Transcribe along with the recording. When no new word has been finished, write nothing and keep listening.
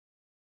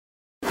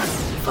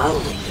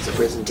following is a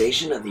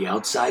presentation of the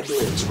Outside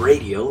Blitz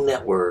Radio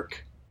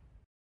Network.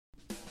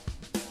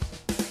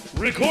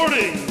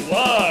 Recording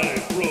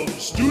live from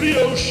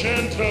Studio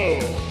Chanteau,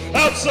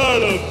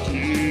 outside of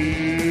Detroit,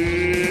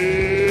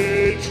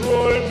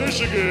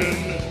 Michigan.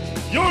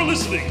 You're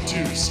listening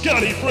to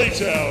Scotty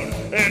Freytown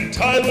and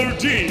Tyler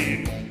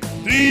Dean,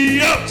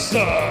 the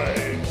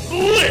Outside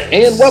Blitz.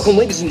 And welcome,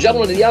 ladies and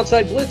gentlemen, to the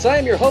Outside Blitz. I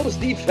am your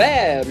host, the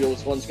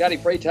fabulous one, Scotty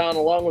Freytown,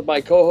 along with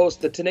my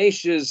co-host, the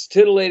tenacious,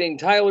 titillating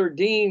Tyler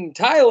Dean.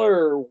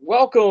 Tyler,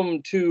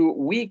 welcome to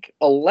Week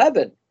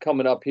 11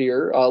 coming up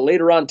here.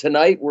 Later on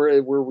tonight,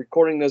 we're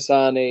recording this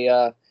on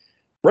a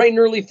bright and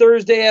early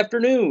Thursday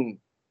afternoon.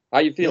 How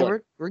you feeling? Yeah,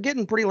 we're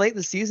getting pretty late in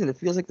the season. It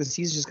feels like the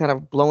season's just kind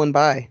of blowing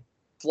by.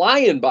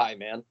 Flying by,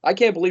 man. I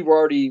can't believe we're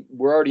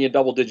already in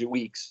double-digit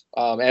weeks.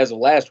 As of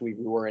last week,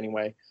 we were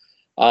anyway.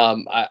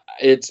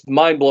 It's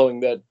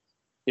mind-blowing that,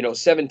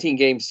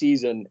 17-game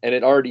season, and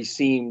it already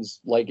seems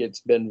like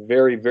it's been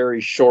very,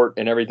 very short,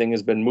 and everything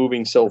has been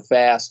moving so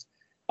fast.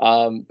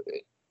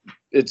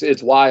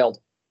 It's wild.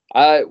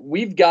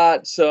 We've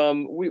got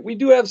we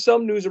do have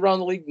some news around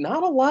the league.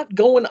 Not a lot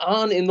going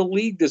on in the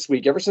league this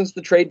week. Ever since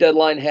the trade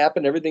deadline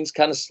happened, everything's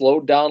kind of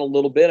slowed down a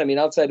little bit. I mean,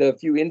 outside of a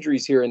few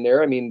injuries here and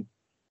there,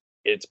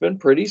 it's been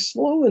pretty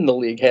slow in the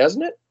league,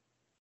 hasn't it?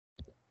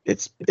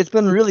 It's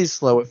been really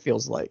slow, it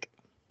feels like.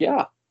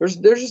 Yeah, there's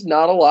just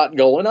not a lot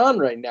going on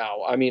right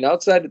now. I mean,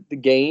 outside of the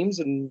games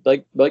and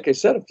like I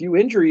said, a few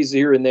injuries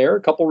here and there,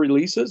 a couple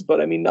releases, but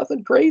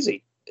nothing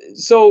crazy.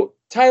 So,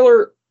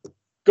 Tyler,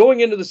 going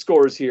into the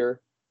scores here,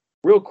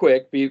 real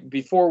quick,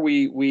 before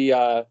we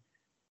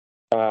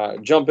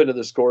jump into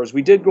the scores,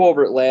 we did go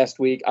over it last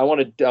week. I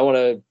want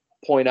to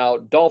point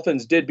out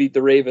Dolphins did beat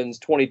the Ravens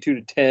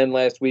 22-10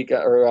 last week,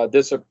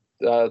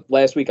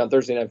 last week on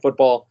Thursday Night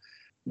Football.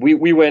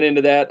 We went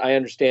into that. I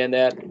understand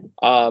that.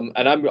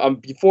 And I'm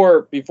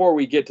before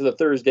we get to the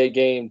Thursday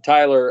game,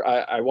 Tyler,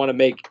 I want to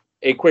make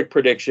a quick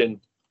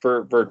prediction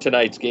for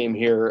tonight's game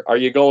here. Are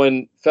you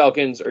going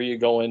Falcons or are you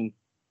going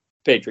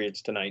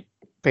Patriots tonight?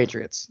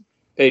 Patriots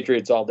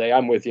all day.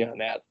 I'm with you on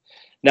that.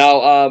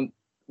 Now,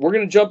 we're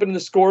going to jump into the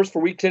scores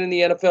for Week 10 in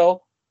the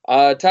NFL.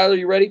 Tyler,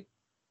 you ready?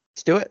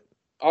 Let's do it.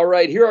 All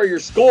right, here are your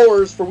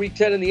scores for Week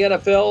 10 in the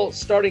NFL,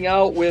 starting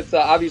out with,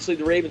 obviously,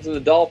 the Ravens and the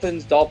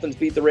Dolphins. Dolphins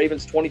beat the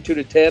Ravens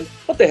 22-10.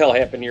 What the hell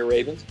happened here,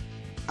 Ravens?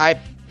 I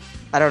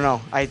don't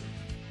know.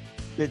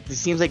 It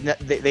seems like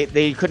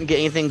they couldn't get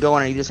anything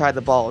going on either side of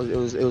the ball. It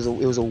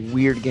was a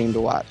weird game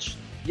to watch.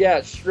 Yeah,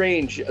 it's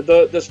strange.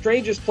 The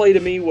strangest play to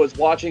me was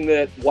watching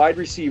that wide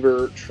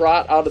receiver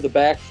trot out of the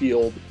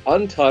backfield,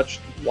 untouched,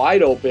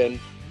 wide open,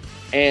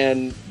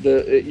 and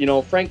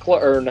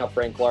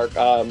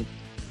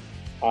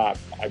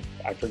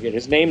I forget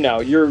his name now.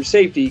 Your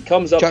safety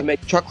comes up to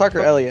make Chuck Clark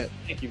or Elliott.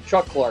 Thank you,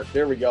 Chuck Clark.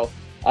 There we go.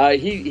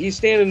 He's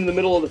standing in the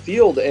middle of the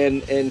field,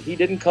 and he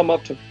didn't come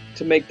up to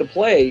make the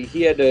play.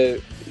 He had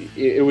to.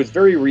 It was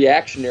very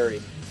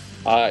reactionary.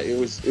 It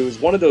was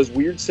one of those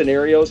weird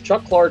scenarios.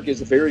 Chuck Clark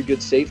is a very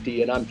good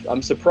safety, and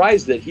I'm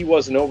surprised that he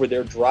wasn't over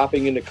there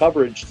dropping into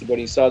coverage when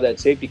he saw that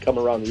safety come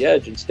around the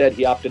edge. Instead,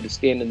 he opted to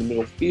stand in the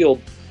middle of the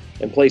field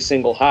and play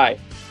single high.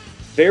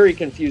 Very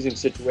confusing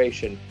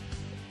situation.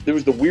 There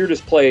was the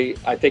weirdest play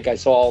I think I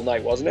saw all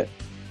night, wasn't it?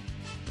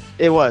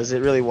 It was.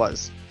 It really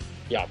was.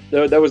 Yeah,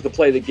 that was the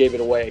play that gave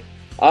it away.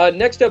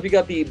 Next up, you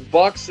got the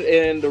Bucs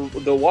and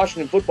the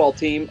Washington football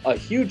team. A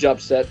huge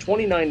upset,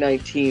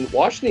 29-19.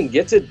 Washington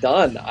gets it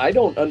done. I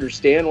don't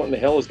understand what in the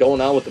hell is going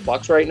on with the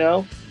Bucs right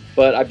now,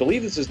 but I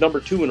believe this is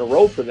number 2 in a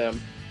row for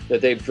them that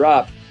they've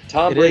dropped.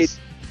 Tom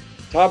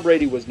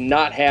Brady was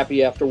not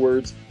happy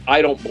afterwards.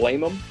 I don't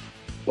blame him.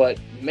 But,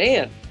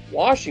 man,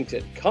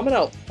 Washington coming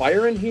out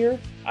firing here.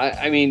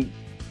 I mean,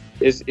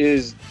 is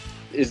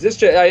this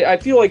just, I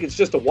feel like it's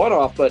just a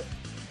one-off, but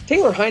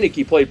Taylor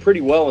Heineke played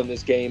pretty well in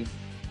this game.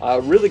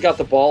 Really got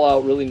the ball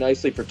out really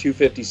nicely for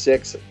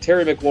 256.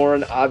 Terry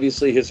McLaurin,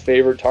 obviously his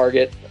favorite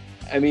target.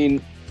 I mean,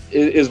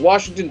 is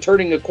Washington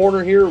turning a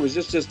corner here, or was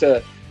this just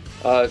them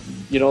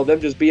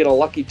just being a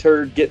lucky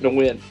turd getting a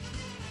win?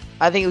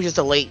 I think it was just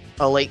a late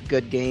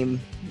good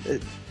game.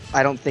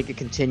 I don't think it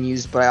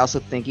continues, but I also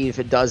think if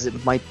it does,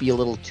 it might be a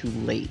little too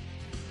late.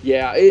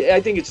 Yeah,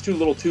 I think it's too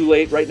little too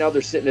late. Right now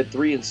they're sitting at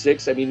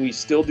 3-6. I mean, we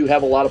still do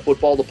have a lot of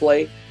football to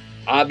play.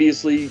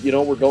 Obviously,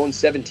 we're going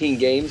 17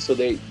 games, so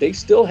they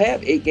still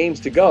have 8 games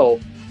to go.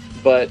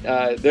 But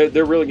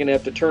they're really going to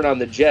have to turn on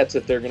the Jets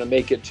if they're going to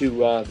make it to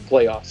the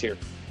playoffs here.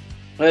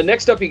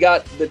 Next up, you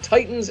got the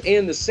Titans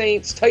and the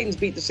Saints. Titans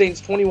beat the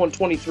Saints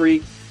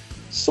 21-23.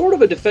 Sort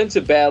of a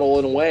defensive battle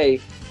in a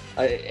way.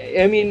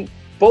 I mean,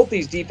 both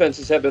these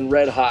defenses have been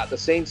red hot. The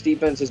Saints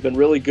defense has been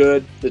really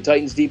good. The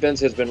Titans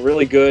defense has been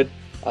really good.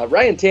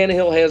 Ryan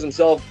Tannehill has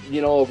himself,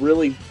 a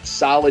really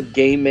solid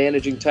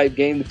game-managing type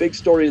game. The big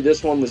story of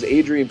this one was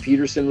Adrian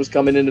Peterson was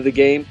coming into the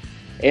game,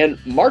 and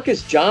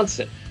Marcus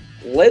Johnson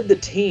led the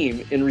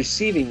team in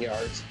receiving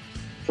yards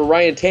for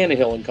Ryan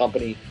Tannehill and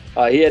company.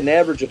 He had an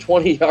average of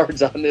 20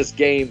 yards on this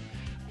game.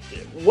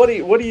 What do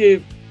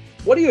you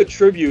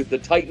attribute the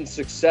Titans'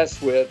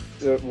 success with?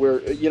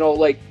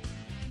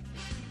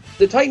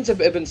 the Titans have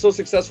been so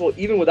successful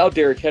even without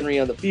Derrick Henry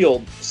on the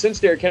field.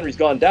 Since Derrick Henry's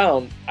gone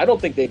down, I don't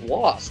think they've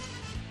lost.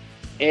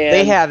 And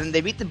They haven't.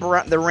 They beat the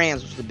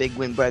Rams, which was a big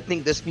win, but I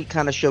think this week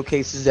kind of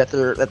showcases that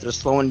they're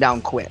slowing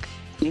down quick.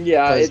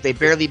 yeah, Because they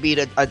barely beat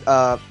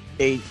a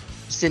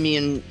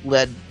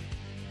Simeon-led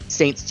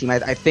Saints team. I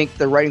think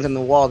the writing's on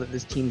the wall that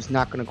this team's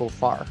not going to go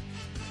far.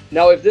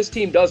 now if this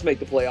team does make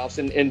the playoffs,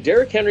 and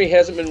Derrick Henry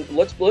hasn't been,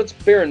 let's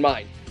bear in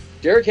mind,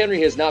 Derrick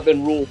Henry has not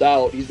been ruled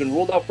out. He's been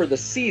ruled out for the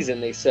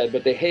season, they said,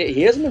 but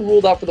he hasn't been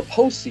ruled out for the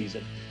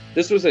postseason.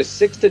 This was a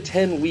 6 to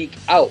 10 week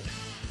out.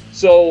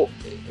 So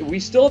we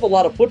still have a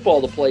lot of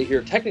football to play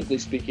here, technically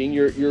speaking.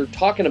 You're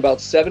talking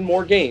about 7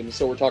 more games,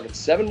 so we're talking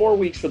 7 more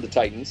weeks for the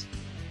Titans.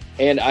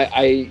 And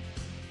I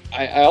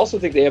also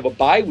think they have a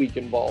bye week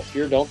involved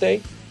here, don't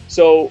they?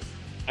 So,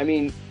 I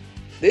mean,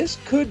 this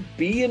could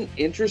be an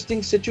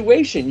interesting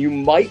situation. You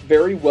might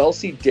very well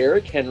see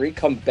Derrick Henry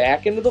come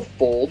back into the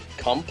fold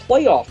come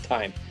playoff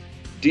time.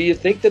 Do you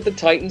think that the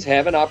Titans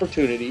have an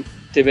opportunity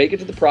to make it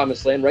to the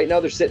promised land? Right now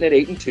they're sitting at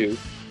 8-2.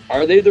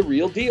 Are they the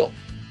real deal?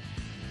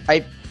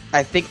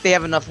 I think they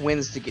have enough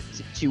wins to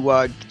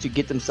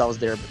get themselves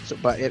there.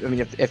 But I mean,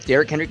 if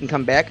Derrick Henry can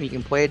come back and he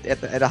can play it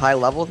at a high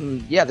level,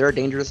 then yeah, they're a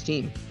dangerous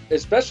team.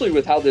 Especially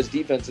with how this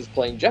defense is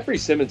playing. Jeffrey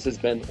Simmons has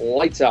been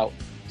lights out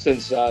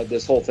since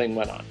this whole thing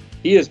went on.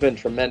 He has been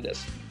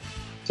tremendous.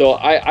 So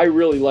I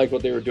really like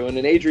what they were doing.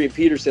 And Adrian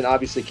Peterson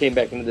obviously came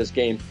back into this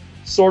game.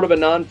 Sort of a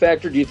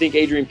non-factor. Do you think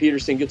Adrian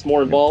Peterson gets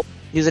more involved?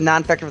 He's a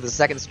non-factor for the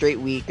second straight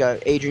week.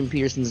 Adrian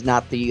Peterson's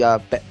not the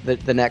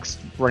next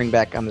running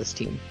back on this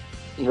team.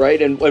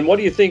 Right, and what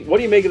do you think? What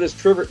do you make of this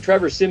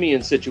Trevor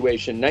Siemian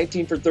situation?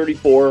 19 for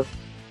 34.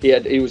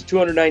 He was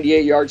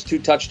 298 yards, 2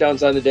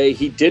 touchdowns on the day.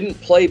 He didn't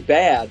play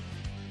bad.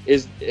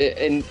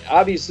 And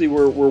obviously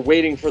we're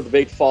waiting for the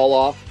big fall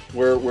off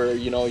where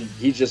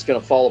he's just going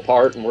to fall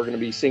apart and we're going to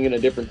be singing a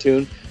different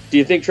tune. Do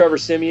you think Trevor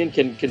Siemian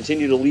can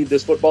continue to lead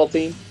this football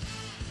team?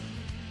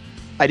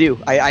 I do.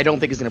 I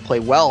don't think he's going to play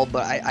well,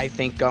 but I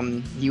think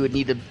he would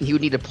need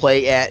to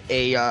play at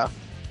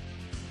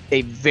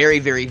a very,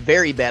 very,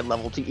 very bad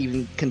level to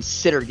even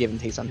consider giving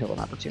Taysom Hill an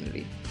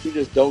opportunity. You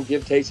just don't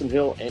give Taysom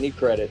Hill any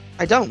credit.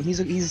 I don't. He's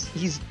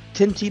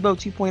Tim Tebow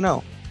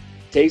 2.0.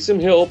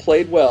 Taysom Hill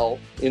played well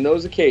in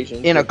those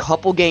occasions. In a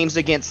couple games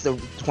against the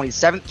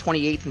 27th,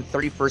 28th, and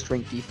 31st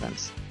ranked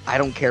defense. I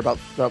don't care about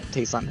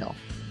Taysom Hill.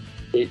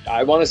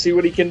 I want to see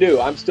what he can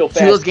do. I'm still fast.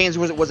 2 of those games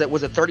was a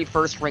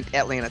 31st ranked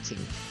Atlanta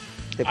team.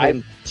 They played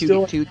him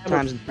two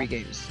times in 3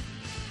 games.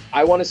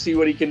 I want to see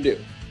what he can do.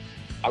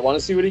 I want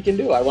to see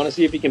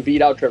if he can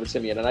beat out Trevor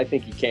Siemian, and I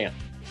think he can.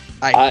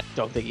 I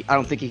don't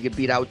think he could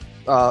beat out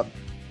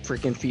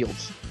freaking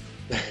Fields.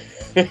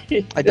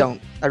 I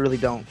don't. I really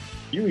don't.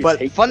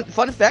 But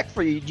fun fact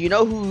for you: do you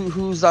know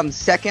who's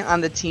second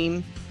on the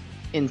team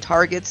in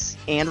targets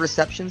and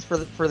receptions for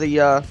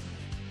the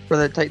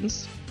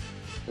Titans?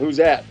 Who's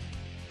that?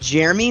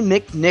 Jeremy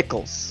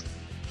McNichols.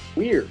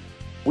 Weird.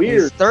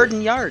 He's third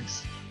in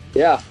yards.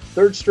 Yeah,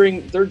 third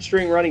string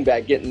running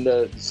back getting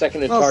the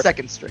second in targets.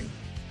 Second string.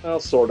 Well,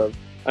 sort of.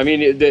 I mean,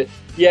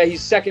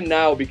 he's second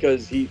now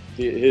because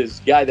his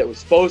guy that was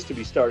supposed to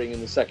be starting in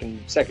the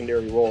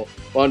secondary role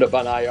wound up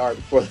on IR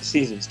before the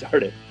season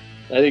started.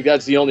 I think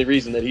that's the only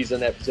reason that he's in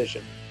that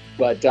position.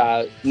 But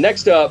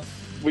next up,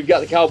 we've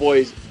got the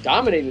Cowboys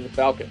dominating the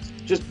Falcons,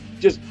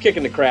 just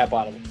kicking the crap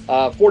out of them.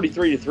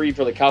 43-3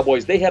 for the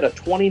Cowboys. They had a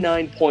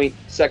 29-point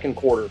second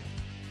quarter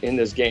in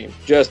this game,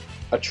 just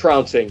a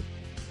trouncing.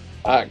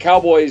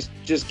 Cowboys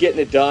just getting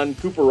it done.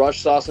 Cooper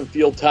Rush saw some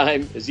field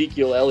time.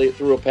 Ezekiel Elliott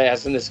threw a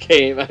pass in this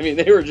game. I mean,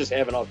 they were just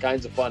having all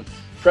kinds of fun.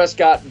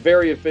 Prescott,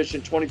 very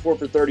efficient, 24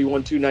 for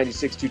 31,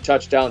 296, 2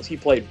 touchdowns. He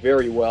played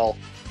very well.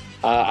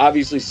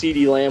 Obviously,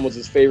 CeeDee Lamb was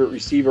his favorite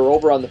receiver.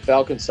 Over on the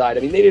Falcons side,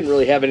 I mean, they didn't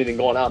really have anything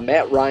going on.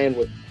 Matt Ryan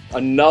with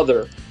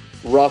another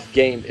rough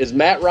game. Is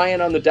Matt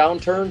Ryan on the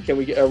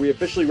downturn? Are we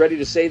officially ready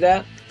to say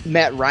that?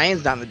 Matt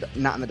Ryan's not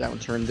on the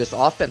downturn. This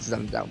offense is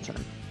on the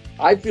downturn.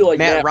 I feel like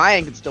Matt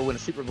Ryan could still win a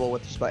Super Bowl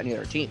with just about any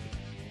other team.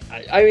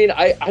 I mean,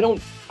 I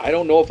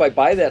don't know if I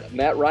buy that.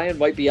 Matt Ryan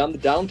might be on the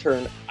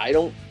downturn. I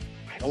don't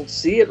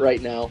see it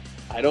right now.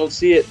 I don't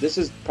see it. This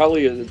is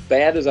probably as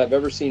bad as I've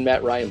ever seen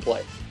Matt Ryan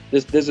play.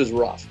 This is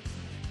rough.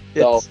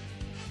 It's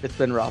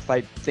been rough.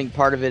 I think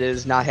part of it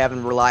is not having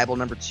a reliable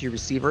number 2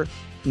 receiver,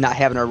 not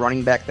having a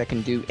running back that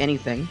can do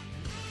anything.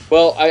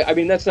 Well, I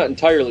mean that's not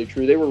entirely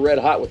true. They were red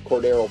hot with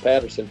Cordero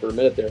Patterson for a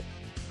minute there.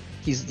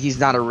 He's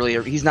not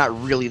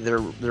really their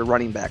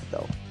running back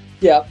though.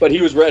 Yeah, but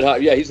he was red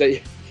hot. Yeah,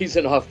 he's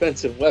an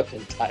offensive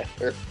weapon,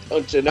 Tyler.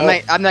 Don't you know?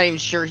 I'm not even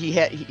sure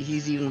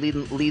he's even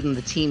leading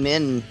the team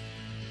in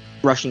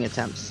rushing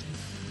attempts.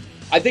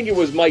 I think it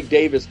was Mike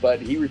Davis, but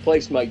he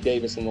replaced Mike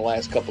Davis in the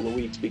last couple of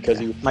weeks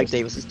because Mike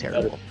Davis is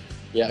terrible.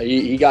 Yeah,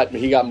 he got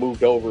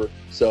moved over.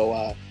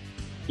 So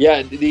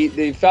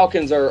the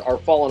Falcons are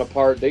falling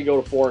apart. They go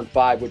to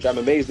 4-5, which I'm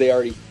amazed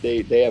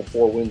they have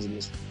 4 wins in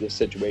this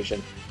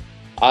situation.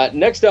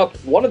 Next up,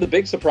 one of the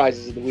big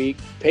surprises of the week,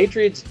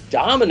 Patriots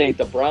dominate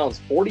the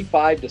Browns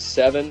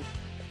 45-7.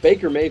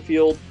 Baker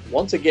Mayfield,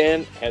 once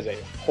again, has a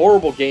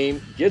horrible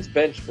game, gets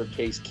benched for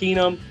Case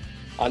Keenum.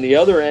 On the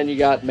other end, you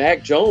got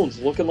Mac Jones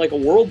looking like a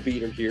world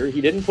beater here.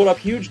 He didn't put up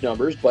huge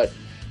numbers, but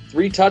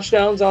 3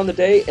 touchdowns on the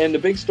day, and the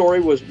big story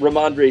was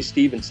Ramondre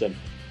Stevenson.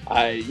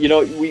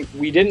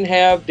 We didn't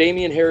have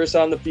Damian Harris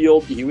on the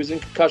field. He was in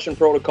concussion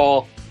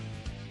protocol.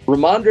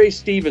 Ramondre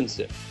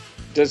Stevenson,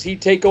 does he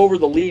take over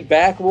the lead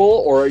back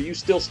role, or are you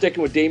still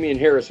sticking with Damian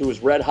Harris, who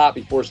was red hot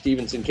before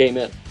Stevenson came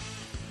in?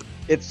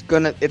 It's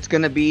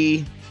gonna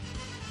be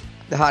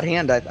the hot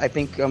hand. I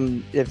think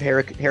if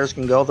Harris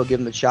can go, they'll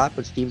give him a shot,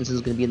 but Stevenson's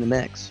gonna be in the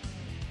mix.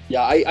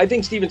 Yeah, I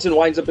think Stevenson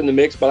winds up in the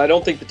mix, but I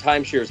don't think the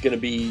timeshare is going to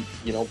be,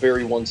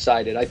 very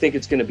one-sided. I think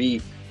it's going to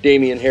be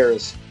Damian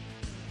Harris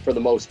for the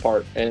most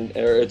part, or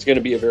it's going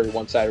to be a very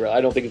one-sided. I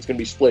don't think it's going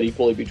to be split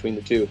equally between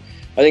the two.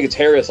 I think it's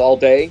Harris all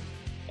day,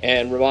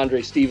 and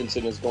Ramondre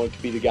Stevenson is going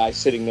to be the guy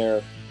sitting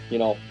there,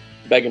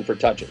 begging for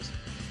touches.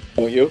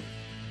 Don't you?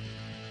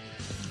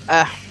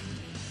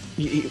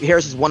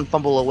 Harris is one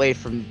fumble away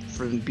from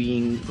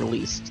being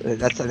released.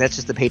 That's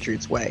just the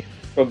Patriots' way.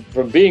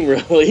 From being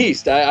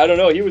released, I don't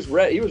know. He was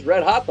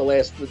red hot the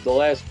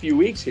last few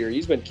weeks here.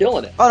 He's been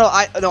killing it. Oh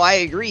no, I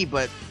agree.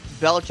 But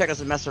Belichick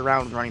doesn't mess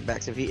around with running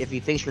backs. If he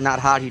thinks you're not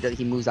hot,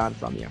 he moves on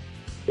from you.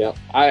 Yeah,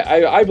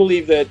 I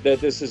believe that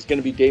this is going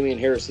to be Damian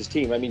Harris's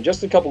team. I mean,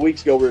 just a couple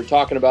weeks ago we were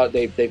talking about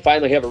they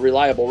finally have a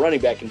reliable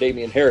running back in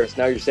Damian Harris.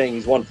 Now you're saying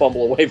he's one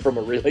fumble away from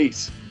a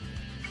release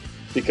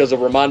because of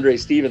Ramondre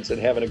Stevenson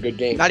having a good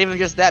game. Not even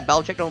just that.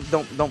 Belichick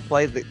don't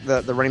play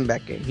the running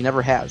back game. He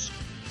never has.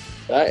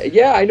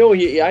 Yeah, I know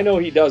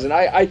he doesn't.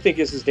 I think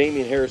this is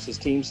Damian Harris's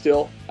team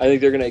still. I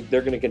think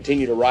they're gonna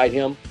continue to ride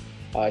him.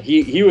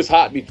 He was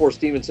hot before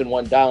Stevenson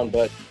went down,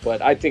 but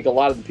I think a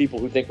lot of the people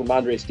who think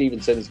Ramondre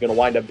Stevenson is going to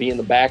wind up being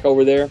the back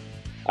over there,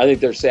 I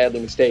think they're sadly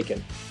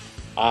mistaken.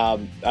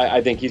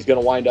 I think he's going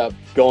to wind up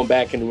going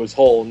back into his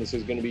hole, and this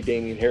is going to be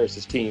Damian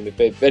Harris's team.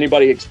 If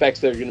anybody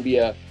expects there's going to be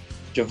a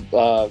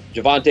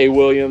Javonte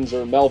Williams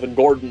or Melvin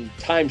Gordon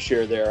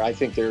timeshare there, I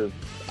think they're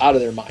out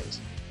of their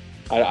minds.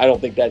 I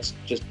don't think that's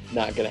just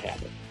not going to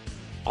happen.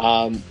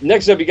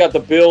 Next up, you got the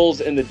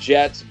Bills and the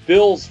Jets.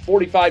 Bills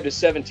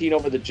 45-17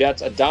 over the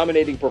Jets, a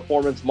dominating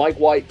performance. Mike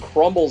White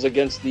crumbles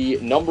against the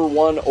number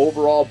 1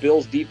 overall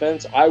Bills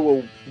defense. I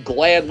will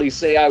gladly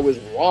say I was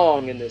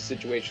wrong in this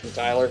situation,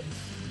 Tyler.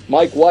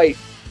 Mike White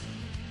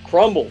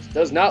crumbles.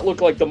 Does not look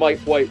like the Mike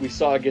White we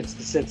saw against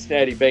the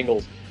Cincinnati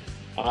Bengals.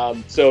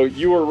 So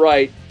you were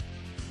right.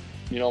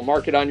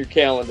 Mark it on your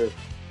calendar.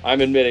 I'm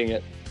admitting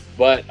it.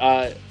 But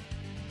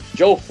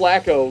Joe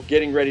Flacco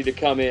getting ready to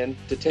come in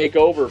to take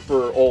over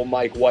for old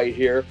Mike White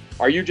here.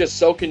 Are you just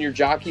soaking your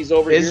jockeys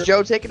over here? Is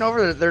Joe taking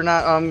over? They're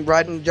not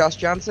riding Josh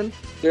Johnson?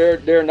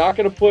 They're not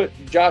going to put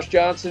Josh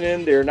Johnson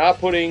in. They're not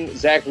putting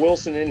Zach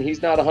Wilson in.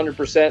 He's not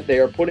 100%. They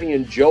are putting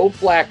in Joe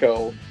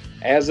Flacco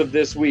as of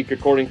this week,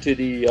 according to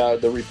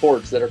the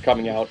reports that are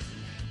coming out.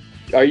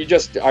 Are you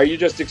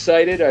just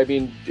excited? I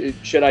mean,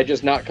 should I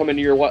just not come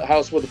into your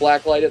house with a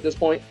black light at this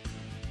point?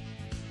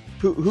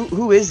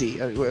 Who is he?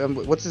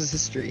 What's his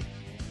history?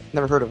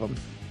 Never heard of him.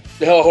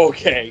 Oh,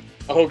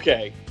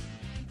 okay.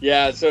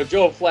 Yeah, so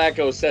Joe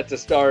Flacco set to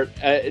start.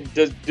 I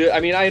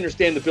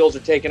understand the Bills are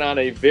taking on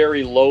a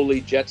very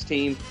lowly Jets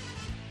team.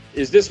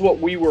 Is this what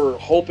we were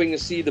hoping to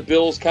see the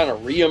Bills kind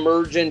of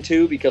reemerge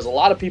into? Because a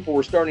lot of people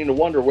were starting to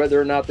wonder whether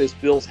or not this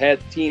Bills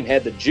team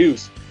had the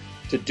juice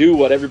to do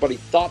what everybody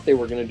thought they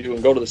were going to do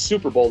and go to the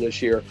Super Bowl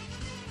this year.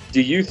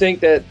 Do you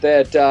think that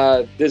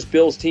this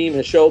Bills team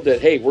has showed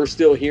that, hey, we're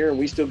still here and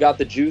we still got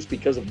the juice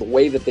because of the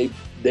way that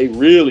they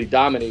really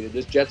dominated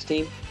this Jets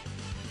team?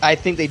 I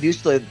think they do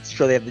still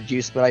show they have the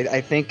juice, but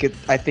I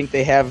think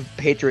they have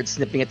Patriots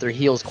snipping at their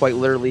heels quite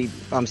literally,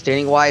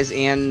 standing wise,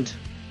 and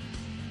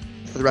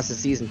for the rest of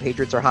the season.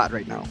 Patriots are hot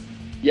right now.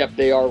 Yep,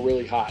 they are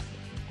really hot.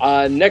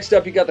 Next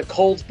up, you got the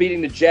Colts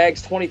beating the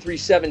Jags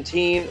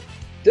 23-17.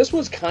 This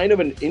was kind of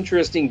an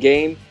interesting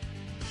game.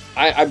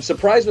 I'm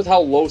surprised with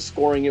how low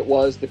scoring it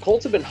was. The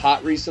Colts have been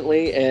hot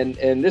recently,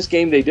 and this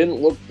game they didn't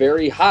look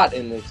very hot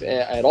in this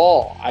at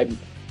all. I'm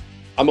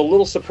a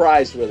little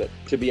surprised with it,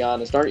 to be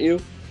honest, aren't you?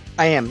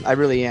 I am. I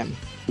really am.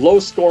 Low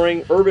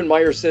scoring. Urban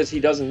Meyer says he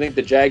doesn't think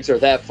the Jags are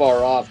that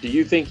far off. Do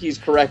you think he's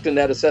correct in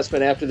that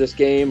assessment after this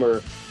game,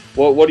 or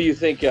what do you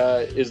think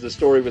is the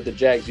story with the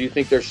Jags? Do you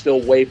think they're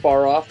still way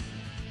far off?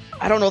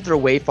 I don't know if they're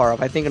way far off.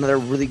 I think another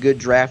really good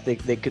draft they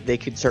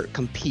could start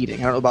competing.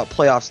 I don't know about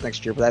playoffs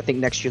next year, but I think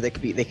next year they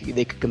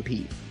could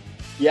compete.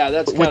 Yeah,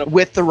 that's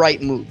with the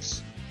right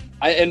moves.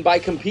 And by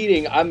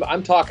competing,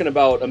 I'm talking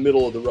about a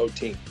middle of the road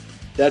team.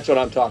 That's what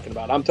I'm talking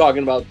about. I'm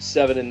talking about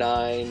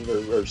 7-9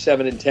 or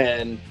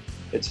 7-10.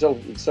 It's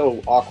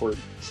so awkward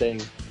saying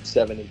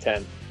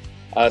 7-10.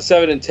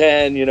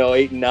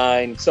 7-10,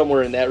 8-9,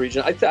 somewhere in that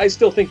region. I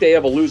still think they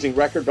have a losing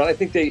record, but I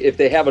think if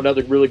they have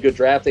another really good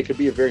draft, they could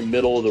be a very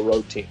middle of the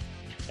road team.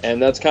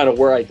 And that's kind of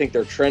where I think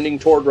they're trending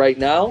toward right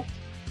now.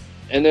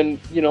 And then,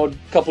 a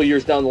couple of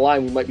years down the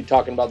line, we might be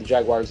talking about the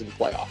Jaguars in the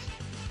playoffs.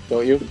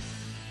 Don't you?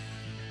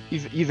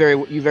 You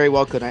very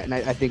well could, and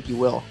I think you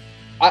will.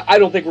 I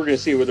don't think we're going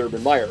to see it with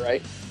Urban Meyer,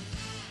 right?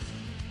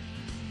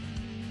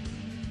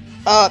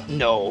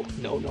 No.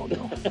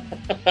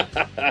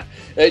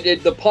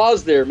 The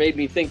pause there made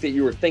me think that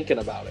you were thinking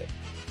about it.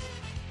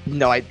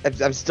 No,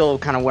 I'm still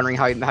kind of wondering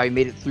how he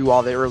made it through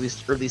all the early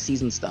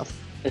season stuff.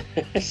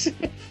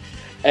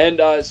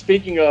 And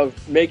speaking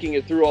of making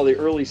it through all the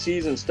early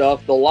season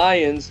stuff, the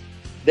Lions,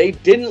 they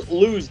didn't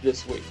lose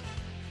this week.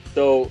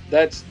 So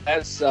that's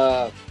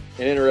an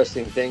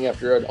interesting thing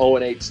after an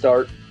 0-8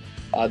 start.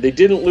 They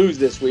didn't lose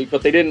this week,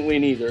 but they didn't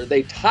win either.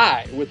 They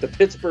tie with the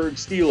Pittsburgh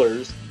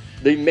Steelers,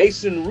 the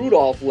Mason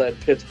Rudolph-led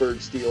Pittsburgh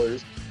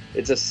Steelers.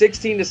 It's a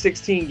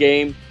 16-16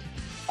 game.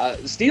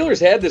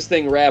 Steelers had this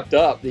thing wrapped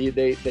up.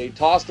 They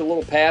tossed a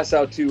little pass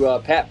out to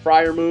Pat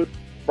Freiermuth.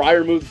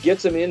 Freiermuth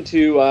gets him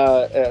into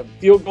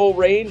field goal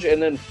range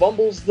and then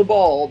fumbles the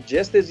ball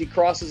just as he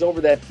crosses over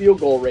that field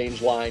goal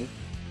range line.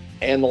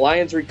 And the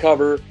Lions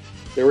recover.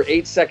 There were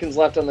 8 seconds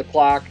left on the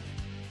clock.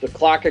 The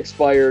clock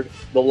expired.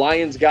 The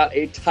Lions got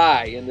a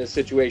tie in this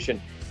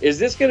situation. Is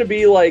this going to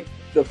be like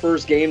the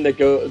first team that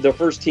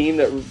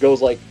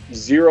goes like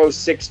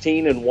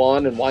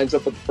 0-16-1 and winds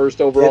up with the first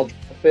overall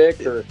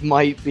pick? Or it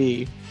might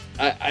be.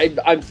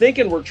 I'm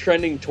thinking we're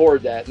trending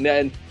toward that. And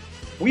then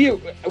we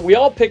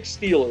all picked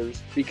Steelers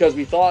because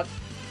we thought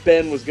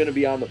Ben was going to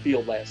be on the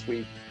field last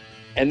week.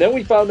 And then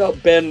we found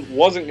out Ben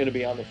wasn't going to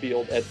be on the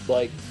field at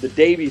like the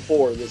day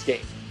before this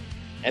game.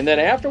 And then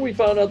after we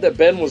found out that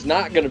Ben was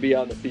not going to be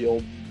on the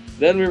field,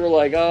 then we were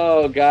like,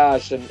 oh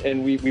gosh,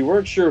 and we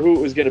weren't sure who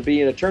it was going to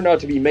be, and it turned out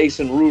to be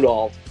Mason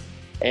Rudolph,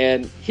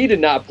 and he did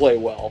not play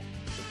well.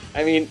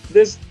 I mean,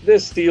 this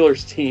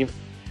Steelers team,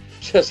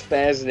 just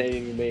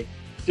fascinating to me,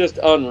 just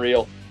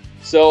unreal.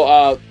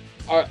 So,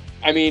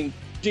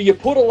 do you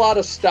put a lot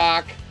of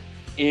stock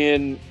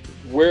in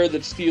where the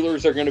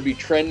Steelers are going to be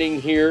trending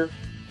here,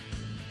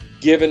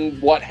 given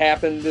what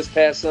happened this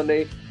past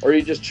Sunday, or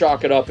you just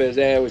chalk it up as,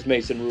 it was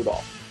Mason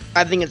Rudolph?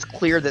 I think it's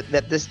clear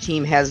that this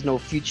team has no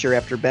future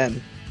after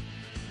Ben.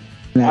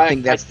 And I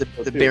think that's the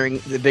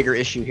bigger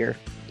issue here.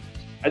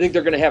 I think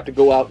they're going to have to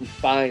go out and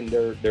find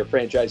their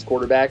franchise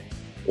quarterback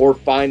or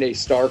find a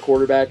star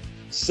quarterback.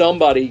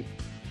 Somebody,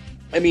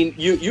 I mean,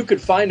 you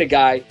could find a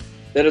guy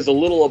that is a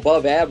little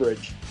above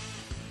average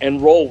and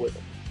roll with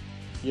him.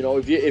 You know,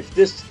 if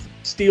this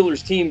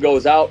Steelers team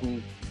goes out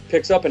and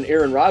picks up an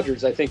Aaron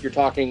Rodgers, I think you're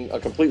talking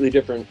a completely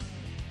different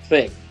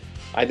thing.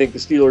 I think the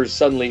Steelers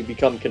suddenly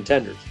become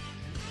contenders.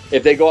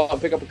 If they go out and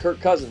pick up a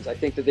Kirk Cousins, I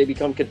think that they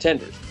become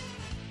contenders.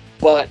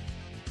 But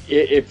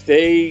if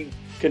they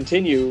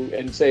continue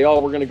and say,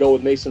 we're going to go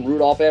with Mason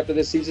Rudolph after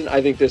this season,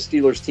 I think the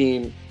Steelers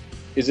team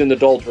is in the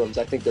doldrums.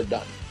 I think they're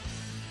done.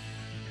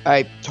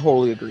 I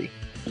totally agree.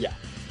 Yeah.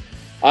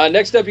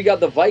 Next up, you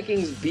got the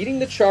Vikings beating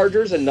the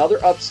Chargers, another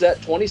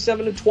upset,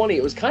 27-20.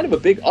 It was kind of a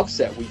big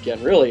upset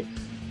weekend, really.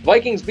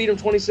 Vikings beat them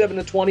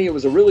 27-20. It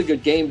was a really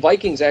good game.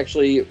 Vikings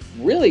actually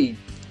really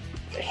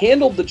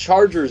handled the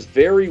Chargers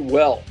very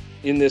well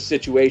in this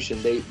situation.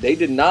 They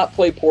did not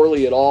play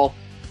poorly at all.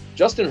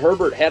 Justin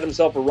Herbert had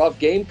himself a rough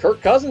game.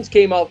 Kirk Cousins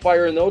came out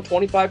firing, though,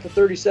 25 for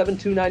 37,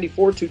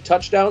 294, 2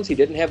 touchdowns. He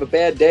didn't have a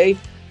bad day.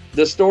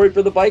 The story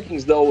for the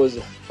Vikings, though, was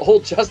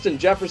old Justin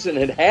Jefferson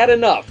had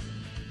enough.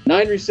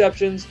 9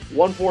 receptions,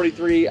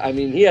 143. I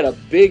mean, he had a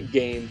big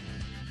game.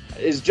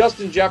 Is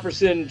Justin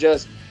Jefferson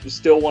just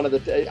still one of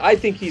the... I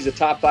think he's a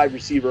top 5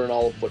 receiver in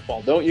all of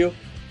football, don't you?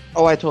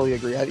 Oh, I totally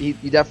agree.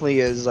 He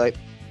definitely is.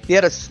 He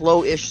had a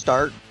slow-ish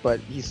start, but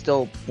he's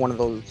still one of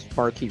those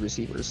marquee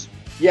receivers.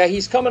 Yeah,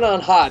 he's coming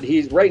on hot.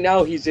 He's nearing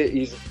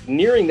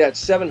that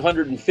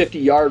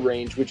 750-yard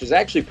range, which is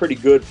actually pretty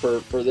good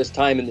for this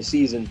time in the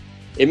season.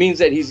 It means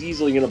that he's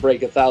easily going to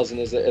break 1,000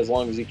 as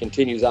long as he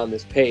continues on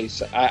this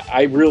pace.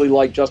 I really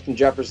like Justin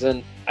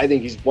Jefferson. I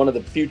think he's one of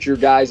the future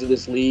guys of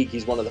this league.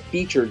 He's one of the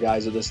featured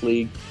guys of this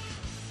league.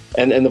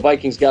 And the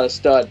Vikings got a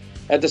stud.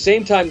 At the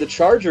same time, the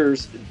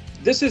Chargers...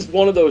 This is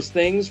one of those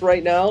things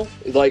right now,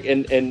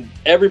 and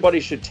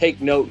everybody should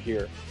take note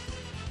here.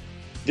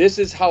 This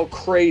is how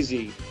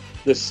crazy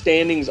the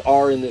standings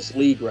are in this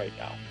league right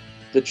now.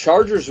 The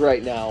Chargers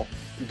right now,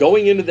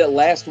 going into that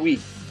last week,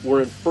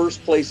 were in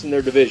first place in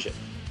their division.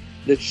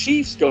 The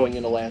Chiefs going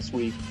into last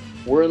week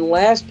were in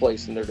last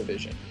place in their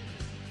division.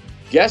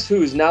 Guess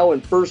who's now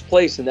in first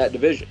place in that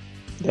division?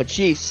 The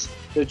Chiefs.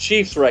 The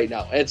Chiefs right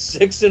now at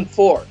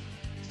 6-4.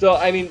 So,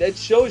 I mean, it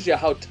shows you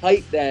how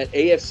tight that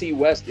AFC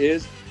West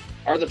is.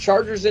 Are the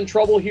Chargers in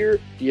trouble here?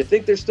 Do you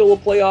think they're still a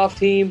playoff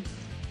team?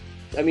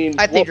 I mean,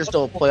 I think they're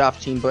still a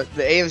playoff team, but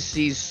the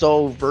AFC is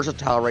so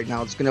versatile right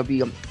now. It's going to be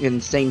an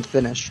insane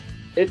finish.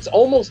 It's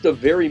almost a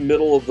very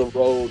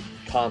middle-of-the-road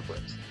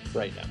conference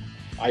right now.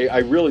 I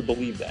really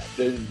believe that.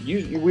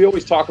 We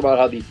always talk about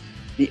how the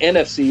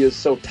NFC is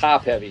so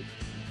top-heavy.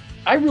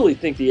 I really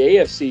think the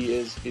AFC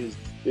is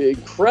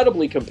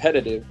incredibly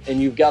competitive, and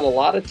you've got a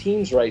lot of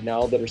teams right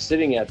now that are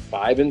sitting at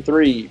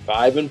 5-3,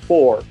 5-4,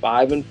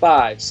 5-5,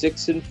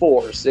 6-4,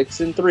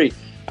 6-3.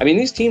 I mean,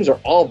 these teams are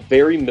all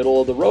very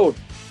middle of the road,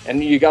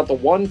 and you got the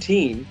one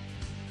team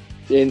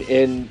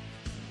in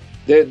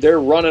they're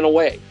running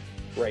away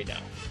right now.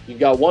 You've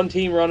got one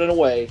team running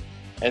away,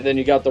 and then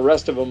you got the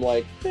rest of them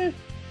like,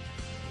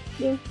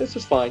 yeah, this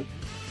is fine.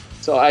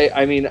 So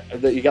I mean,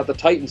 you got the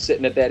Titans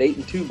sitting at that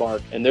 8-2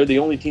 mark, and they're the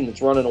only team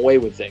that's running away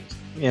with things.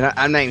 And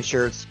I'm not even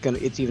sure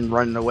it's even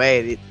running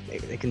away.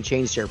 It can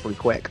change there pretty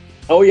quick.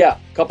 Oh yeah,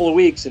 a couple of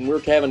weeks, and we're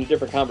having a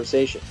different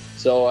conversation.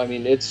 So I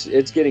mean, it's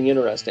getting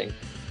interesting.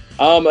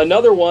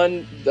 Another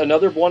one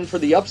for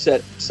the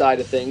upset side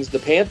of things. The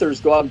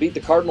Panthers go out and beat the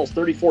Cardinals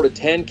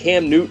 34-10.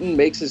 Cam Newton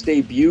makes his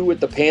debut with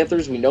the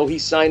Panthers. We know he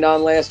signed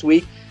on last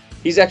week.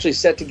 He's actually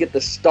set to get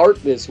the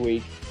start this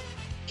week.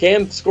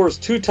 Cam scores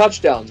 2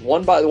 touchdowns,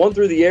 one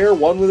through the air,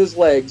 one with his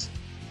legs.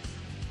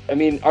 I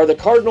mean, are the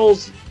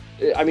Cardinals?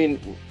 I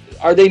mean,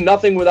 are they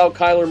nothing without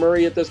Kyler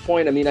Murray at this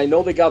point? I mean, I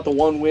know they got the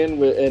one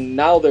win, and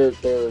now they're.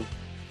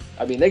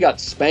 I mean, they got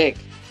spanked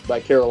by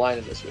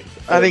Carolina this week.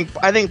 I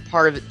think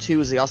part of it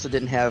too is they also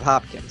didn't have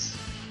Hopkins.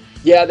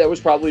 Yeah, that was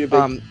probably a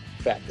big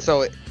factor.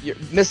 So you're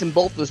missing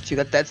both those two.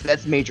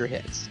 That's major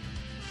hits.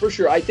 For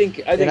sure, I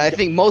think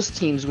most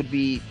teams would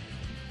be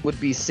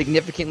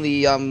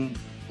significantly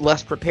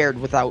less prepared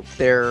without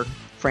their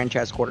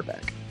franchise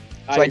quarterback.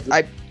 So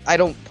I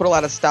don't put a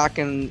lot of stock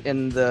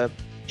in the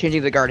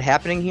changing the guard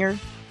happening here,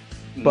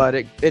 but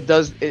it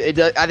does.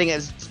 I think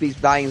it speaks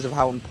volumes of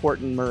how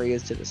important Murray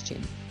is to this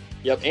team.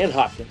 Yep, and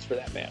Hopkins for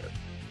that matter.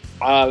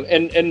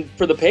 And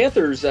for the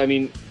Panthers, I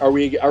mean, are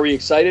we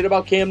excited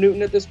about Cam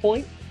Newton at this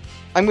point?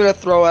 I'm going to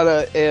throw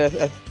out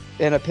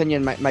an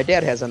opinion my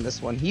dad has on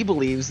this one. He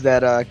believes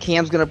that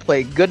Cam's going to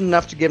play good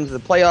enough to get him to the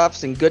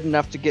playoffs and good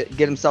enough to get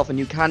himself a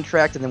new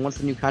contract, and then once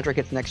the new contract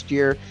hits next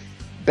year,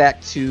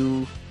 back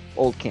to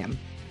old Cam.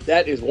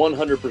 That is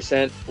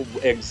 100%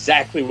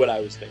 exactly what I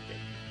was thinking.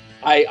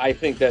 I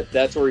think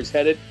that's where he's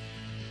headed.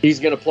 He's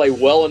going to play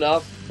well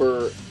enough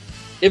for,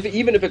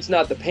 even if it's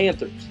not the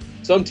Panthers.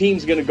 Some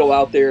team's going to go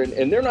out there,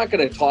 and they're not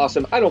going to toss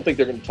him. I don't think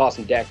they're going to toss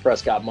him Dak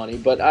Prescott money,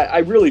 but I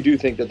really do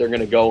think that they're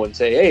going to go and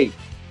say, hey,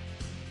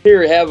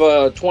 here, have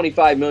a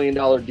 $25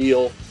 million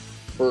deal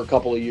for a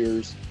couple of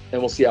years,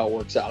 and we'll see how it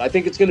works out. I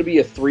think it's going to be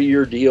a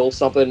 3-year deal,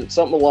 something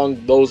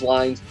along those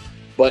lines,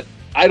 but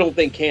I don't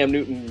think Cam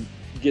Newton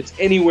gets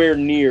anywhere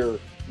near,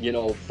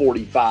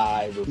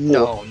 45 or 40.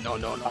 No.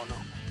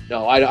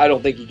 No, I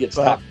don't think he gets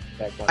top.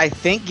 I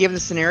think, given the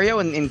scenario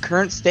in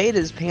current state,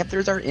 is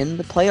Panthers are in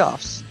the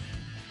playoffs.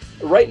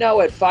 Right now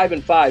at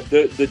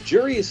 5-5, the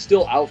jury is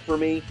still out for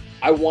me.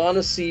 I want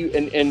to see,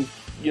 and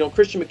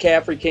Christian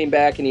McCaffrey came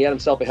back and he had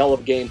himself a hell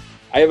of a game.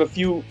 I have a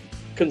few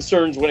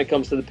concerns when it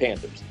comes to the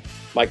Panthers.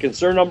 My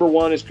concern number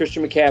one is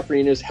Christian McCaffrey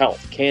and his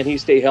health. Can he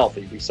stay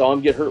healthy? We saw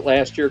him get hurt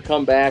last year,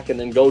 come back, and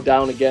then go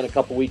down again a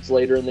couple weeks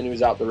later, and then he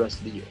was out the rest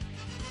of the year.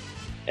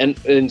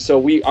 And so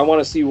I want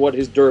to see what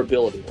his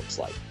durability looks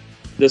like.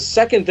 The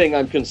second thing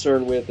I'm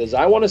concerned with is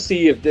I want to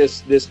see if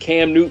this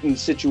Cam Newton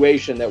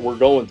situation that we're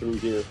going through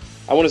here,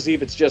 I want to see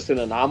if it's just an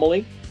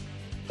anomaly,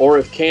 or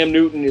if Cam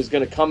Newton is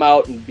going to come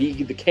out and be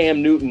the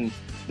Cam Newton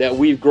that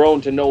we've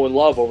grown to know and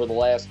love over the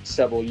last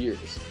several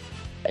years,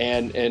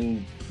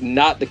 and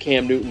not the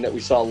Cam Newton that we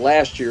saw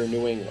last year in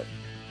New England.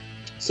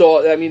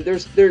 So I mean,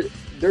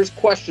 there's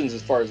questions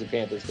as far as the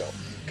Panthers go,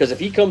 because if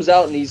he comes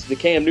out and he's the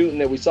Cam Newton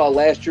that we saw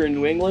last year in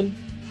New England,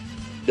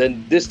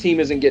 then this team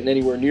isn't getting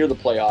anywhere near the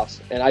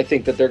playoffs, and I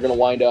think that they're going to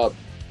wind up,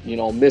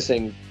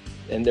 missing,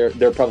 and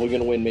they're probably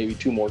going to win maybe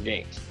 2 more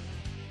games.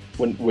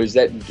 Is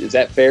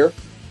that fair?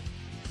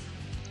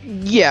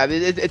 Yeah,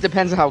 it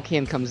depends on how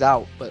Cam comes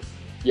out, but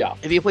yeah,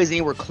 if he plays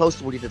anywhere close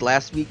to what he did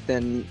last week,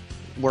 then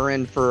we're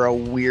in for a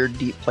weird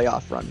deep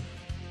playoff run.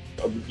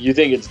 You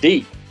think it's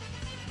deep?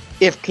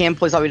 If Cam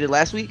plays how he did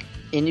last week,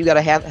 and you got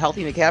a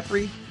healthy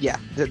McCaffrey, yeah,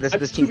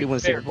 this team could win the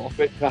Super Bowl.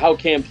 But how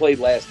Cam played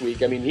last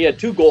week, I mean, he had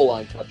 2 goal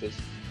line touches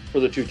for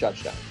the 2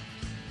 touchdowns.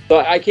 So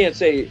I can't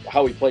say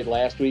how he played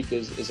last week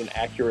is an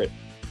accurate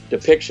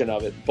depiction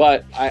of it.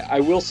 But I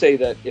will say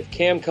that if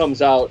Cam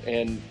comes out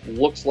and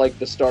looks like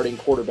the starting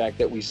quarterback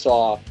that we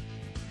saw,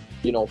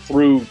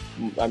 through,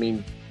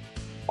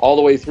 all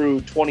the way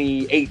through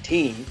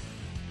 2018,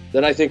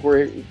 then I think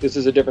this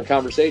is a different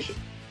conversation.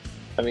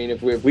 I mean,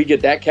 if we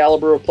get that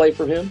caliber of play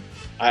from him,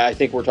 I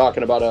think we're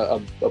talking about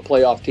a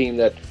playoff team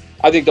that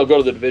I think they'll go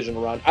to the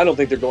divisional round. I don't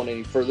think they're going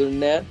any further than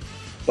that,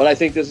 but I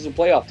think this is a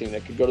playoff team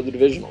that could go to the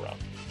divisional round.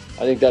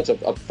 I think that's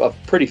a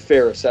pretty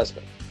fair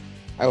assessment.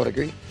 I would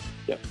agree.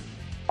 Yep.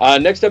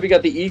 Next up, you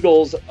got the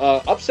Eagles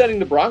upsetting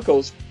the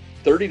Broncos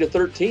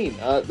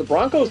 30-13. The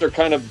Broncos are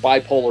kind of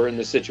bipolar in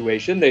this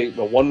situation.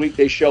 One week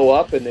they show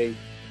up and they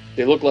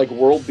look like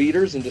world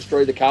beaters and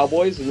destroy the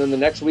Cowboys, and then the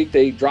next week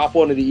they drop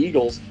one of the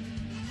Eagles.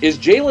 Is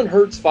Jalen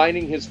Hurts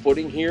finding his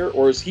footing here,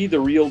 or is he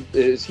the real?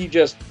 Is he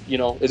just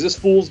is this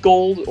fool's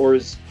gold, or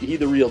is he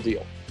the real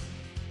deal?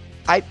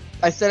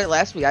 I said it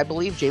last week. I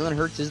believe Jalen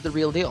Hurts is the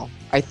real deal.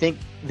 I think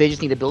they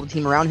just need to build a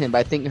team around him. But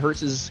I think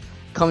Hurts is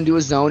coming to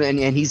his zone,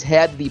 and he's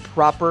had the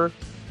proper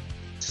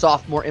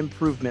sophomore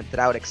improvement that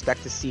I would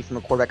expect to see from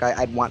a quarterback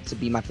I'd want to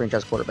be my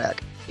franchise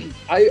quarterback.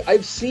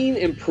 I've seen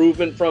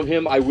improvement from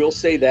him. I will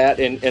say that,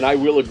 and I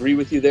will agree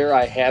with you there.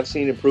 I have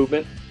seen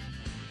improvement.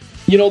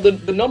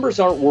 The numbers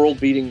aren't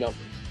world-beating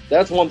numbers.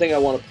 That's one thing I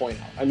want to point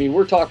out. I mean,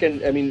 we're talking,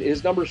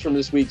 his numbers from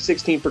this week,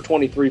 16 for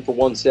 23 for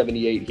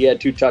 178. He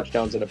had 2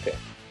 touchdowns and a pick.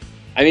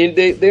 I mean,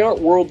 they aren't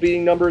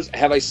world-beating numbers.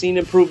 Have I seen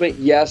improvement?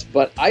 Yes,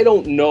 but I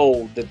don't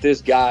know that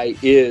this guy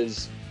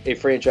is a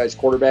franchise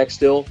quarterback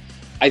still.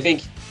 I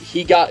think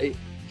he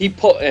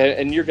pulled,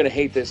 and you're going to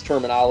hate this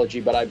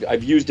terminology, but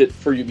I've used it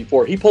for you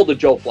before. He pulled a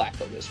Joe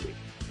Flacco this week.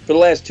 For the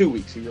last 2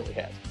 weeks, he really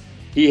has.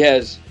 He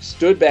has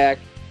stood back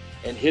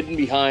and hidden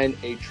behind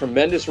a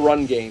tremendous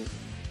run game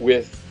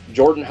with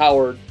Jordan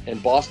Howard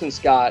and Boston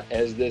Scott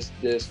as this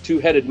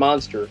two-headed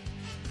monster.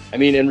 I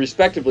mean, and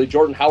respectively,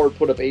 Jordan Howard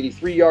put up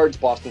 83 yards,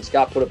 Boston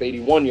Scott put up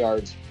 81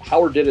 yards.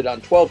 Howard did it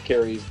on 12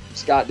 carries,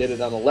 Scott did it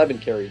on 11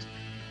 carries.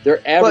 Their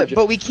average.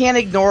 But we can't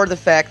ignore the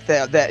fact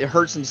that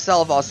Hurts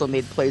himself also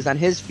made plays on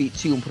his feet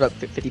too and put up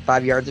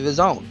 55 yards of his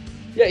own.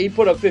 Yeah, he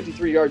put up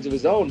 53 yards of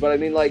his own, but I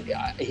mean, like,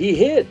 he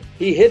hid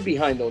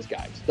behind those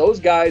guys. Those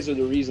guys are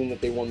the reason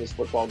that they won this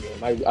football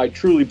game. I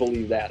truly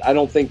believe that. I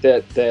don't think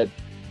that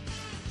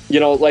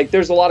like,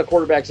 there's a lot of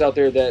quarterbacks out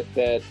there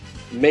that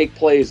make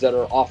plays that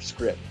are off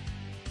script.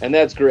 And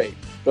that's great,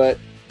 but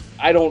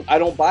I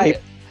don't buy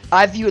it.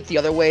 I view it the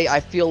other way. I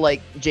feel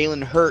like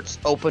Jalen Hurts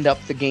opened up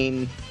the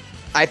game.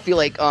 I feel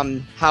like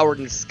Howard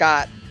and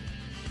Scott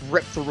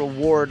ripped the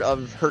reward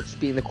of Hurts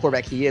being the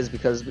quarterback he is,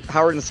 because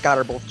Howard and Scott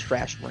are both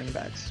trash running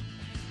backs.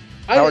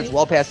 Howard's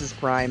well past his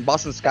prime.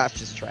 Boston Scott's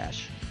just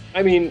trash.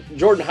 I mean,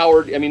 Jordan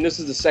Howard, this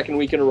is the second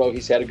week in a row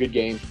he's had a good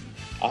game.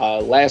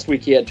 Last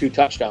week he had 2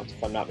 touchdowns,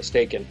 if I'm not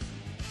mistaken.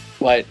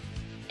 But,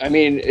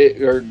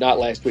 or not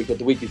last week, but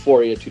the week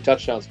before he had 2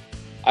 touchdowns.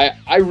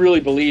 I really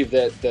believe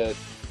that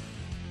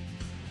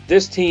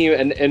this team,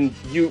 and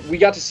we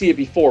got to see it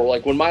before,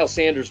 like when Miles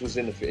Sanders was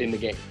in the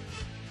game,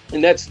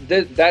 and that's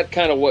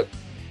kind of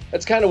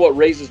what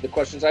raises the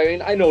questions. I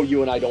mean, I know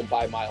you and I don't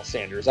buy Miles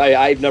Sanders.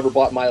 I've never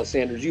bought Miles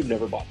Sanders. You've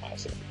never bought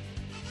Miles Sanders.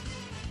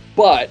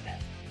 But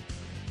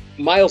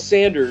Miles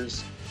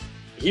Sanders,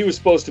 he was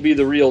supposed to be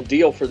the real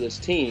deal for this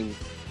team.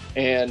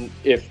 And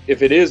if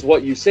it is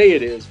what you say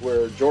it is,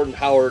 where Jordan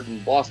Howard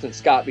and Boston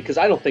Scott, because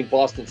I don't think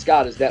Boston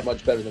Scott is that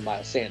much better than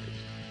Miles Sanders.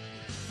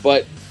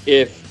 But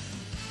if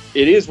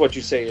it is what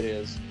you say it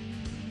is,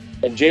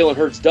 and Jalen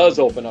Hurts does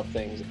open up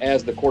things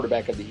as the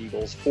quarterback of the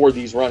Eagles for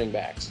these running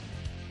backs,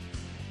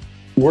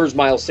 where's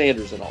Miles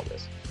Sanders in all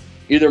this?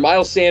 Either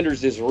Miles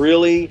Sanders is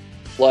really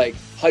like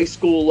high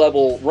school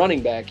level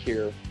running back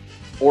here,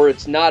 or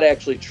it's not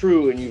actually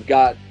true, and you've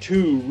got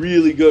two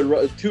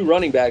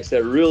running backs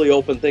that really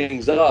opened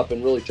things up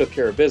and really took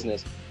care of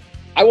business.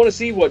 I want to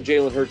see what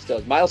Jalen Hurts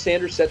does. Miles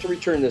Sanders set to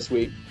return this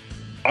week.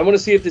 I want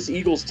to see if this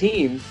Eagles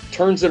team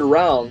turns it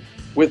around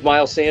with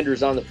Miles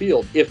Sanders on the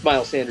field, if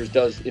Miles Sanders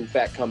does, in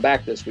fact, come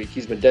back this week.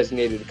 He's been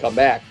designated to come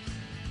back,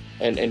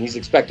 and he's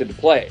expected to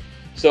play.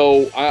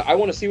 So I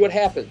want to see what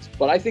happens.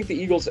 But I think the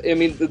Eagles,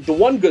 the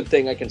one good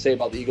thing I can say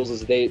about the Eagles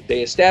is they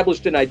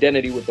established an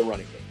identity with the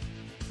running game.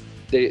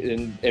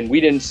 And we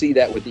didn't see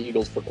that with the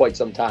Eagles for quite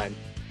some time.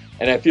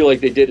 And I feel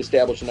like they did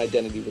establish an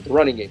identity with the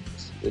running game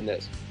in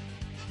this.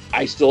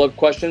 I still have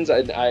questions.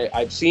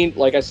 I've seen,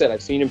 like I said,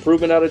 I've seen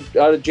improvement out of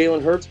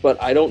Jalen Hurts, but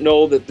I don't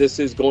know that this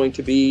is going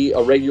to be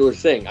a regular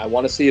thing. I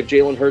want to see if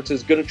Jalen Hurts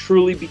is going to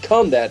truly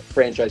become that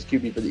franchise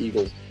QB for the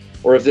Eagles,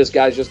 or if this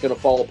guy's just going to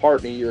fall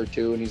apart in a year or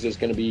two and he's just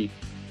going to be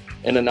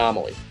an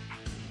anomaly.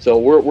 So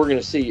we're going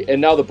to see. And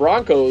now the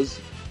Broncos,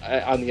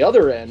 on the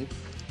other end,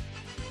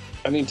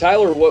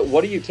 Tyler,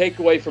 what do you take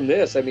away from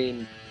this?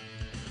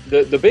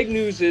 The big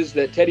news is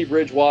that Teddy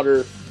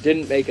Bridgewater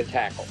didn't make a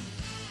tackle.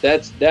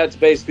 That's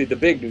basically the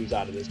big news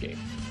out of this game.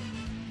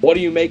 What do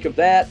you make of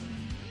that?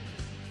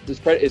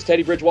 Is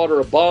Teddy Bridgewater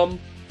a bum?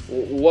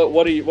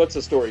 What's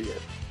the story here?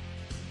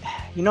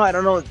 I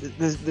don't know.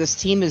 This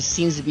team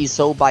seems to be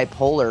so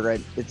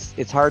bipolar.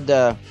 It's hard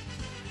to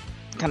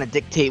kind of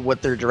dictate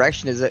what their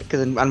direction is.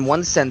 Because on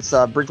one sense,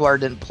 Bridgewater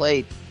didn't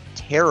play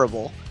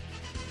terrible.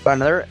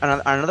 But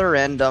on another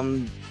end,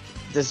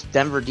 this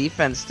Denver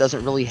defense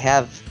doesn't really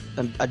have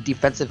a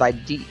defensive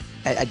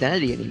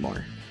identity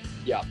anymore.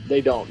 Yeah, they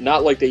don't.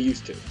 Not like they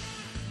used to.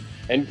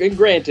 And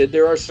granted,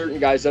 there are certain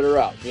guys that are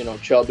out.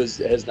 Chubb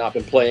has not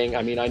been playing.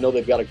 I know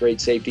they've got a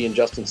great safety in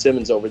Justin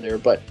Simmons over there,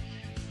 but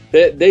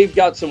they've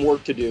got some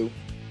work to do.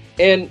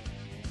 And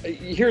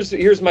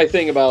here's my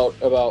thing about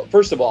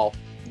first of all,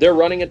 their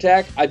running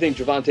attack. I think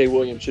Javonte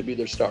Williams should be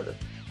their starter.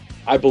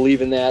 I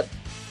believe in that.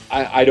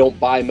 I don't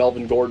buy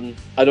Melvin Gordon.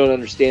 I don't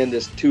understand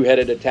this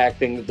two-headed attack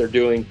thing that they're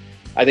doing.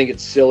 I think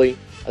it's silly.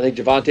 I think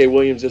Javonte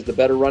Williams is the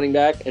better running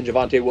back, and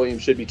Javonte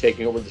Williams should be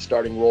taking over the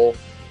starting role.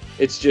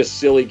 It's just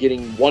silly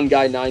getting one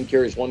guy 9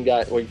 carries, one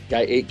guy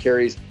 8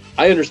 carries.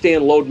 I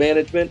understand load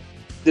management.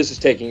 This is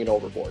taking it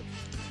overboard.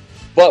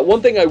 But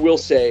one thing I will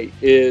say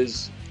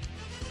is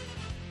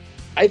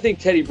I think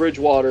Teddy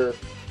Bridgewater,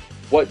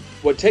 what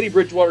Teddy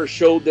Bridgewater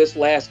showed this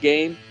last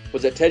game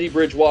was that Teddy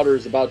Bridgewater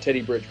is about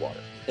Teddy Bridgewater.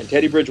 And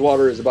Teddy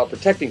Bridgewater is about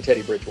protecting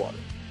Teddy Bridgewater.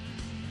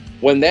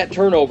 When that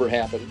turnover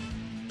happened,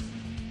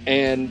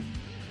 and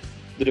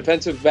the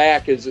defensive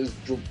back is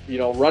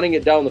running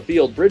it down the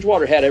field,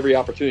 Bridgewater had every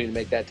opportunity to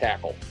make that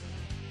tackle.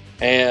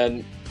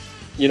 And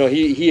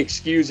he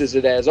excuses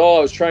it as, I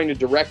was trying to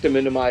direct him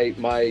into my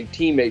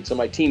teammate so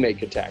my teammate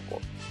could tackle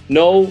him.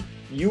 No,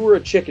 you were a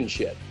chicken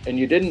shit and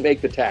you didn't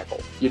make the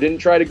tackle, you didn't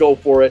try to go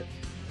for it.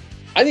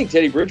 I think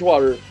Teddy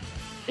Bridgewater,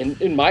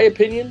 in my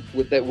opinion,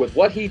 with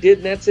what he did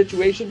in that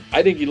situation,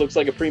 I think he looks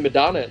like a prima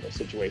donna in this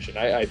situation.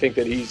 I think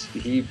that he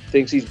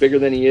thinks he's bigger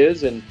than he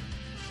is, and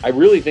I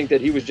really think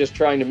that he was just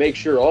trying to make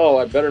sure,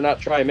 I better not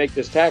try and make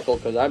this tackle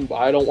because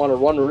I don't want to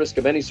run the risk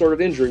of any sort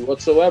of injury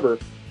whatsoever.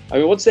 I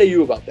mean, what say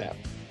you about that?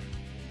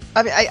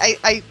 I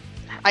mean,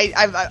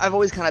 I've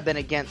always kind of been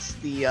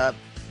against the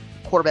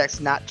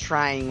quarterbacks not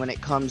trying when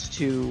it comes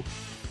to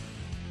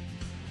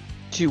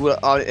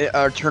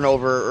a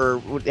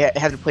turnover or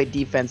having to play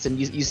defense, and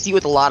you see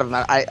with a lot of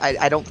them.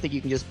 I don't think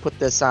you can just put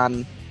this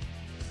on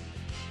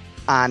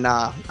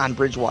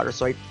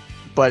Bridgewater.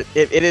 But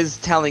it is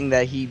telling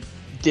that he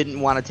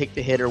didn't want to take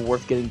the hit or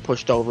worth getting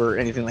pushed over or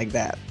anything like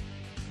that.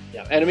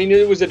 Yeah, and I mean,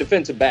 it was a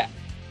defensive back.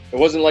 It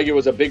wasn't like it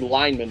was a big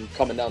lineman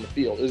coming down the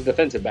field. It was a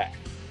defensive back.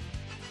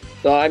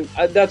 So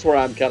that's where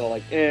I'm kind of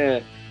like,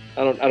 I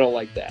don't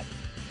like that.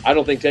 I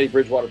don't think Teddy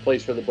Bridgewater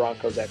plays for the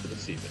Broncos after the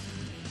season.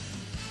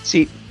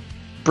 See,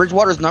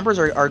 Bridgewater's numbers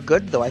are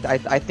good though.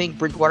 I think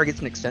Bridgewater gets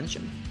an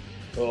extension.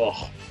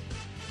 Oh,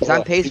 he's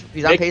on pace.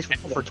 He's on pace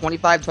for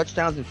 25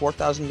 touchdowns and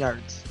 4,000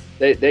 yards.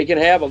 They can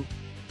have him.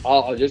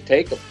 I'll just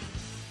take them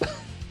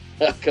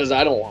because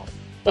I don't want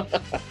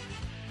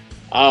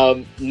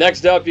them.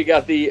 Next up, you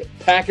got the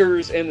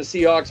Packers and the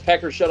Seahawks.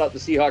 Packers shut out the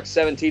Seahawks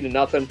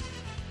 17-0.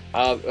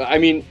 I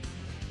mean,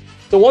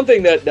 the one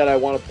thing that I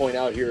want to point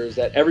out here is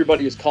that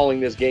everybody is calling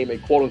this game a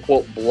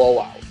quote-unquote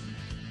blowout.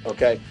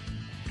 Okay?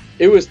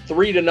 It was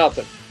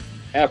 3-0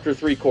 after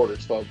 3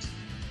 quarters, folks.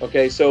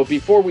 Okay, so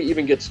before we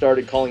even get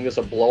started calling this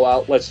a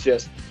blowout, let's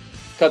just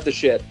cut the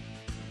shit.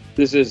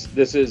 This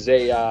is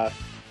a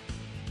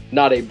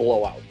not a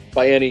blowout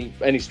by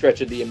any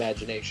stretch of the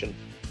imagination.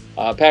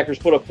 Packers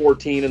put up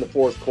 14 in the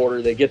fourth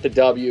quarter. They get the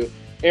W.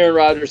 Aaron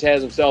Rodgers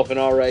has himself an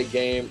all right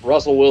game.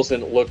 Russell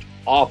Wilson looked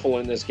awful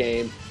in this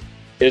game.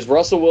 Is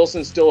Russell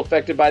Wilson still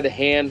affected by the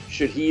hand?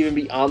 Should he even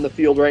be on the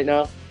field right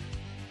now?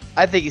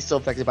 I think he's still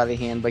affected by the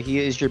hand, but he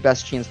is your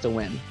best chance to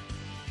win.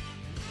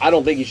 I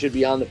don't think he should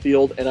be on the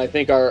field, and I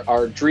think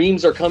our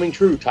dreams are coming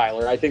true,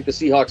 Tyler. I think the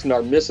Seahawks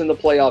are missing the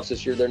playoffs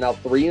this year. They're now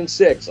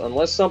 3-6,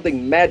 unless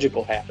something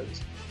magical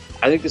happens.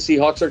 I think the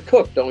Seahawks are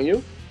cooked, don't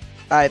you?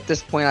 At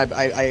this point,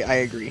 I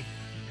agree.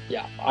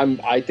 Yeah,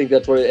 I think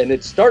that's what and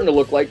it's starting to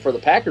look like for the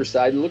Packers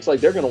side. It looks like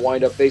they're going to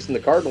wind up facing the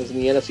Cardinals in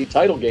the NFC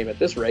title game at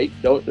this rate.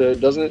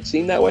 Doesn't it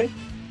seem that way?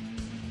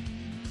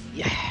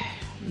 Yeah,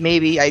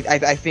 maybe.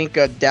 I think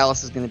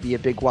Dallas is going to be a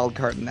big wild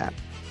card in that.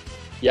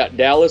 Yeah,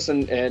 Dallas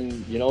and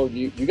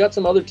you got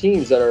some other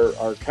teams that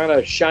are kind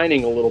of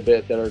shining a little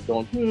bit that are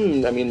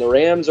going, I mean, the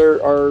Rams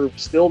are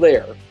still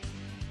there.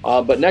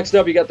 But next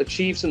up, you got the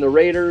Chiefs and the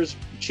Raiders.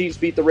 Chiefs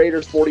beat the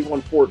Raiders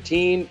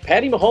 41-14.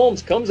 Patty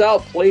Mahomes comes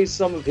out, plays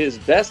some of his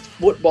best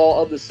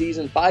football of the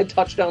season, 5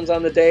 touchdowns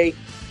on the day.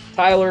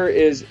 Tyler,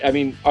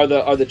 are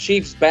the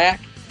Chiefs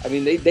back? I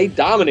mean, they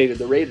dominated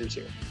the Raiders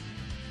here.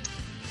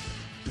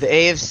 The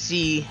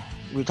AFC,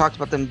 we talked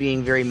about them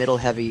being very middle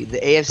heavy. The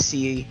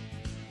AFC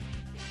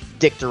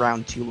dicked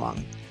around too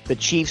long. The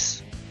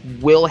Chiefs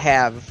will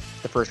have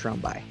the first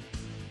round bye.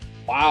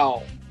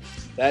 Wow,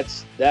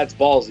 that's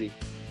ballsy.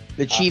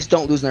 The Chiefs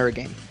don't lose another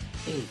game.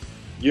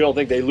 You don't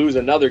think they lose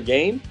another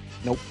game?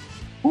 Nope.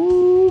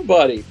 Ooh,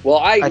 buddy. Well,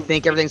 I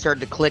think everything's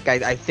starting to click.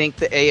 I think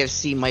the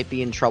AFC might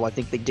be in trouble. I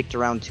think they dicked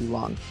around too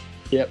long.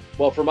 Yep.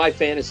 Well, from my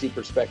fantasy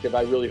perspective,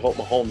 I really hope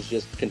Mahomes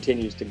just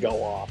continues to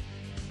go off.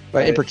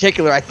 But in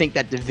particular, I think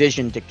that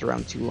division dicked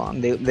around too long.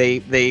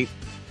 They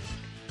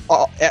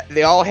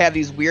all have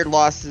these weird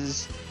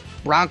losses.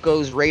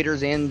 Broncos,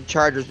 Raiders, and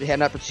Chargers had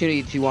an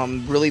opportunity to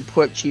really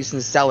put Chiefs in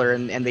the cellar,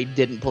 and they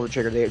didn't pull the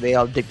trigger. They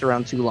all dicked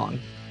around too long.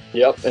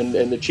 Yep, and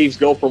the Chiefs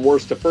go from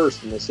worst to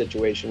first in this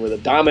situation with a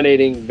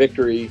dominating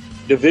victory,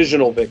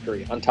 divisional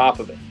victory on top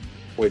of it,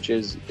 which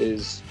is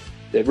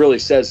it really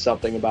says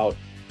something about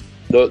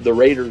the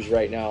Raiders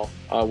right now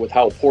with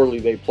how poorly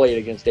they played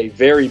against a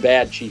very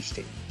bad Chiefs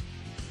team.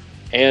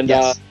 And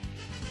yes.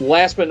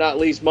 Last but not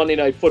least, Monday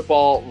Night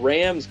Football,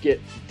 Rams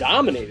get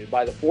dominated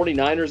by the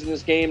 49ers in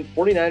this game.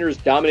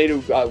 49ers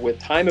dominated with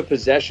time of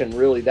possession,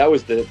 really. That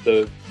was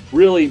the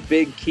really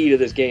big key to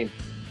this game.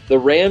 The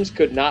Rams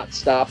could not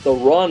stop the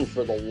run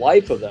for the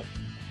life of them.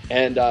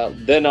 And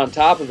then on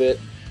top of it,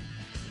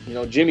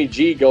 Jimmy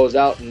G goes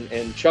out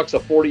and chucks a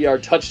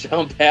 40-yard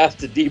touchdown pass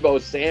to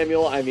Deebo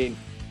Samuel. I mean,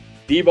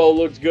 Deebo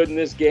looks good in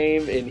this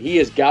game, and he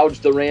has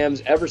gouged the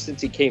Rams ever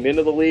since he came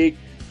into the league.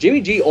 Jimmy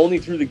G only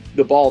threw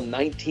the ball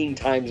 19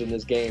 times in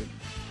this game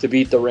to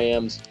beat the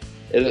Rams.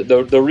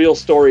 The real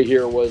story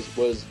here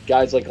was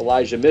guys like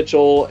Elijah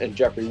Mitchell and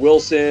Jeffrey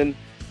Wilson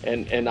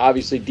and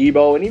obviously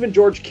Deebo and even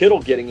George Kittle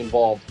getting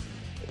involved.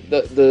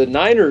 The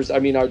Niners, I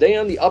mean, are they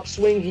on the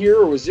upswing here,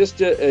 or is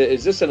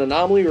this an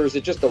anomaly, or is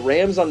it just the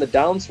Rams on the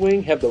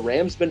downswing? Have the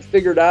Rams been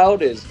figured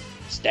out? Is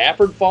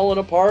Stafford falling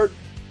apart?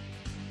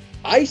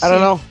 I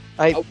don't know.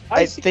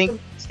 I think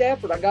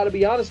Stafford. I got to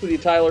be honest with you,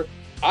 Tyler.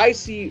 I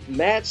see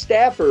Matt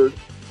Stafford,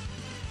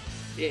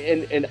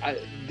 and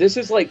this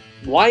is like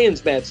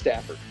Lions Matt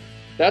Stafford.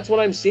 That's what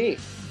I'm seeing.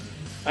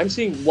 I'm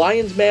seeing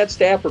Lions Matt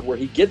Stafford where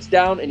he gets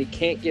down and he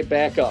can't get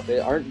back up.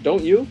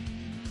 Don't you?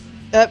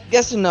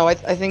 Yes and no. I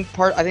think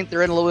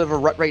they're in a little bit of a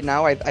rut right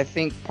now. I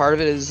think part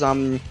of it is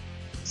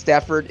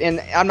Stafford,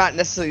 and I'm not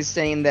necessarily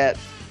saying that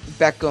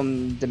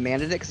Beckham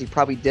demanded it because he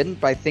probably didn't,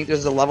 but I think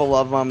there's a level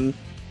of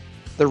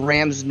the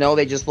Rams know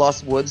they just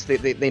lost Woods.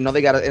 They know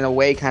they got to, in a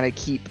way, kind of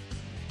keep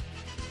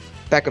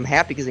Beckham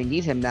happy because they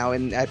need him now,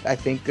 and I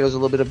think there's a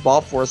little bit of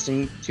ball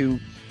forcing to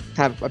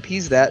kind of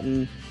appease that,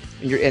 and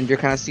you're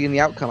kind of seeing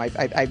the outcome.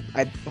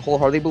 I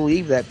wholeheartedly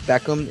believe that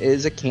Beckham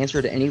is a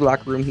cancer to any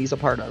locker room he's a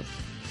part of.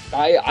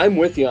 I'm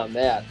with you on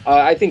that.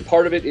 I think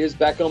part of it is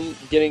Beckham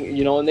getting,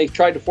 and they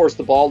tried to force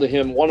the ball to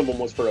him. One of them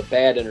was for a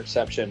bad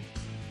interception.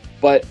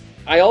 But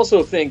I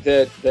also think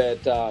that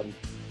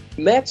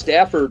Matt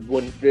Stafford,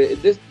 when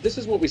this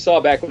is what we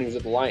saw back when he was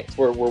at the Lions,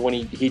 where when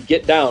he'd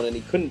get down and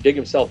he couldn't dig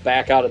himself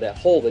back out of that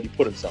hole that he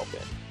put himself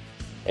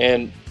in.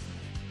 And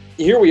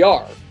here we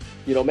are,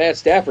 Matt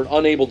Stafford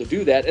unable to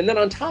do that. And then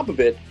on top of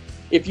it,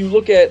 if you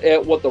look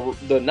at what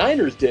the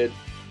Niners did,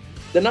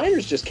 the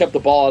Niners just kept the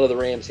ball out of the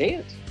Rams'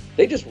 hands.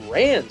 They just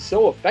ran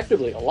so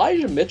effectively.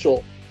 Elijah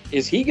Mitchell,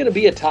 is he going to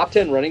be a top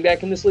 10 running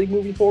back in this league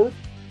moving forward?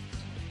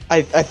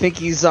 I think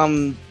he's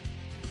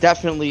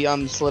definitely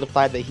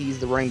solidified that he's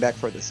the running back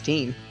for this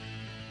team.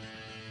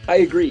 I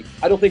agree.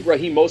 I don't think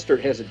Raheem Mostert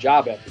has a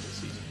job after this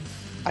season.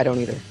 I don't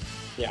either.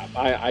 Yeah,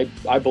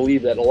 I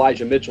believe that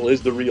Elijah Mitchell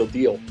is the real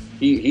deal.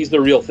 He's the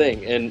real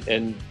thing,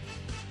 and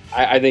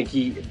I think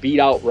he beat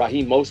out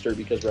Raheem Mostert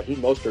because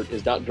Raheem Mostert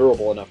is not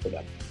durable enough for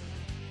them.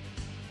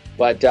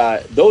 But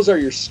those are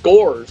your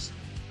scores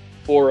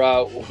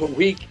for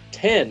Week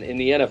 10 in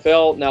the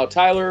NFL. Now,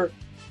 Tyler,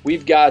 we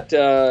got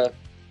some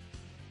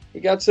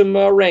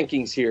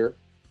rankings here.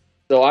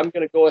 So I'm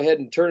going to go ahead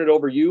and turn it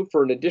over to you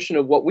for an edition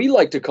of what we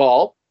like to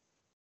call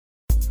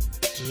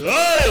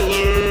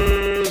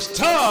Tyler's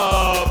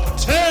Top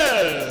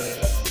 10.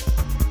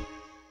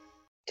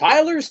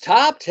 Tyler's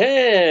Top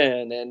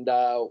 10. And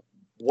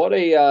what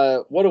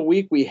a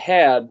week we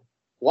had.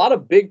 A lot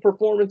of big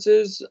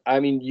performances. I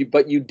mean,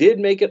 but you did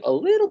make it a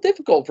little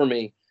difficult for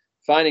me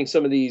finding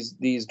some of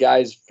these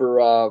guys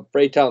for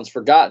Freytown's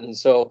Forgotten.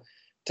 So,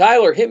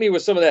 Tyler, hit me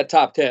with some of that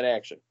top 10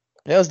 action.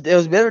 It was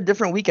a bit of a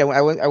different week.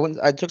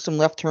 I took some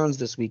left turns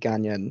this week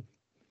on you,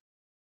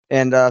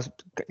 and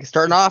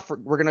starting off,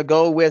 we're gonna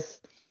go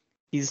with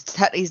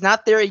he's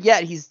not there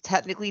yet. He's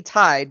technically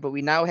tied, but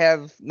we now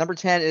have number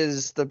 10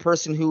 is the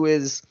person who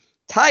is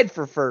tied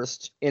for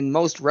first in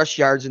most rush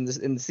yards in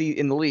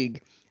the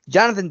league.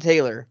 Jonathan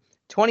Taylor,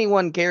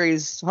 21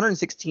 carries,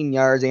 116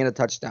 yards, and a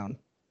touchdown.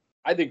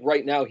 I think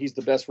right now he's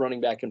the best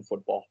running back in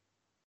football.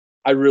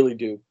 I really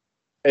do.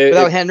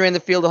 Without Henry in the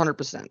field,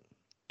 100%.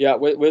 Yeah,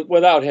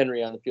 without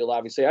Henry on the field,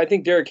 obviously. I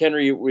think Derrick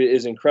Henry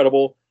is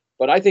incredible,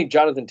 but I think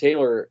Jonathan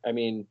Taylor, I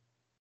mean,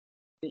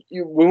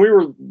 when we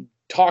were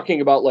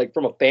talking about, like,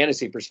 from a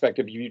fantasy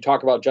perspective, you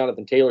talk about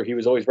Jonathan Taylor, he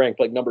was always ranked,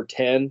 like, number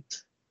 10.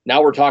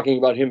 Now we're talking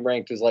about him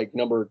ranked as, like,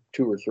 number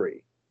 2 or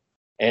 3.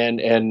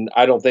 And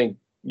I don't think,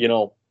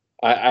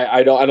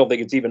 I don't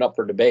think it's even up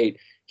for debate.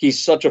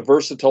 He's such a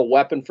versatile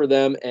weapon for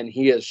them, and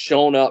he has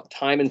shown up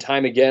time and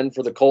time again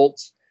for the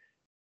Colts.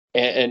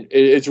 And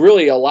it's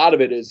really a lot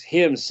of it is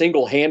him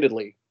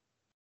single-handedly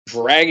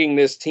dragging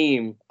this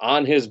team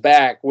on his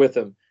back with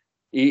him.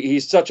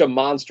 He's such a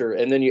monster.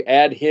 And then you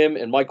add him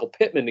and Michael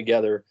Pittman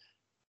together.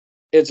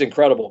 It's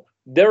incredible.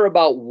 They're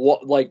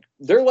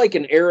they're like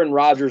an Aaron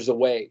Rodgers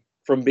away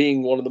from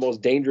being one of the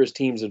most dangerous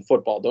teams in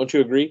football. Don't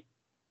you agree?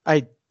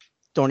 I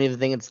don't even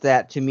think it's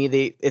that. To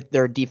me,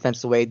 they're a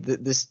defense away.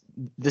 This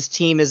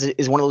team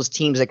is one of those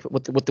teams, like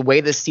with the way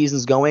this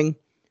season's going,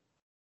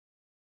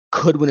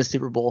 could win a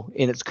Super Bowl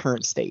in its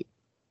current state.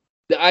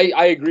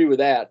 I agree with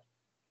that.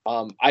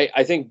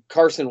 I think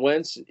Carson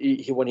Wentz,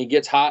 when he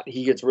gets hot,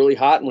 he gets really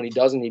hot, and when he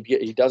doesn't,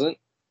 he doesn't.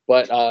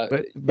 But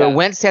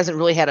Wentz hasn't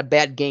really had a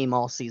bad game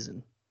all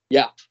season.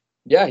 Yeah,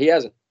 he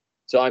hasn't.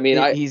 So I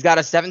mean, he's got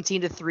a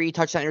 17-3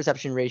 touchdown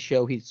interception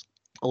ratio. He's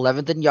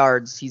 11th in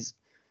yards.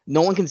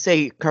 No one can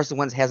say Carson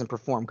Wentz hasn't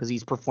performed because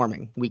he's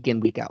performing week in,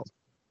 week out.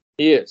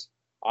 He is.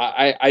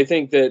 I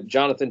think that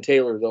Jonathan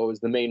Taylor, though, is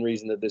the main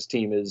reason that this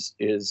team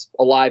is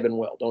alive and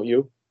well. Don't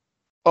you?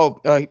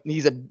 Oh,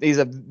 he's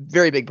a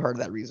very big part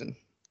of that reason.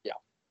 Yeah,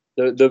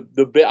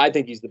 I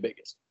think he's the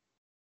biggest.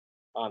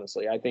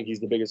 Honestly, I think he's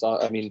the biggest.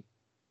 I mean,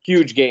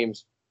 huge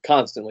games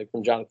constantly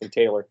from Jonathan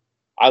Taylor.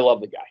 I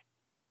love the guy.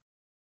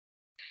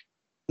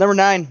 Number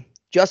 9,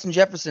 Justin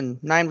Jefferson,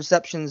 9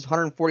 receptions,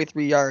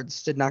 143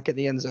 yards, did not get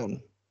the end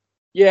zone.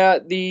 Yeah,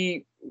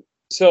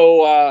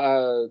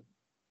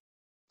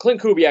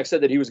 Clint Kubiak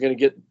said that he was going to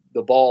get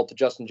the ball to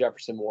Justin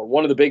Jefferson more.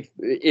 One of the big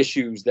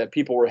issues that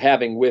people were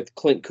having with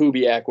Clint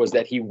Kubiak was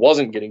that he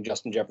wasn't getting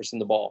Justin Jefferson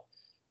the ball.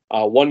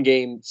 One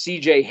game,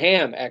 C.J.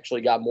 Ham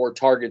actually got more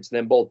targets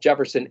than both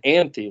Jefferson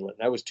and Thielen.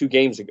 That was 2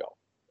 games ago.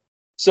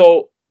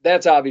 So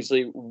that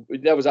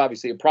was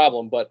obviously a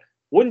problem. But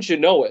wouldn't you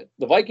know it,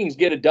 the Vikings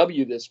get a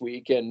W this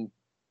week, and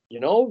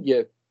you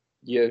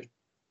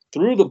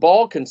threw the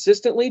ball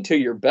consistently to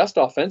your best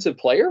offensive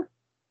player.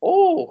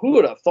 Oh, who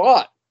would have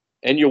thought?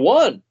 And you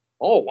won.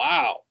 Oh,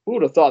 wow. Who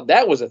would have thought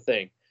that was a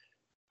thing?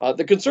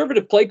 The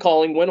conservative play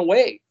calling went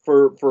away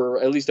for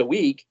at least a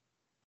week,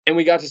 and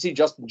we got to see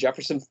Justin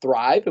Jefferson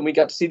thrive, and we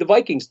got to see the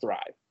Vikings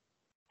thrive.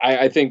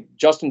 I think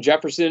Justin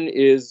Jefferson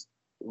is,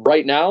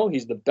 right now,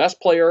 he's the best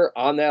player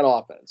on that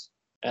offense.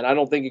 And I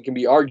don't think it can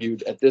be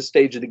argued at this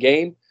stage of the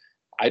game.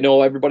 I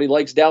know everybody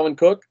likes Dalvin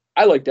Cook.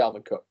 I like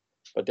Dalvin Cook.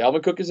 But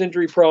Dalvin Cook is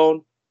injury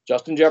prone.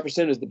 Justin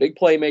Jefferson is the big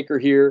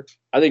playmaker here.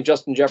 I think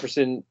Justin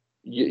Jefferson,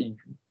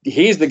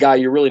 he's the guy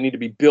you really need to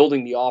be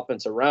building the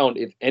offense around,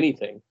 if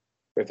anything,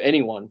 if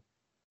anyone.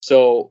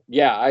 So,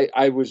 yeah,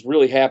 I was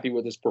really happy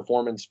with his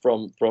performance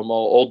from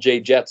old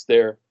Jay Jets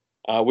there.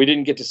 We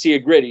didn't get to see a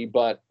gritty,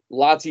 but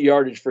lots of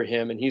yardage for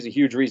him, and he's a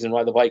huge reason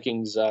why the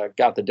Vikings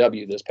got the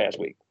W this past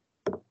week.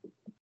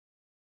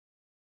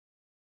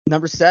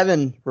 Number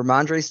 7,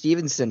 Ramondre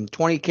Stevenson,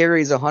 20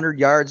 carries, 100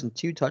 yards, and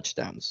 2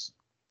 touchdowns.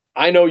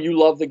 I know you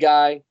love the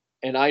guy,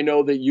 and I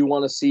know that you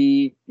want to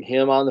see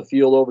him on the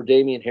field over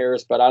Damian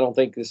Harris, but I don't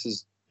think this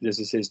is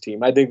his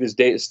team. I think this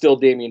is still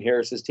Damian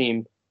Harris's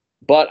team,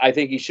 but I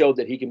think he showed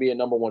that he can be a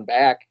number 1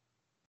 back.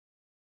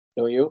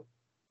 Don't you?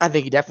 I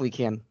think he definitely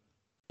can.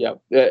 Yeah.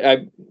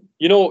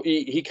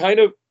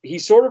 He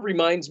sort of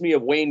reminds me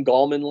of Wayne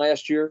Gallman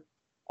last year.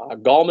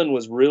 Gallman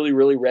was really,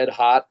 really red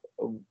hot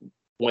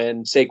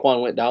when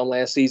Saquon went down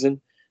last season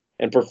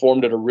and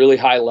performed at a really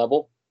high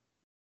level.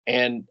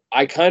 And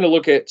I kind of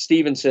look at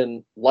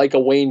Stevenson like a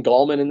Wayne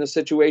Gallman in this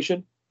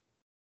situation.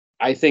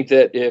 I think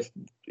that if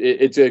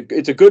it's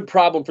a good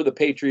problem for the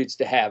Patriots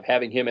to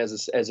having him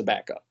as a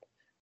backup.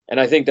 And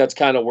I think that's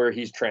kind of where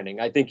he's trending.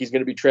 I think he's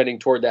going to be trending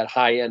toward that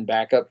high-end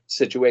backup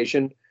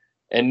situation,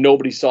 and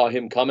nobody saw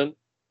him coming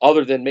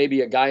other than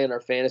maybe a guy in our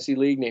fantasy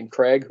league named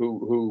Craig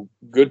who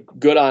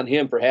good on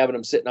him for having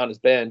him sitting on his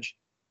bench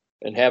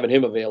and having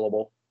him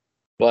available.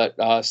 But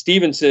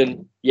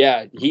Stevenson,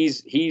 yeah,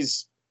 he's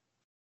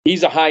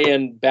a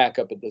high-end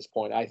backup at this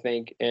point, I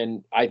think,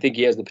 and I think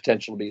he has the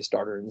potential to be a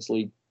starter in this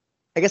league.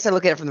 I guess I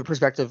look at it from the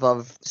perspective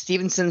of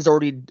Stevenson's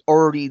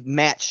already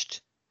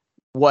matched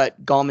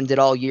what Gallman did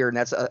all year, and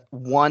that's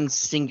one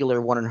singular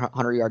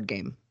 100-yard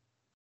game.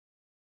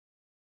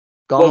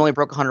 Gallman only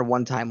broke 100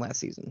 one time last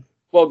season.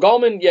 Well,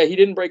 Gallman, yeah, he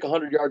didn't break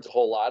 100 yards a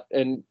whole lot,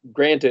 and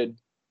granted,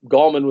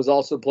 Gallman was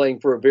also playing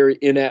for a very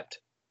inept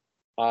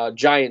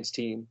Giants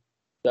team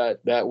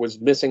that was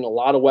missing a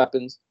lot of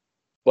weapons,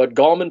 but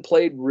Gallman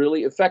played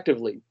really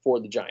effectively for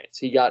the Giants.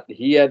 He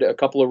had a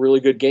couple of really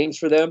good games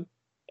for them,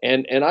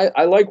 and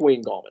I like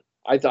Wayne Gallman.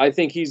 I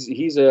think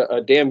he's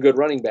a damn good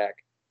running back.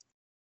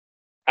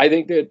 I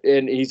think that,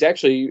 and he's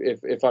actually,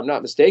 if I'm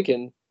not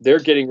mistaken, they're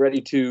getting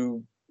ready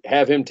to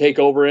have him take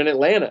over in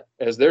Atlanta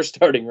as their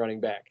starting running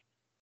back.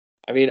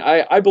 I mean,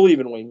 I believe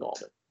in Wayne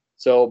Gallman.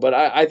 So, but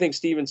I think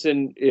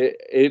Stevenson,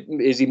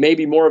 is he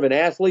maybe more of an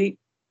athlete?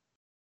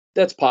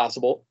 That's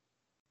possible.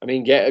 I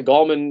mean,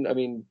 Gallman, I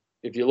mean,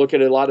 if you look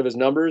at a lot of his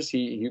numbers,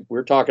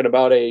 we're talking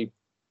about a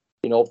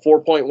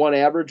 4.1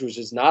 average, which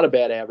is not a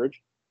bad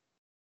average.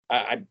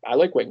 I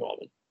like Wayne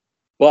Gallman.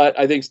 But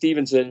I think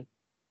Stevenson,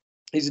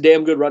 he's a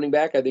damn good running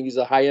back. I think he's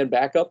a high-end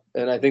backup,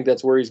 and I think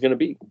that's where he's going to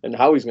be and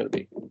how he's going to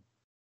be.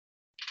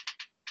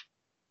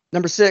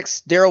 Number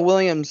 6, Darrell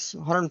Williams,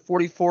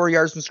 144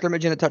 yards from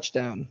scrimmage and a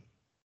touchdown.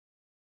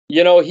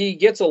 He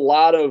gets a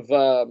lot of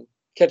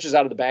catches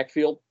out of the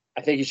backfield.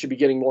 I think he should be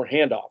getting more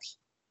handoffs.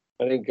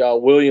 I think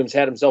Williams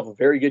had himself a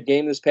very good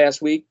game this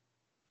past week.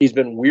 He's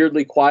been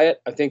weirdly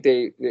quiet. I think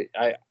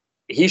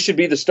he should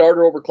be the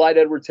starter over Clyde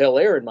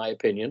Edwards-Helaire, in my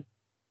opinion.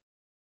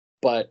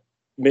 But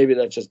maybe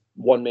that's just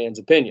one man's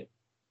opinion.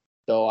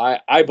 So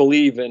I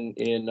believe in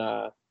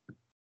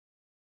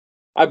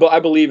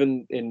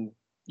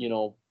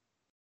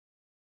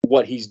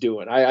what he's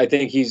doing. I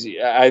think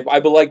I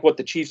like what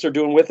the Chiefs are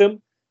doing with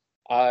him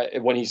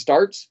when he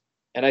starts,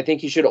 and I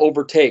think he should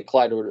overtake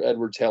Clyde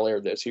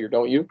Edwards-Helaire this year.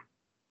 Don't you?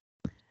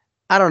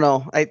 I don't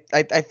know. I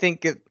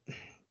think it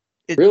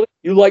really,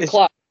 you like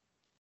Clyde?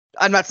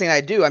 I'm not saying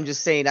I do. I'm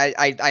just saying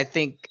I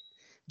think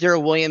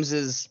Darrell Williams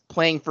is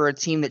playing for a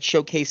team that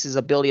showcases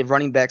ability of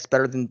running backs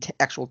better than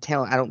actual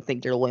talent. I don't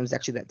think Darrell Williams is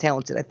actually that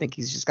talented. I think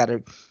he's just got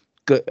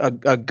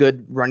a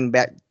good running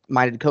back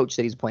minded coach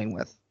that he's playing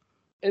with.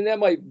 And that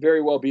might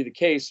very well be the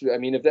case. I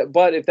mean, if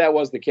that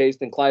was the case,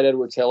 then Clyde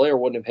Edwards-Helaire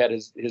wouldn't have had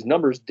his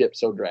numbers dip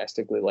so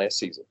drastically last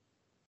season.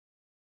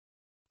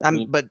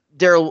 But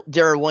Darrell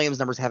Williams'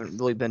 numbers haven't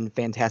really been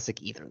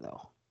fantastic either,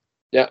 though.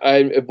 Yeah,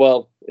 I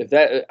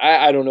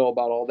don't know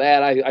about all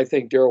that. I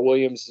think Darrell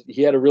Williams,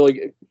 he had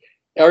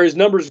are his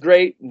numbers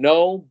great?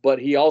 No, but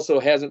he also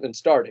hasn't been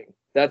starting.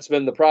 That's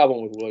been the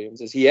problem with Williams,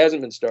 is he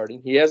hasn't been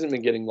starting. He hasn't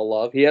been getting the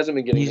love. He hasn't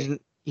been getting.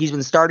 He's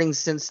been starting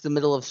since the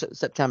middle of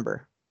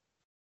September.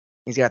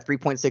 He's got a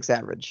 3.6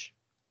 average.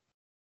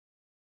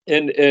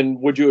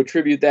 And would you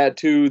attribute that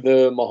to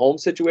the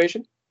Mahomes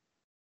situation?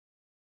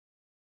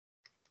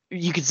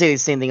 You could say the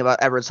same thing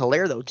about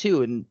Edwards-Helaire though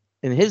too, in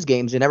his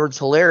games. And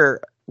Edwards-Helaire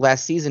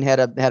last season had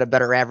a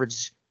better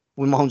average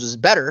when Mahomes was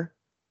better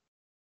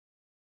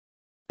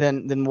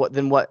than what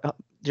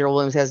Darrell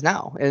Williams has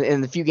now. And in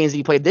the few games that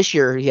he played this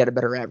year, he had a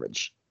better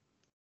average.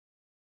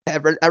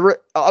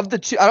 Of the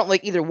two, I don't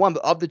like either one,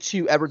 but of the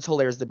two,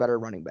 Edwards-Helaire is the better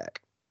running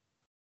back.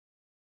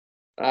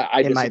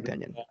 In my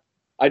opinion.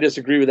 I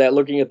disagree with that.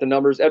 Looking at the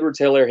numbers,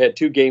 Edwards-Helaire had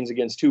 2 games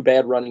against 2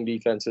 bad running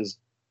defenses,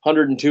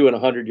 102 and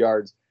 100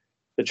 yards.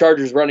 The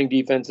Chargers' running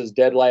defense is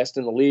dead last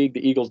in the league.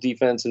 The Eagles'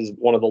 defense is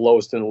one of the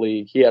lowest in the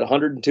league. He had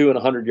 102 and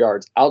 100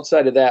 yards.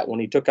 Outside of that, when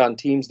he took on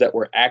teams that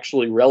were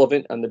actually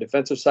relevant on the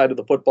defensive side of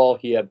the football,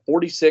 he had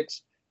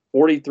 46,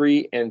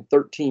 43, and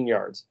 13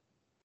 yards.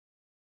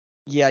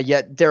 Yeah,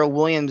 yet Darrell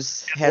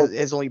Williams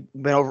has only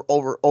been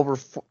over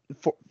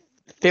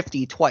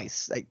 50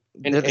 twice. Like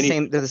they're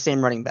the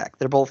same running back.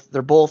 They're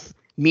both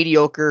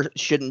mediocre.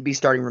 Shouldn't be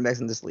starting running backs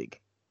in this league.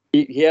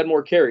 He had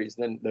more carries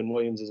than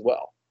Williams as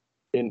well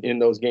in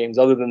those games,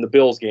 other than the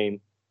Bills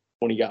game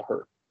when he got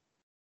hurt.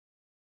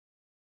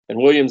 And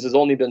Williams has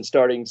only been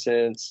starting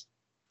since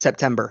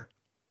September.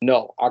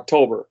 No,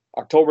 October.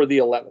 October the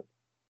 11th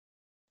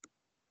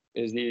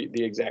is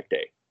the exact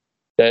day.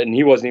 And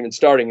he wasn't even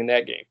starting in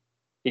that game.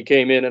 He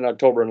came in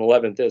October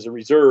 11th as a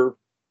reserve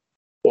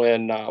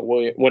when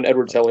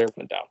Edwards-Helaire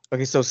went down.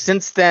 Okay, so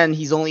since then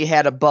he's only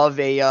had above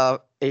a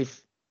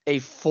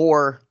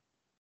 4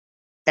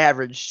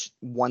 average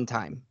one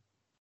time,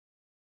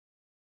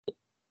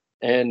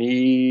 and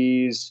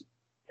he's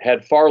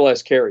had far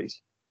less carries.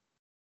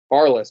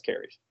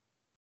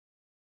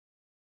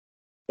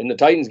 In the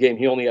Titans game,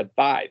 he only had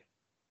 5.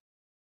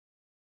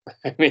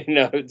 I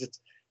mean,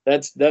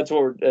 that's what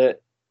we're.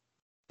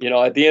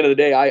 At the end of the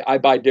day, I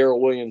buy Darrell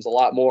Williams a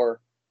lot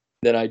more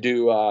than I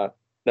do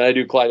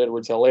Clyde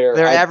Edwards-Helaire.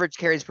 Their average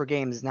carries per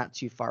game is not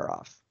too far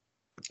off.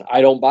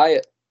 I don't buy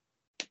it.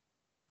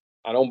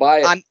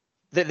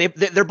 They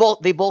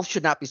both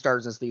should not be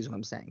starters in this league, is what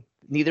I'm saying.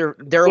 Neither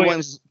Darrell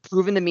Williams has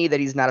proven to me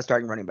that he's not a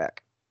starting running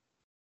back.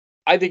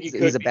 I think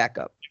he's a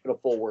backup. A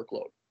full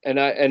workload. And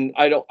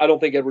I don't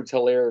think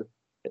Edwards-Helaire,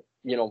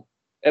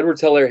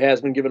 Edwards-Helaire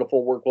has been given a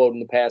full workload in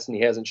the past and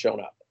he hasn't shown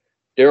up.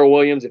 Darrell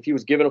Williams, if he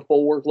was given a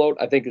full workload,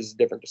 I think is a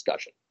different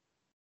discussion.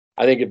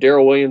 I think if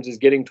Darrell Williams is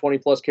getting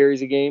 20-plus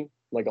carries a game,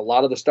 like a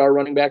lot of the star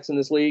running backs in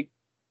this league,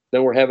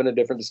 then we're having a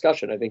different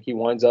discussion. I think he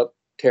winds up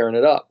tearing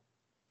it up.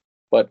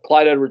 But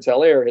Clyde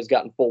Edwards-Helaire has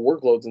gotten full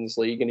workloads in this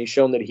league, and he's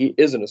shown that he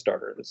isn't a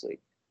starter in this league.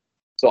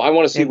 So I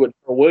want to see what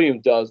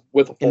Williams does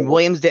with a full. And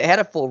Williams had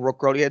a full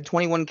workload. He had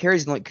 21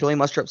 carries and could only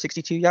muster up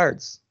 62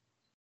 yards.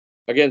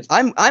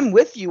 I'm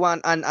with you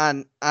on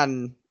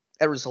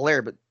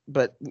Edwards-Helaire,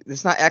 but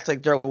it's not act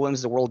like Darrell Williams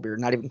is a world beater.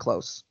 Not even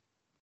close.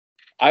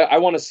 I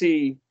want to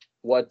see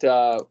what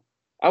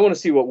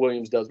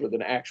Williams does with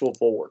an actual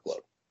full workload.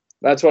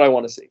 That's what I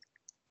want to see.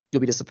 You'll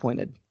be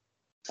disappointed.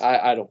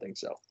 I don't think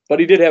so. But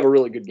he did have a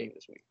really good game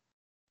this week.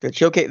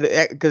 Good.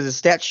 Okay, because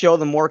the stats show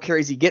the more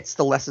carries he gets,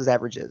 the less his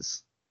average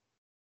is.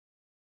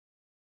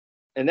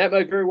 And that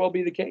might very well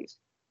be the case.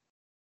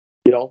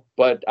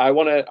 But I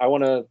want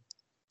to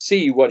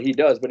see what he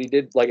does. But he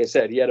did, like I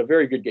said, he had a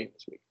very good game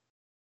this week.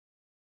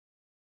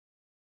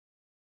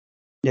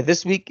 Yeah,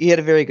 this week he had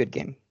a very good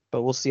game,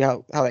 but we'll see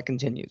how that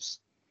continues.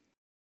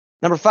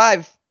 Number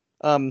 5,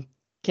 can't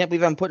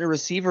believe I'm putting a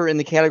receiver in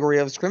the category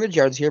of scrimmage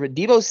yards here, but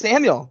Deebo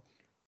Samuel,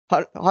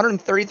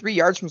 133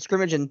 yards from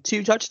scrimmage and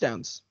 2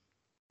 touchdowns.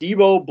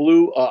 Deebo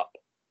blew up.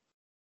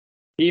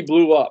 He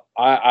blew up.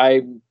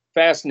 I'm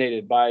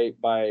fascinated by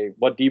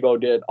what Deebo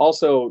did.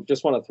 Also,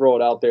 just want to throw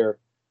it out there.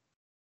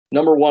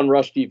 Number 1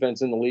 rush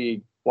defense in the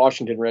league,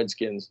 Washington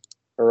Redskins,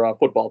 or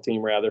football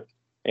team rather,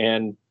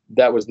 and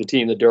that was the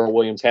team that Darrell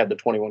Williams had the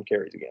 21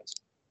 carries against.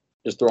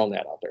 Just throwing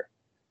that out there.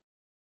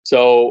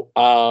 So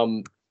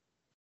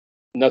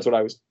that's what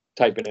I was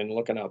typing in and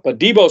looking up. But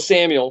Deebo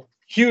Samuel,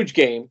 huge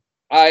game.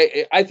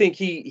 I think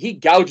he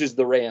gouges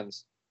the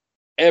Rams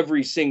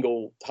every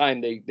single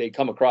time they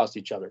come across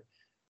each other.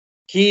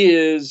 He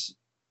is,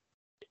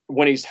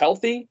 when he's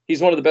healthy,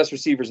 he's one of the best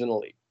receivers in the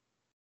league.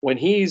 When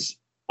he's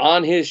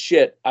on his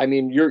shit, I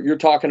mean, you're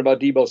talking about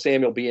Deebo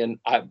Samuel being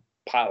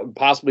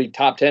possibly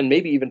top 10,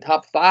 maybe even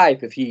top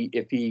 5 if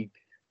he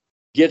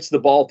gets the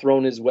ball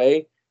thrown his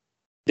way.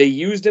 They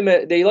used him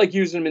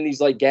using him in these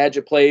like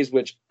gadget plays,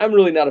 which I'm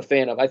really not a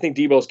fan of. I think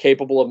Deebo's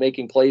capable of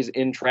making plays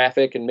in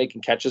traffic and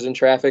making catches in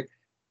traffic.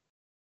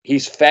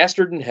 He's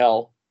faster than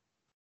hell.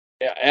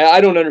 I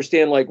don't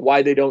understand like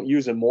why they don't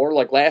use him more.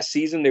 Like last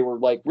season, they were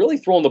like really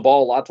throwing the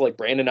ball a lot to like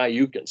Brandon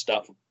Ayuk and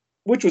stuff,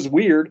 which was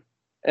weird.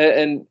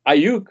 And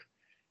Ayuk,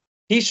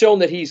 he's shown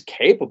that he's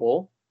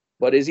capable,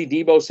 but is he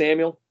Deebo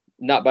Samuel?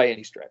 Not by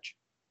any stretch.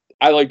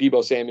 I like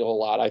Deebo Samuel a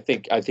lot. I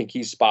think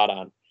he's spot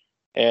on.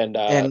 And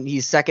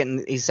he's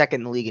second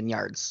in the league in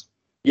yards.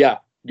 Yeah.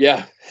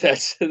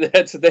 That's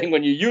the thing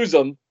when you use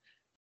him.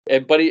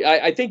 But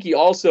I think he's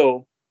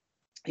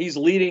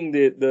leading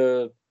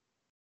the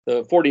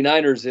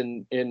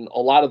 49ers in a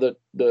lot of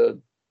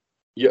the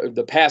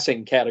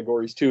passing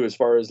categories too, as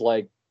far as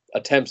like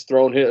attempts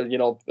thrown,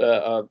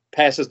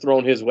 passes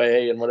thrown his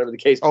way and whatever the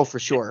case. Oh, for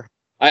sure.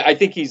 I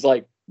think he's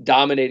like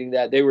dominating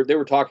that. They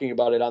were talking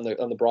about it on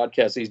the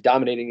broadcast. He's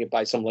dominating it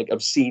by some like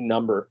obscene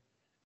number.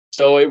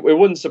 So it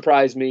wouldn't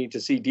surprise me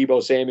to see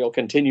Deebo Samuel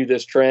continue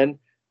this trend.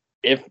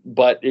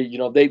 But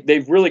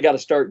they've really got to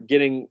start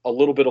getting a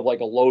little bit of like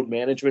a load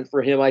management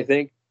for him, I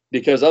think,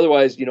 because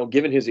otherwise,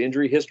 given his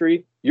injury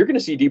history, you're going to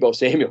see Deebo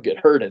Samuel get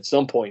hurt at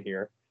some point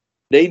here.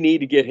 They need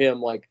to get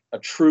him like a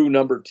true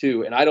number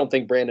 2, and I don't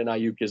think Brandon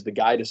Ayuk is the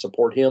guy to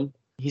support him.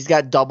 He's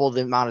got double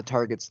the amount of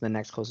targets than the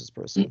next closest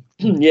person.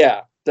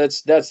 Yeah,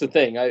 that's the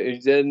thing,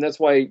 and that's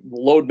why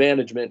load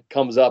management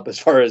comes up as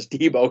far as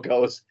Deebo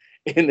goes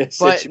in this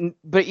situation.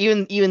 But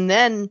even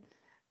then,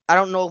 I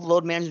don't know if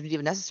load management is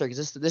even necessary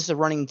because this is a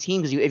running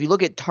team. Because if you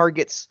look at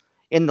targets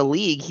in the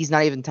league, he's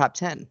not even top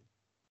 10.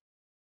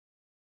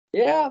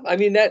 Yeah, I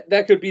mean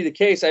that could be the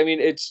case. I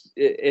mean,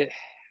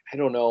 I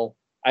don't know.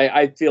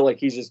 I feel like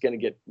he's just going to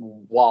get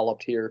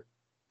walloped here.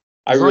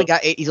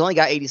 He's only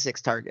got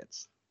 86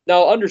 targets.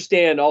 Now,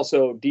 understand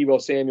also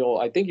Deebo Samuel,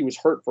 I think he was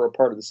hurt for a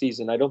part of the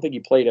season. I don't think he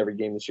played every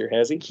game this year,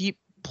 has he? He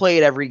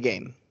played every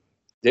game.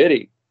 Did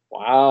he?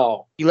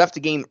 Wow. He left the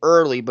game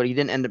early, but he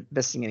didn't end up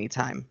missing any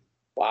time.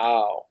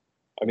 Wow.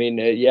 I mean,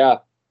 yeah.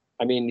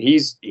 I mean,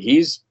 he's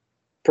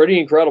pretty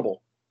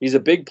incredible. He's a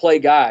big play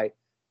guy.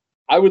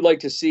 I would like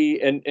to see,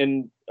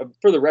 and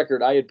for the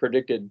record, I had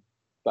predicted,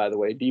 by the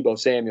way, Deebo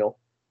Samuel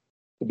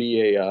to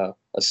be a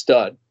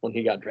stud when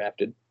he got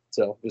drafted.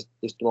 So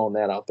just throwing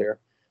that out there.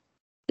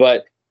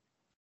 But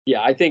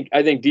yeah, I think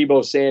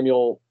Deebo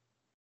Samuel,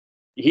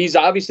 he's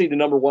obviously the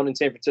number 1 in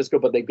San Francisco,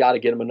 but they've got to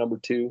get him a number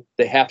 2.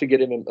 They have to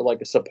get him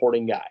like a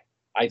supporting guy.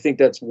 I think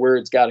that's where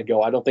it's got to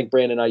go. I don't think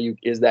Brandon Ayuk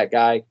is that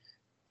guy.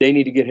 They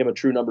need to get him a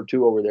true number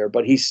 2 over there,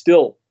 but he's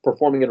still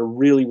performing at a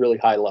really, really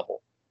high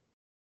level.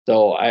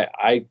 So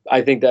I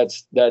think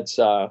that's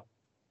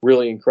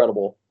really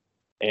incredible.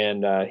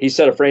 And he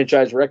set a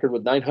franchise record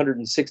with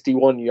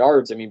 961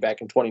 yards. I mean,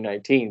 back in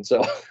 2019.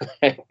 So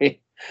I mean,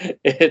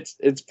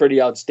 it's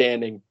pretty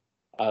outstanding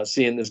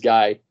seeing this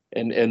guy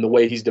and the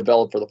way he's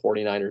developed for the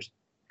 49ers.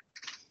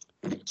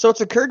 So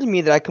it's occurred to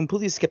me that I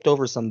completely skipped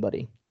over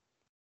somebody.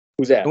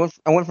 Who's that?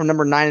 I went from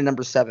number 9 to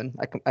number 7.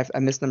 I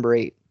missed number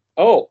 8.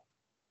 Oh,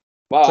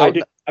 wow! So,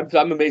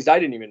 I'm amazed. I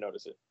didn't even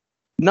notice it.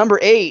 Number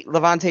 8,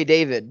 Levante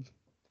David,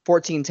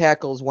 14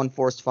 tackles, 1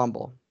 forced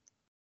fumble.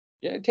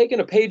 Yeah, taking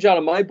a page out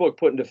of my book,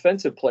 putting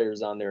defensive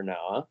players on there now,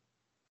 huh?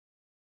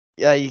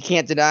 Yeah, you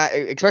can't deny,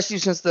 especially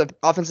since the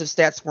offensive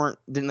stats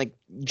didn't like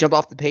jump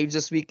off the page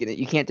this week, and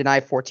you can't deny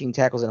 14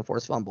 tackles and a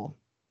forced fumble.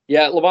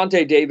 Yeah,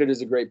 Levante David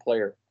is a great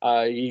player.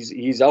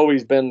 He's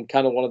always been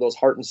kind of one of those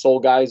heart and soul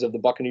guys of the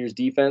Buccaneers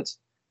defense.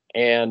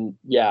 And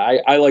yeah,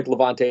 I like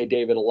Levante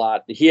David a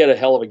lot. He had a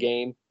hell of a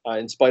game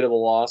in spite of the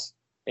loss.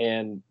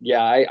 And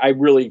yeah, I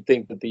really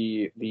think that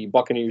the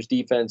Buccaneers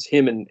defense,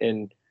 him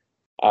and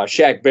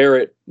Shaq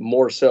Barrett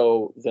more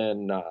so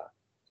than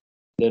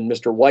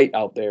Mr. White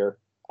out there,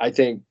 I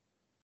think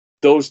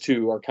those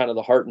two are kind of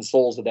the heart and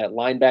souls of that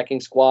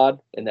linebacking squad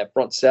and that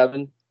front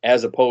 7,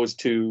 as opposed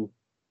to,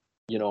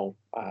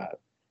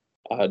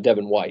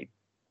 Devin White.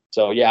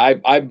 So yeah,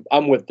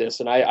 I'm with this,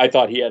 and I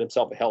thought he had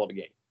himself a hell of a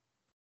game.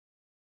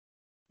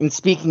 And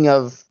speaking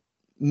of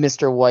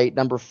Mr. White,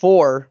 number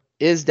 4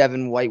 is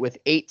Devin White with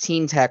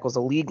 18 tackles,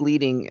 a league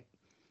leading,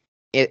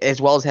 as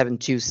well as having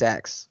 2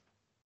 sacks.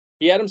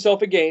 He had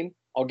himself a game.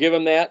 I'll give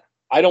him that.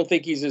 I don't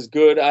think he's as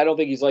good. I don't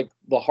think he's like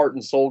the heart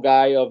and soul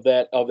guy of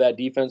that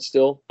defense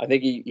still. I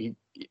think he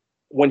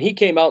when he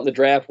came out in the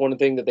draft, one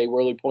thing that they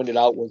really pointed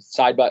out was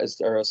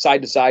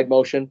side-to-side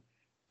motion,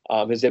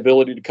 his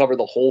ability to cover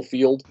the whole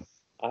field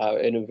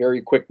in a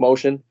very quick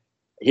motion.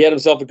 He had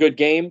himself a good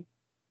game,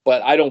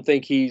 but I don't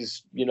think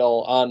he's,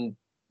 on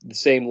the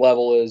same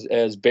level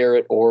as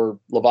Barrett or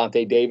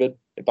Levante David,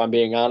 if I'm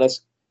being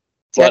honest.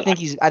 See,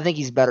 I think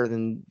he's better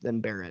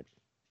than Barrett.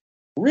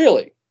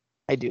 Really?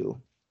 I do.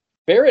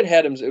 Barrett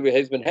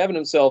has been having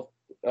himself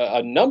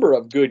a number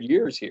of good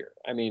years here.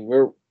 I mean,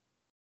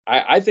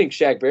 I think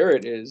Shaq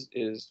Barrett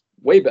is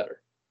way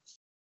better.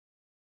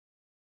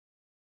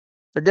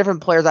 They're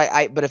different players.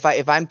 But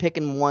if I'm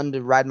picking one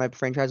to ride my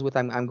franchise with,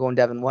 I'm going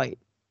Devin White.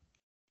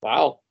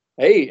 Wow.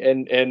 Hey,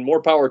 and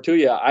more power to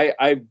you.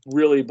 I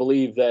really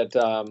believe that.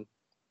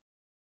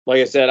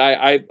 Like I said,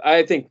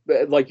 I think,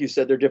 like you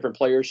said, they're different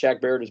players.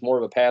 Shaq Barrett is more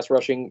of a pass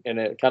rushing and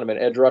a kind of an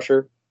edge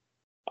rusher.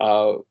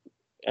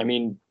 I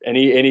mean, and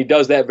he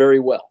does that very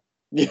well.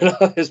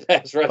 His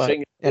pass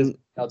rushing is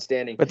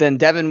outstanding. But then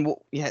Devin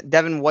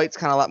White's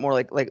kind of a lot more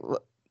like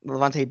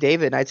Levante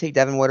David, and I take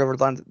Devin White over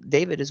Levante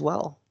David as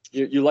well.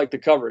 You like the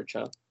coverage,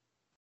 huh?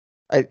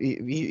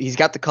 He's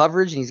got the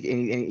coverage, and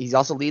he's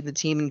also leading the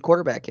team in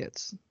quarterback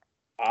hits.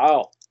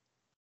 Wow.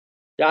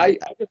 Yeah,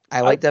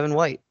 I like Devin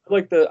White. I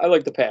like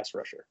the pass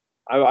rusher.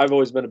 I've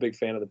always been a big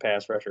fan of the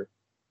pass rusher.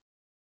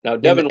 Now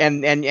Devin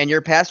and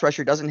your pass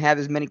rusher doesn't have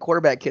as many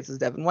quarterback hits as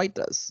Devin White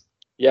does.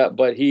 Yeah,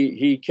 but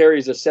he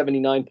carries a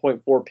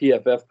 79.4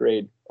 PFF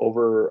grade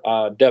over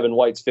Devin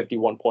White's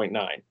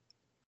 51.9.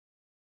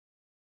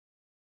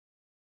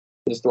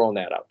 Just throwing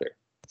that out there.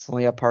 It's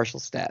only a partial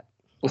stat.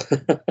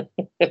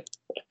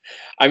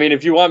 I mean,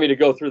 if you want me to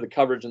go through the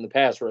coverage and the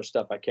pass rush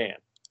stuff, I can.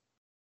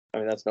 I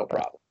mean, that's no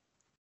problem.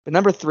 But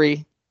number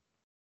 3,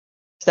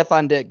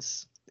 Stephon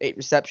Diggs, 8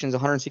 receptions,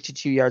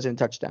 162 yards and a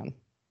touchdown.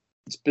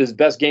 It's his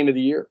best game of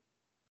the year.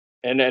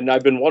 and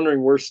I've been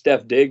wondering where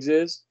Steph Diggs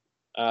is,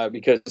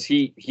 because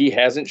he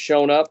hasn't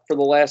shown up for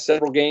the last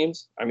several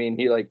games. I mean,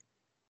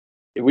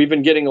 we've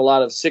been getting a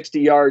lot of 60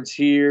 yards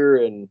here,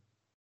 and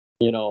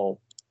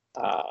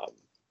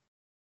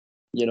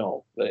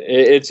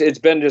it's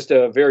been just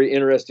a very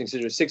interesting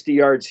situation. 60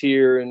 yards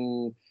here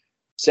and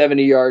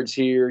 70 yards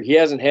here. He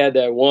hasn't had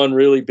that one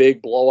really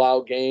big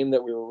blowout game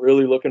that we were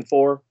really looking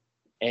for,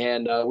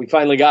 and we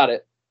finally got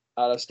it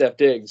out of Steph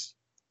Diggs.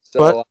 So,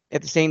 but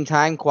at the same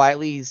time,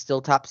 quietly, he's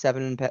still top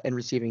 7 in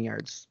receiving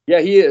yards. Yeah,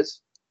 he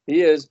is.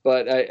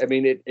 But I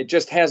mean, it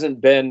just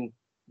hasn't been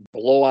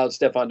blowout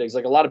Stephon Diggs.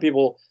 Like, a lot of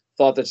people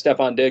thought that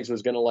Stephon Diggs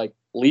was going to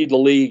lead the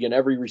league in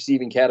every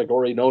receiving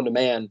category known to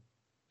man,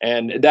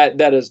 and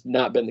that has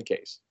not been the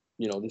case.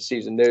 This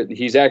season,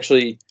 he's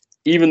actually,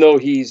 even though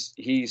he's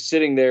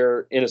sitting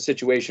there in a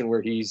situation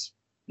where he's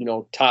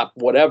top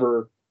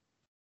whatever.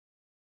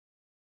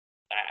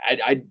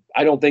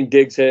 I don't think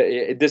Diggs.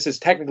 This has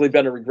technically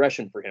been a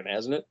regression for him,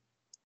 hasn't it?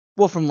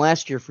 Well, from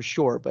last year for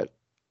sure, but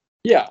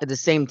yeah. At the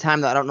same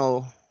time, I don't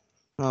know.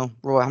 Well,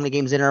 how many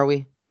games in are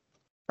we?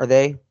 Are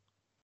they?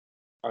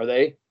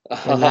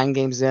 9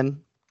 games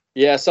in.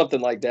 Yeah,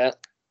 something like that.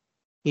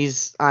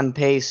 He's on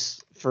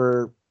pace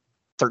for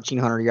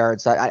 1,300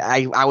 yards.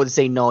 I would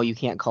say no. You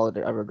can't call it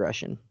a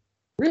regression.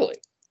 Really?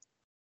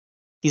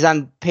 He's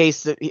on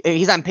pace.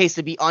 He's on pace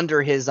to be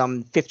under his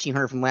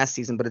 1,500 from last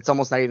season, but it's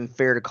almost not even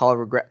fair to call a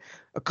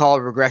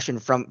regression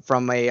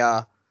from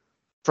a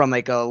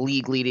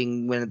league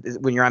leading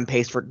when you're on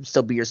pace for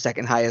still be your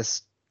second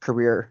highest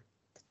career.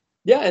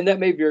 Yeah, and that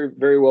may very,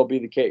 very well be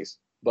the case.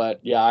 But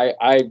yeah,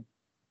 I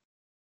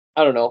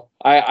don't know.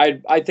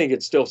 I think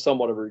it's still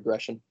somewhat of a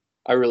regression.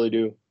 I really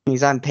do.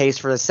 He's on pace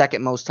for the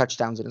second most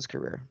touchdowns in his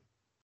career.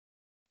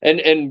 And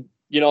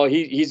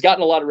he's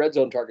gotten a lot of red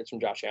zone targets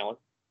from Josh Allen.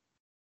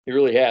 He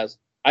really has.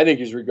 I think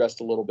he's regressed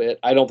a little bit.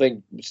 I don't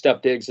think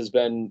Steph Diggs has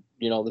been,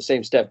 the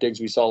same Steph Diggs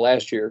we saw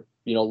last year,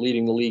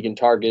 leading the league in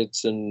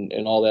targets and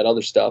all that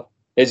other stuff.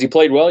 Has he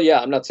played well? Yeah,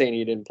 I'm not saying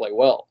he didn't play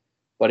well.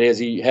 But has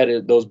he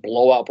had those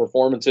blowout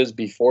performances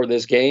before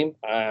this game?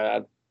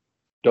 I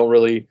don't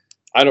really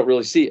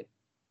see it.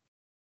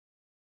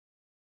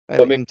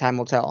 I mean, time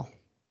will tell.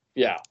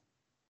 Yeah.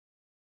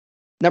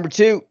 Number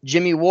 2,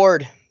 Jimmy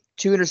Ward.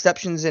 2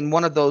 interceptions, and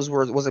one of those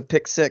was a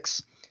pick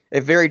 6. A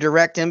very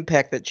direct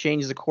impact that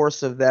changed the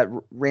course of that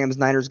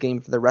Rams-Niners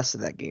game for the rest of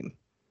that game.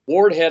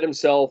 Ward had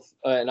himself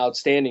an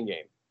outstanding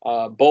game.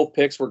 Both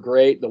picks were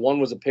great. The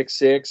one was a pick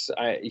 6.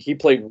 He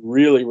played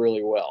really,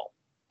 really well.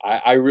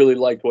 I really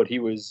liked what he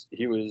was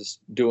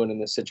doing in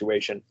this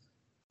situation.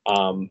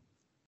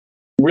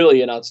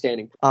 Really an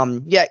outstanding.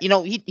 Yeah,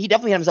 he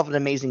definitely had himself an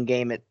amazing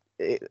game.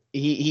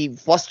 He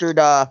flustered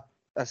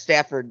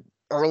Stafford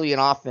early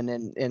and often,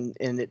 and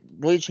it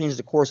really changed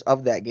the course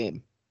of that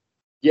game.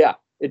 Yeah,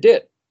 it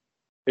did.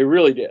 It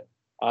really did.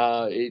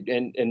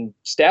 And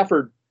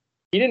Stafford,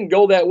 he didn't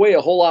go that way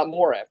a whole lot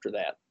more after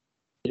that,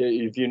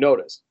 if you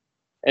noticed.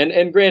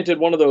 And granted,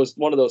 one of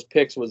those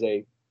picks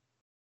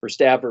for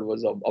Stafford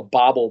was a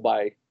bobble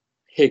by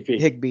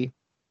Higbee,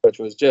 which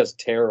was just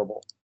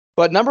terrible.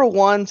 But number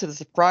 1, to the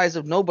surprise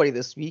of nobody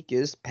this week,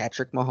 is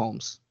Patrick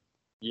Mahomes.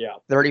 Yeah.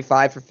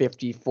 35 for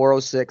 50,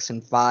 406,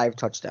 and 5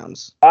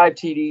 touchdowns. 5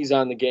 TDs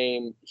on the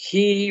game.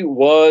 He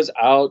was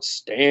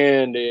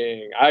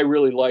outstanding. I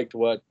really liked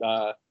what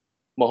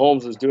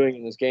Mahomes was doing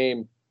in this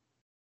game.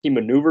 He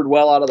maneuvered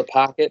well out of the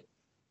pocket.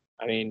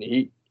 I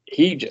mean,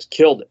 he just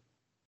killed it.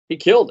 He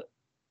killed it.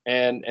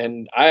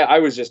 And I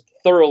was just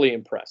thoroughly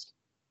impressed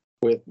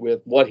with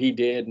what he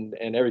did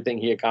and everything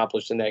he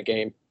accomplished in that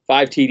game.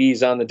 5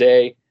 TDs on the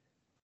day.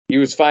 He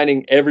was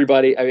finding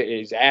everybody. I mean,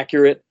 he's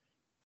accurate.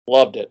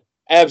 Loved it.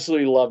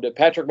 Absolutely loved it.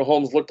 Patrick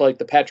Mahomes looked like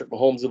the Patrick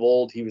Mahomes of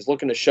old. He was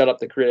looking to shut up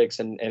the critics,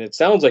 and it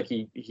sounds like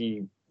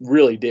he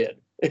really did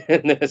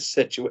in this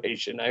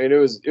situation. I mean,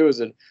 it was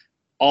an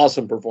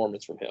awesome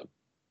performance from him.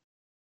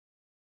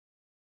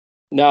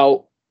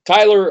 Now,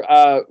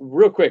 Tyler,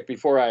 real quick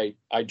before I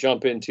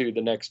jump into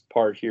the next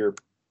part here,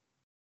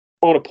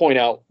 I want to point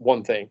out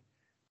one thing.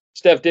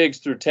 Steph Diggs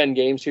through 10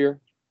 games here.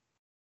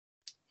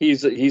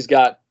 He's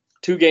got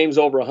 2 games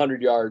over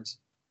 100 yards.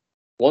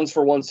 One's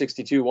for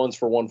 162, one's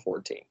for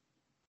 114.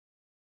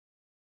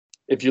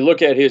 If you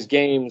look at his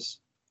games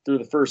through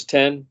the first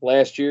 10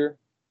 last year,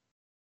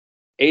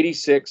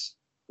 86,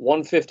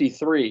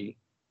 153,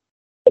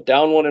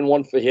 down 1 and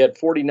 1. He had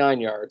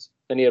 49 yards.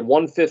 Then he had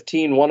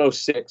 115,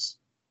 106.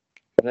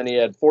 And then he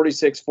had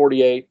 46,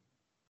 48,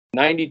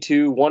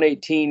 92,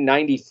 118,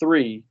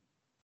 93.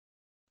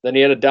 Then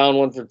he had a down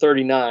 1 for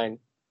 39,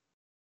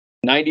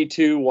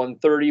 92,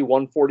 130,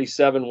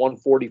 147,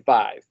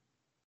 145.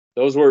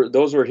 Those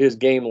were his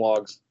game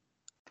logs.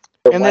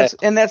 And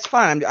that's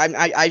fine.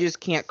 I just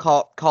can't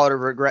call it a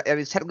regret.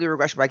 It's technically a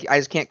regression, but I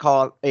just can't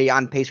call it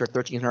on pace for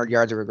 1,300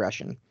 yards a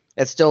regression.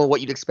 It's still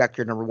what you'd expect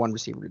your number 1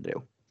 receiver to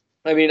do.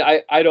 I mean,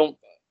 I don't,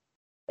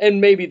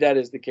 and maybe that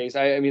is the case.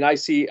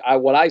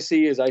 What I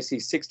see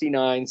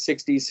 69,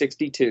 60,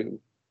 62,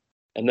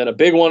 and then a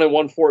big one at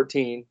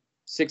 114,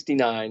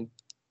 69,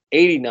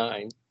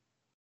 89,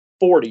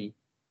 40,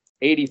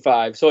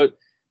 85. So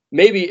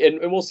maybe,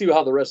 and we'll see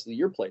how the rest of the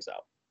year plays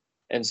out,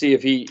 and see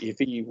if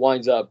he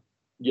winds up,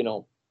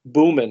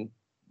 booming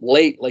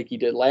late like he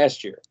did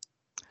last year.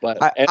 But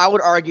I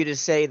would argue to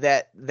say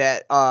that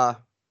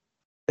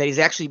he's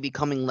actually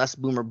becoming less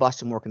boom or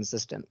bust and more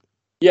consistent.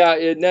 Yeah,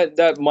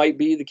 that might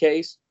be the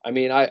case. I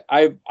mean,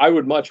 I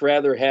would much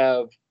rather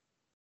have,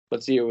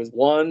 let's see, it was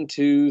 1,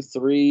 2,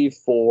 3,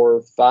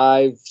 4,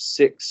 5,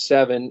 6,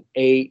 7,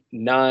 8,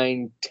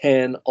 9,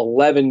 10,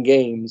 11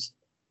 games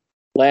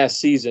last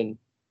season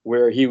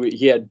where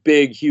he had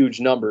big,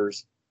 huge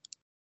numbers.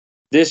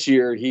 This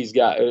year he's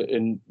got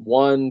in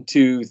 1,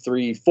 2,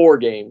 3, 4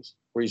 games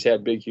where he's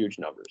had big, huge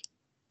numbers.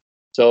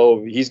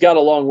 So he's got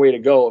a long way to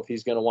go if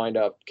he's going to wind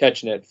up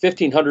catching it.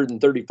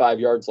 1,535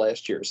 yards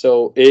last year.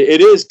 So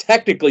it is,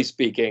 technically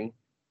speaking,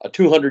 a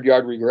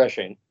 200-yard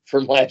regression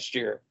from last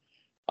year.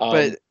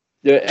 But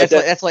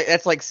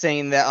that's like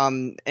saying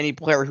that any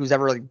player who's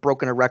ever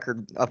broken a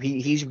record,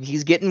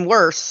 he's getting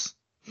worse.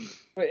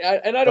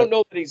 And I don't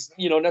know that he's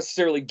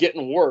necessarily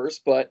getting worse,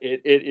 but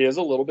it is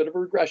a little bit of a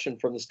regression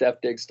from the Steph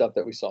Diggs stuff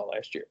that we saw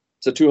last year.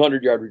 It's a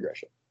 200-yard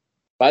regression.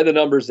 By the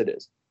numbers, it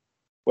is,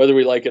 whether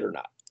we like it or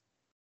not.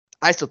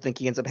 I still think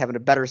he ends up having a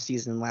better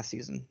season than last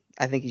season.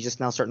 I think he's just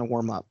now starting to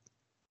warm up.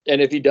 And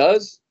if he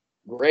does,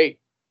 great.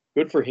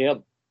 Good for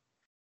him.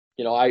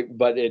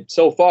 But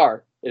so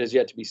far, it has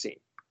yet to be seen.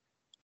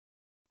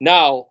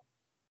 Now,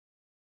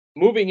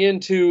 moving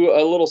into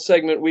a little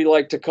segment we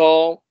like to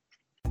call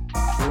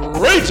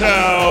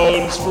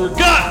Freytown's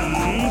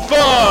Forgotten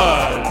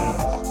Fun.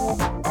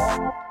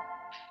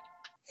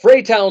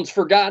 Freytown's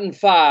Forgotten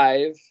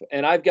 5,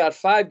 and I've got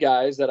 5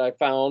 guys that I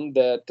found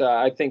that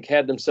I think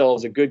had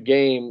themselves a good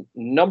game.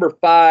 Number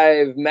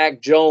 5, Mac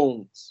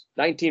Jones,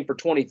 19 for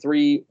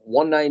 23,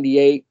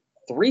 198,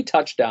 3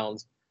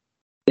 touchdowns.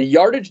 The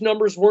yardage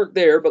numbers weren't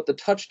there, but the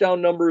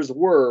touchdown numbers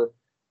were.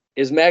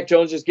 Is Mac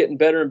Jones just getting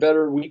better and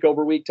better week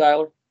over week,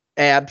 Tyler?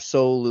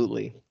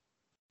 Absolutely.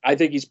 I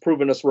think he's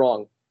proven us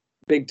wrong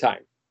big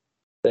time,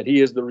 that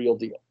he is the real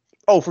deal.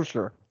 Oh, for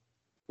sure.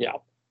 Yeah.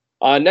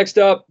 Next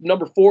up,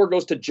 number 4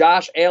 goes to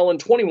Josh Allen,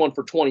 21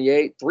 for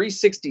 28,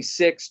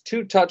 366,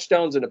 2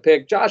 touchdowns and a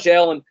pick. Josh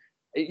Allen,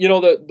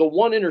 the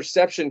one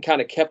interception kind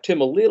of kept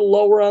him a little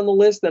lower on the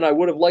list than I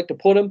would have liked to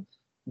put him,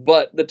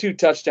 but the 2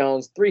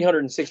 touchdowns,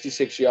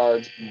 366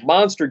 yards,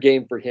 monster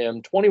game for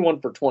him, 21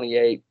 for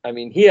 28. I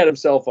mean, he had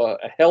himself a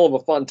hell of a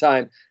fun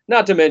time,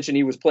 not to mention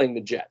he was playing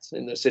the Jets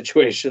in this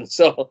situation.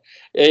 So,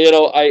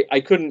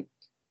 I couldn't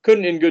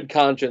in good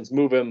conscience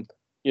move him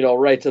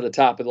right to the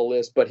top of the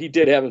list, but he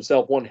did have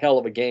himself one hell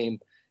of a game.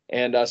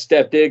 And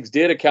Steph Diggs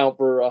did account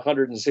for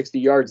 160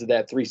 yards of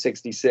that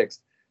 366.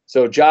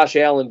 So Josh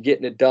Allen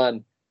getting it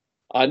done.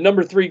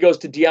 Number 3 goes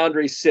to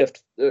DeAndre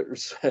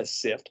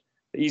Swift.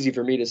 Easy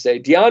for me to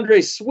say.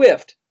 DeAndre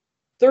Swift,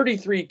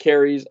 33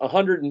 carries,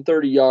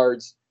 130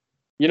 yards.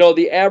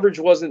 The average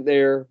wasn't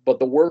there, but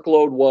the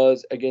workload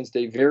was against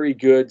a very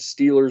good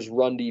Steelers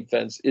run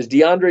defense. Is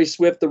DeAndre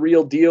Swift the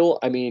real deal?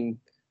 I mean,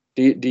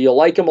 do you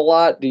like him a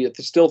lot? Do you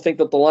still think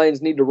that the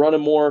Lions need to run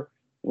him more?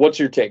 What's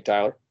your take,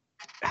 Tyler?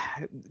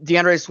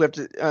 DeAndre Swift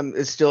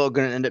is still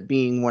going to end up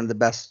being one of the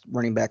best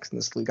running backs in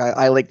this league.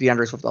 I like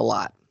DeAndre Swift a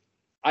lot.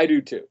 I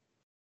do too.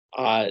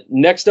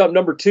 Next up,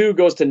 number 2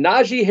 goes to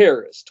Najee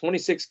Harris,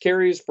 26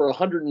 carries for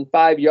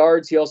 105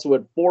 yards. He also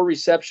had 4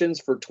 receptions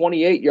for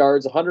 28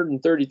 yards,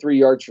 133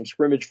 yards from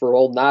scrimmage for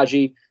old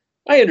Najee.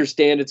 I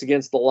understand it's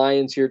against the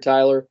Lions here,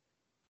 Tyler,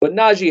 but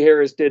Najee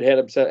Harris did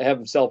have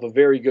himself a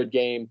very good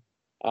game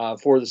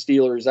for the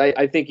Steelers.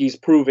 I think he's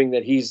proving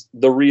that he's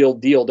the real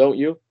deal, don't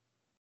you?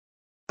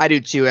 I do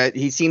too.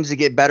 He seems to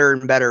get better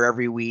and better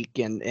every week,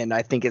 and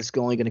I think it's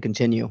only going to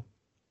continue.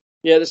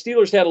 Yeah, the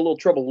Steelers had a little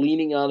trouble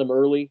leaning on him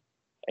early,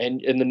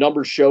 and the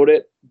numbers showed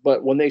it.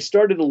 But when they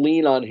started to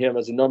lean on him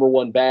as a number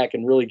 1 back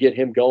and really get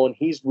him going,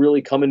 he's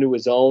really coming to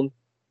his own.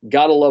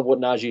 Gotta love what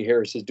Najee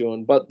Harris is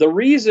doing. But the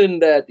reason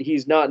that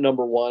he's not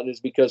number 1 is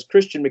because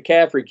Christian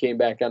McCaffrey came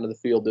back onto the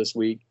field this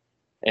week,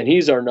 and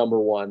he's our number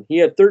 1. He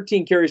had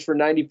 13 carries for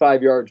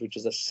 95 yards, which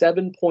is a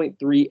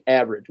 7.3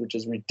 average, which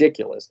is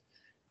ridiculous.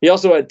 He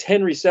also had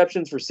 10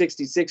 receptions for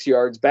 66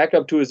 yards. Back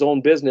up to his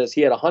own business, he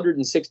had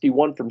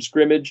 161 from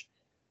scrimmage,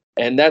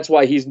 and that's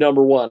why he's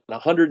number 1.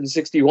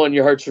 161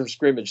 yards from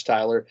scrimmage,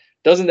 Tyler.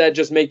 Doesn't that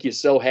just make you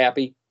so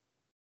happy?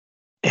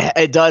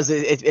 It does.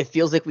 It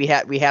feels like we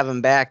have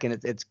him back, and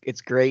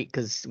it's great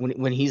because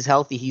when he's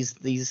healthy,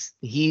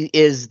 he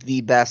is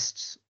the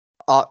best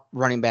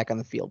running back on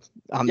the field.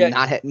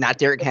 Not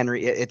Derrick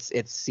Henry. It's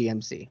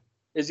CMC.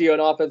 Is he an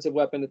offensive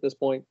weapon at this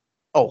point?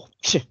 Oh,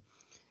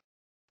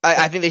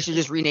 I think they should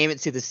just rename it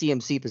to the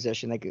CMC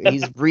position. Like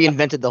he's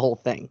reinvented the whole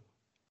thing.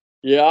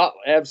 Yeah,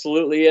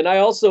 absolutely. And I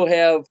also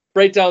have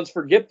Freytown's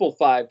Forgetful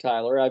 5,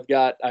 Tyler. I've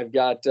got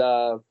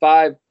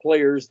 5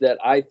 players that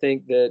I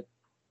think that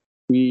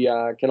we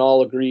can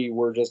all agree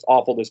were just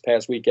awful this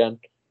past weekend.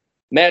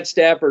 Matt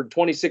Stafford,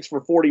 26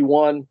 for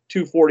 41,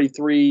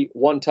 243,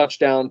 1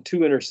 touchdown, 2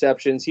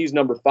 interceptions. He's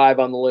number 5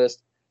 on the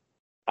list.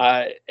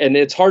 And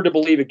it's hard to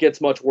believe it gets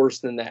much worse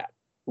than that,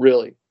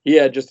 really. He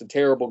had just a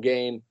terrible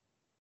game.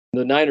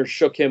 The Niners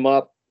shook him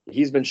up.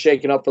 he's been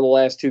shaken up for the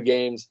last 2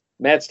 games.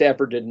 Matt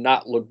Stafford did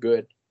not look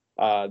good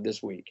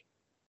this week.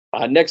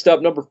 Next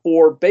up, number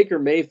 4, Baker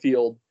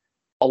Mayfield,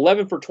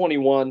 11 for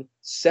 21,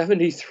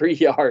 73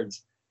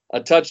 yards,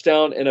 a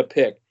touchdown, and a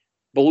pick.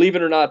 Believe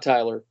it or not,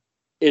 Tyler,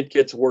 it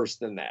gets worse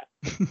than that.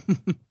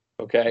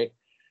 Okay.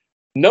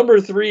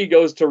 Number 3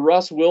 goes to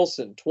Russ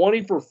Wilson,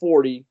 20 for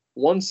 40,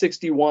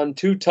 161,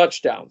 2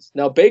 touchdowns.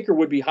 Now, Baker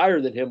would be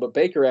higher than him, but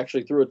Baker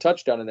actually threw a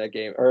touchdown in that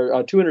game,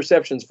 or 2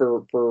 interceptions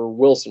for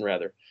Wilson,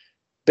 rather.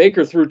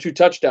 Baker threw a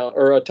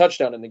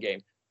touchdown in the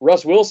game.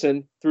 Russ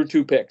Wilson threw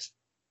 2 picks.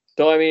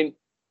 So, I mean,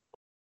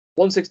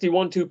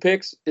 161, 2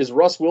 picks. Is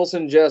Russ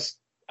Wilson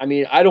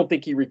I don't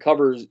think he's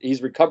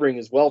recovering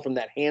as well from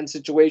that hand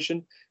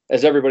situation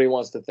as everybody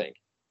wants to think.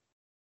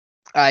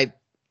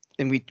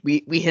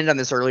 We hinted on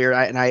this earlier,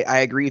 and I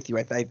agree with you.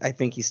 I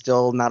think he's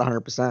still not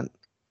 100%.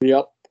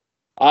 Yep.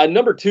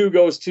 Number 2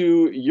 goes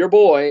to your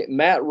boy,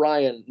 Matt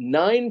Ryan,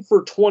 9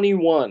 for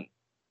 21,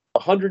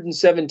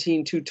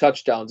 117, 2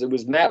 touchdowns. It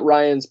was Matt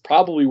Ryan's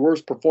probably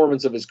worst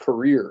performance of his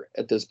career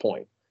at this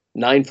point,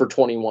 9 for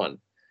 21.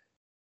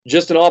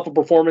 Just an awful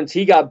performance.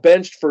 He got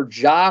benched for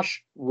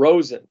Josh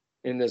Rosen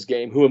in this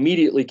game, who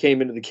immediately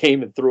came into the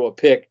game and threw a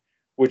pick,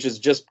 which has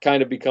just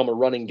kind of become a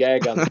running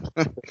gag on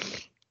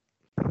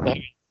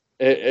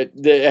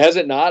has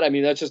it not? I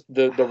mean, that's just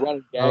the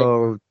running gag.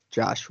 Oh,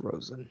 Josh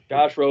Rosen.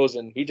 Josh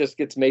Rosen. He just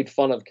gets made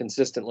fun of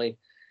consistently.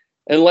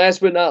 And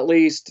last but not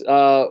least,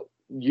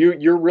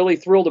 you're really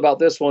thrilled about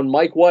this one.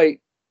 Mike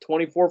White,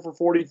 24 for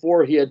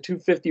 44. He had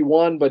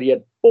 251, but he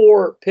had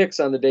 4 picks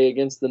on the day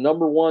against the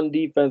number 1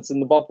 defense in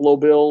the Buffalo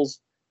Bills.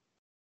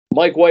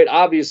 Mike White,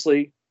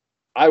 obviously,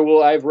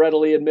 I've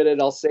readily admitted,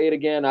 I'll say it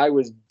again, I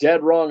was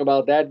dead wrong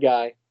about that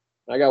guy.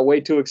 I got way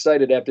too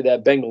excited after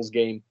that Bengals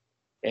game.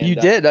 And, you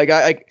did.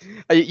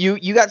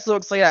 You got so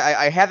excited.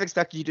 I have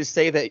expected you to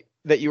say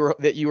that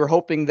you were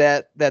hoping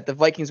that the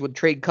Vikings would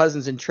trade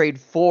Cousins and trade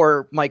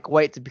for Mike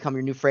White to become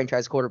your new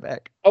franchise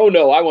quarterback. Oh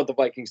no, I want the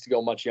Vikings to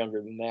go much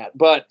younger than that.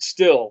 But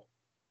still,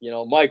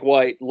 Mike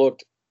White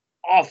looked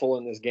awful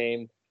in this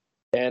game,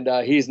 and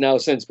he's now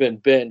since been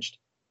benched.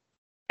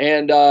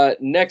 And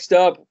next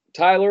up,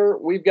 Tyler,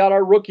 we've got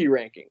our rookie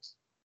rankings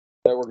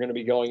that we're going to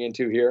be going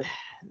into here.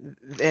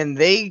 And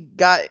we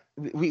got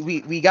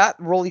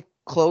really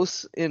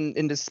close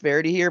in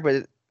disparity here,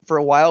 but for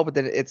a while, but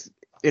then it's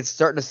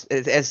starting to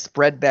it has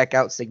spread back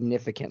out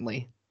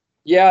significantly.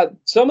 Yeah,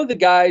 some of the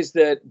guys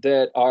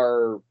that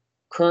are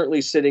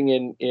currently sitting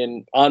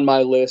in on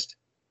my list,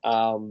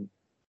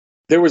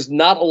 there was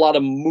not a lot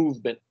of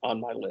movement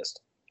on my list.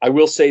 I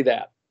will say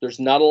that there's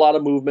not a lot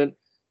of movement.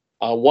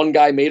 One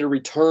guy made a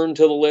return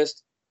to the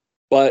list,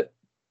 but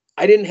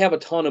I didn't have a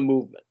ton of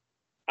movement.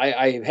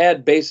 I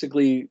had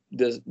basically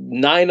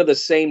 9 of the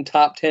same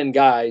top 10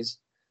 guys,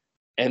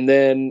 and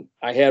then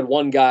I had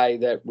one guy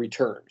that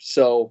returned.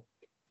 So,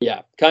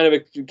 yeah, kind of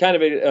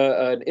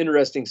an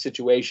interesting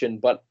situation.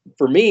 But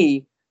for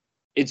me,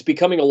 it's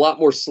becoming a lot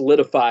more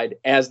solidified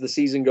as the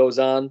season goes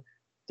on.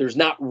 There's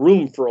not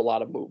room for a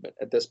lot of movement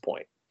at this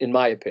point, in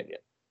my opinion.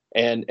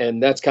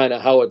 And that's kind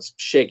of how it's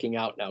shaking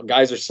out now.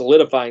 Guys are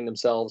solidifying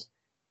themselves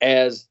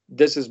as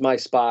this is my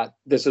spot.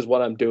 This is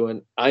what I'm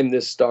doing. I'm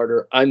this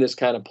starter. I'm this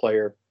kind of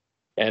player.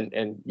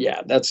 And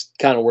yeah, that's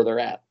kind of where they're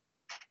at.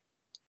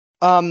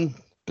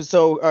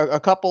 So a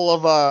couple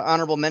of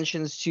honorable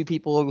mentions to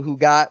people who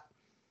got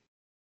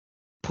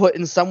put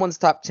in someone's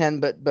top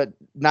 10, but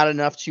not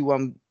enough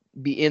to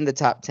be in the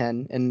top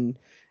 10. And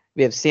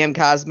we have Sam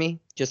Cosmi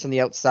just on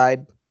the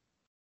outside,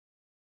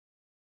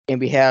 and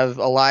we have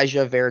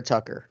Elijah Vera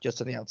Tucker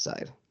just on the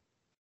outside.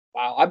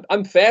 Wow,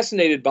 I'm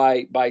fascinated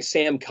by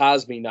Sam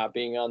Cosmi not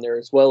being on there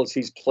as well as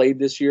he's played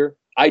this year.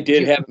 I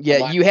did have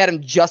you had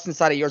him just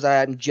inside of yours. I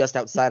had him just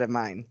outside of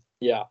mine.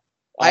 Yeah,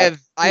 I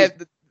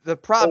have the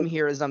problem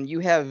here is you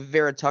have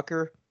Vera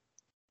Tucker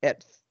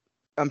at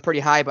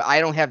pretty high, but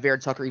I don't have Vera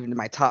Tucker even in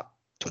my top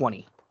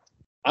 20.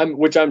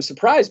 Which I'm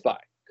surprised by,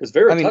 because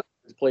Vera Tucker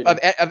has played of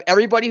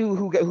everybody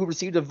who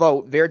received a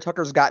vote. Vera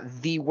Tucker's got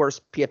the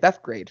worst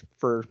PFF grade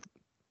for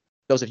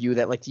those of you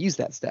that like to use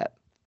that stat.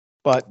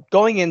 But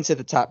going into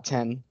the top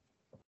 10,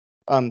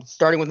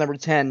 starting with number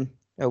 10,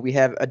 we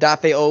have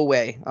Odafe Owe.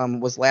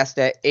 Was last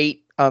at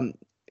 8.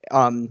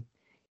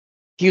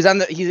 He's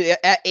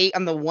at 8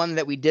 on the one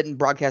that we didn't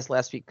broadcast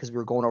last week because we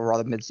were going over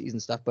all the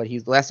midseason stuff. But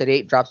he's last at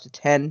 8, drops to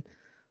 10.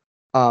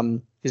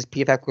 His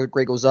PFF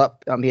grade goes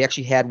up. He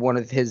actually had one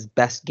of his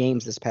best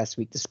games this past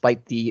week,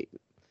 despite the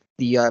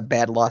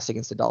bad loss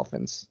against the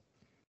Dolphins.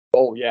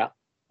 Oh yeah,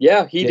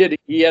 he did.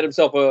 He had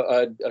himself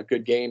a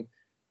good game.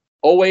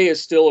 Owe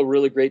is still a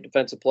really great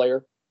defensive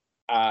player.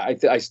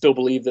 I still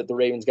believe that the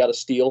Ravens got a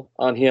steal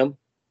on him.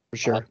 For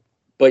sure.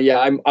 But yeah,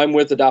 I'm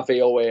with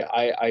Odafe Owe.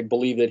 I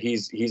believe that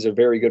he's a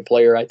very good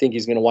player. I think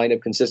he's going to wind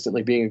up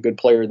consistently being a good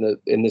player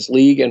in this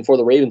league and for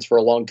the Ravens for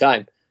a long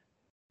time.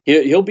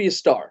 He'll be a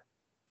star,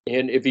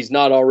 and if he's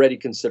not already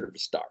considered a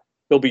star,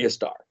 he'll be a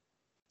star.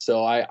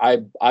 So I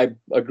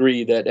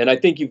agree that, and I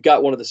think you've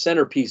got one of the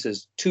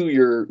centerpieces to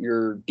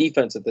your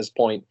defense at this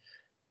point.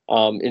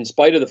 In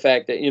spite of the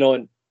fact that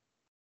and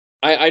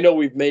I know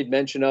we've made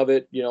mention of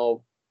it.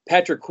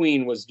 Patrick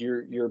Queen was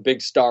your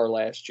big star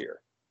last year,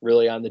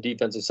 really on the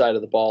defensive side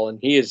of the ball, and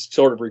he has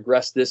sort of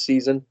regressed this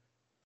season.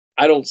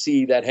 I don't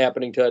see that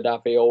happening to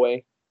Odafe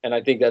Owe, and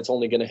I think that's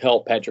only going to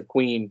help Patrick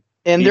Queen.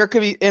 And there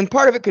could be, and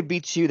part of it could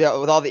be too that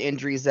with all the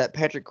injuries, that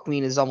Patrick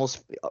Queen is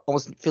almost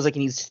feels like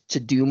he needs to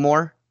do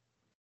more.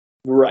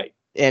 Right.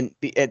 And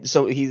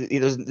so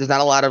there's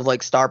not a lot of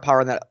like star power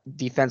in that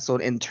defense, so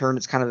in turn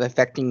it's kind of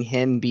affecting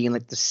him being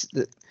like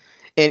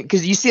and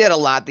because you see that a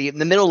lot. The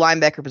middle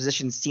linebacker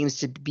position seems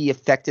to be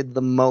affected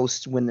the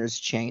most when there's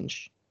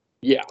change.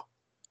 Yeah.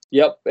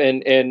 Yep.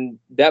 And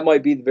that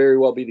might very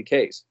well be the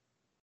case.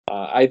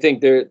 I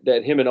think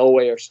that him and Owe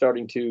are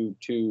starting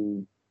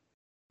to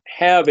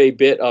have a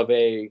bit of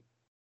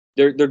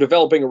they're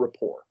developing a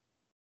rapport,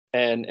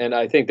 and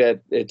I think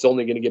that it's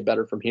only going to get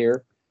better from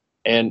here.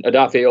 And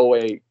Odafe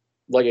Owe,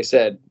 like I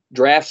said,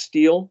 draft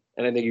steal,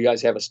 and I think you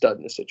guys have a stud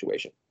in this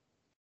situation.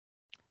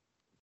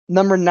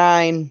 Number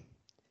 9,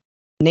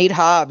 Nate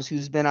Hobbs,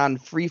 who's been on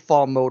free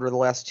fall mode over the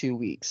last 2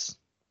 weeks.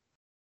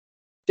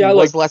 Yeah, he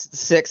was less than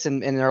 6,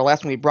 and in our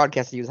last one we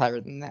broadcasted, he was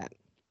higher than that.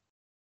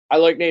 I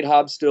like Nate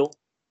Hobbs still.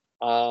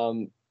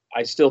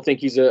 I still think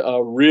he's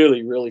a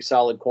really, really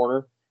solid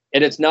corner.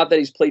 And it's not that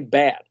he's played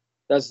bad.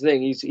 That's the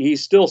thing.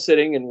 He's still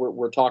sitting, and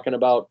we're talking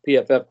about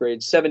PFF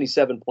grade,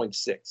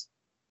 77.6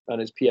 on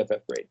his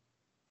PFF grade.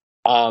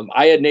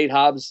 I had Nate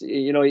Hobbs,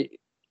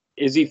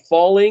 is he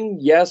falling?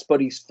 Yes,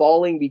 but he's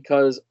falling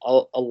because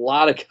a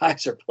lot of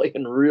guys are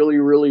playing really,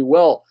 really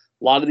well.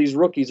 A lot of these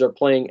rookies are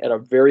playing at a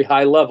very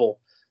high level.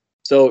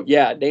 So,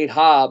 yeah, Nate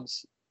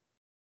Hobbs,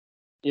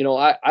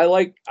 I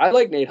like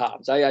Nate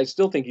Hobbs. I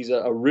still think he's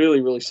a really,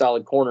 really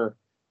solid corner.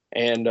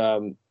 And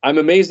I'm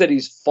amazed that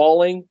he's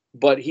falling,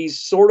 but he's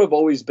sort of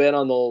always been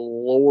on the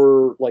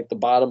lower, like the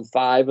bottom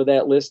 5 of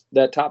that list,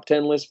 that top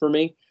 10 list for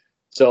me.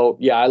 So,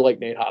 yeah, I like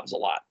Nate Hobbs a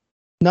lot.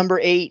 Number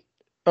 8.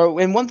 Oh,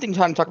 and one thing,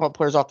 trying to talk about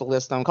players off the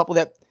list, a couple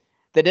that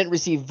didn't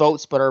receive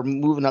votes but are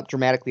moving up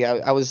dramatically.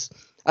 I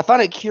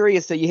found it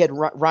curious that you had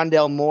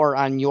Rondale Moore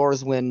on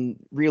yours when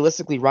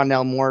realistically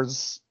Rondale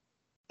Moore's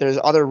there's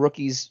other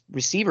rookies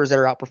receivers that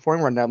are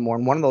outperforming Rondale Moore,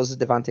 and one of those is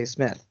Devontae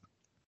Smith.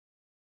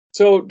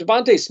 So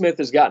Devontae Smith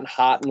has gotten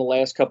hot in the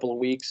last couple of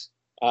weeks.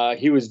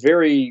 He was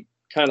very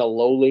kind of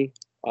lowly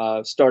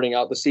starting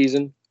out the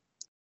season.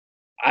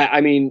 I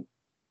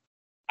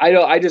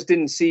just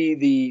didn't see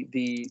to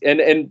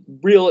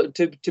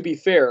be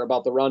fair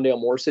about the Rondale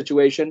Moore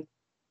situation.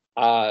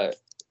 I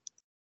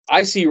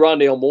see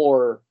Rondale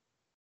Moore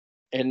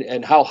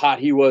and how hot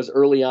he was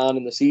early on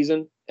in the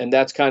season, and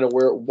that's kind of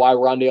why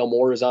Rondale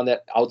Moore is on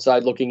that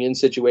outside looking in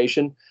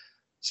situation.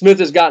 Smith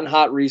has gotten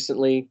hot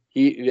recently.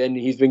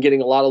 He's been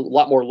getting a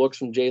lot more looks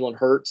from Jalen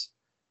Hurts.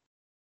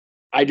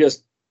 I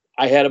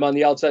had him on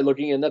the outside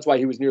looking in. That's why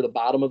he was near the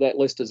bottom of that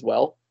list as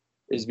well,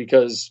 is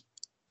because,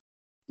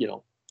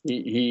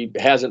 he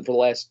hasn't for the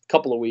last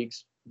couple of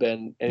weeks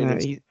been anything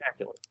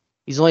spectacular.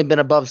 He's only been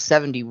above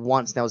 70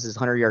 once. That was his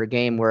 100-yard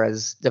game,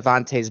 whereas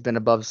Devontae's been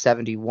above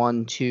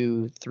 71,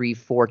 2, 3,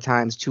 4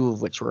 times, 2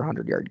 of which were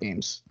 100-yard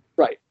games.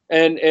 Right.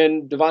 And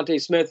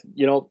Devontae Smith,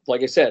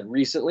 like I said,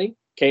 recently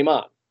came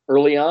on.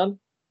 Early on,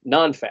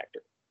 non-factor.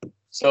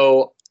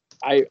 So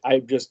I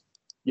just,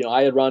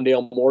 I had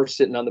Rondale Moore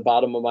sitting on the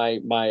bottom of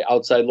my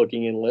outside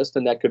looking in list,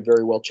 and that could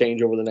very well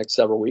change over the next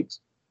several weeks.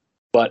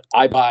 But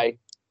I buy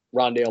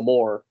Rondale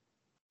Moore.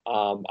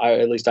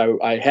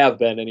 I have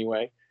been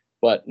anyway,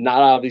 but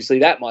not obviously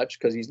that much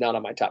because he's not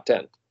on my top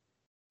 10.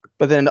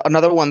 But then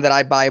another one that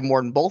I buy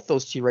more than both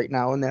those two right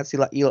now, and that's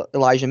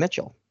Elijah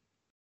Mitchell,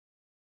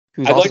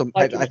 who's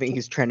I think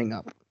he's trending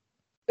up.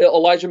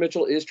 Elijah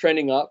Mitchell is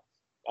trending up.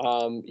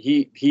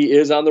 He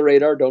is on the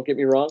radar, don't get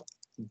me wrong,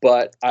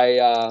 but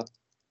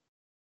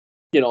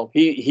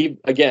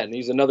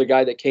he's another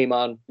guy that came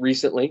on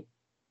recently,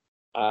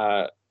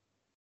 and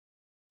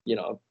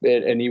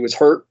he was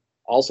hurt.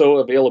 Also,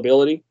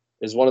 availability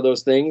is one of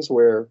those things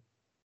where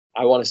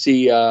I want to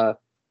see, on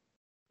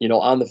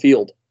the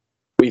field.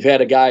 We've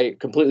had a guy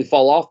completely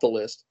fall off the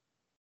list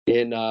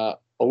in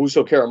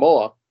Owusu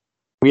Karamoa.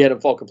 We had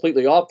him fall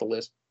completely off the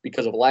list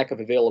because of lack of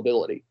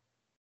availability.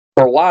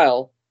 For a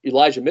while,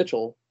 Elijah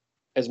Mitchell,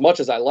 as much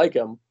as I like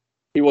him,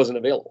 he wasn't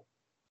available.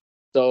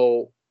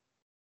 So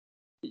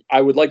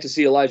I would like to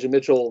see Elijah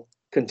Mitchell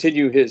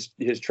continue his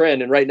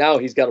trend. And right now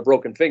he's got a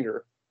broken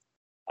finger.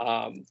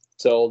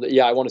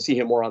 I want to see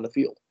him more on the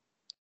field.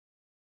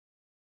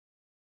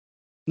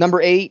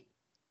 Number 8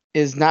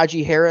 is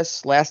Najee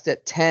Harris, last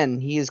at 10.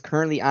 He is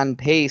currently on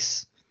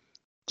pace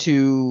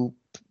to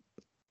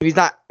he's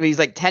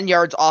like 10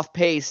 yards off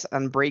pace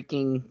on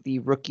breaking the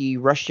rookie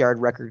rush yard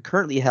record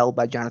currently held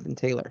by Jonathan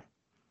Taylor.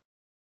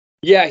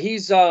 Yeah,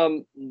 he's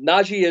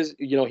Najee is,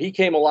 he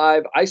came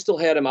alive. I still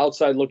had him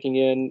outside looking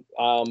in,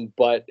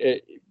 but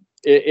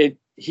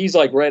he's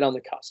like right on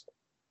the cusp.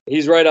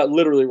 He's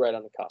literally right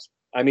on the cusp.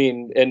 I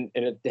mean, and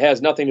it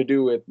has nothing to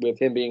do with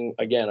him being,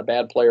 again, a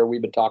bad player.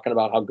 We've been talking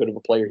about how good of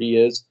a player he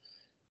is.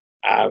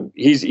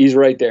 He's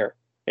right there.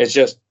 It's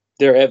just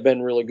there have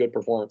been really good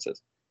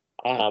performances.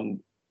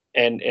 And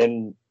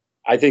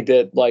I think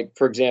that, like,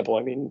 for example,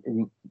 I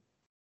mean,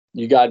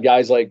 you got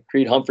guys like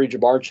Creed Humphrey,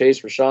 Jabbar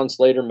Chase, Rashawn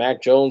Slater,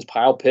 Mac Jones,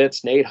 Kyle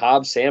Pitts, Nate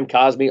Hobbs, Sam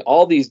Cosmi.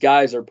 All these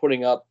guys are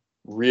putting up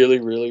really,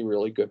 really,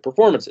 really good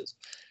performances.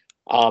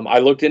 I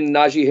looked into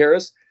Najee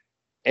Harris,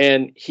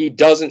 and he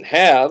doesn't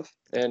have,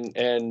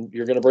 and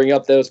you're going to bring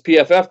up those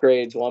PFF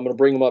grades. Well, I'm going to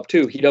bring them up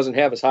too. He doesn't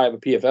have as high of a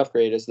PFF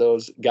grade as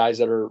those guys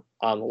that are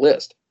on the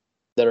list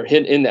that are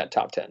hit in that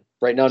top 10.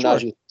 Right now, sure.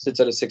 Najee sits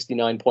at a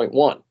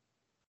 69.1.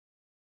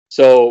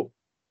 So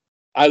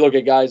I look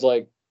at guys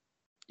like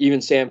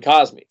even Sam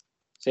Cosmi.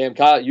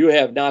 You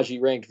have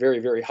Najee ranked very,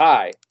 very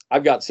high.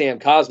 I've got Sam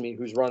Cosmi,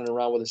 who's running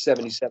around with a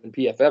 77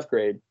 PFF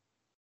grade,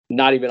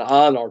 not even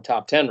on our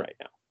top 10 right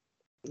now.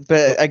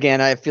 But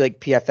again, I feel like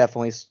PFF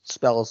only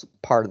spells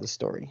part of the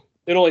story.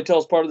 It only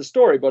tells part of the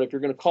story, but if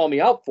you're going to call me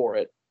out for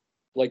it,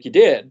 like you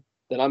did,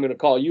 then I'm going to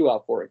call you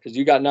out for it because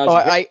you got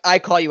Najee. Oh, I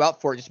call you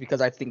out for it just because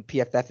I think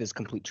PFF is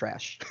complete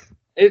trash.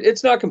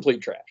 It's not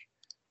complete trash.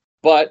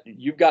 But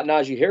you've got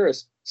Najee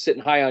Harris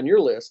sitting high on your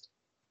list,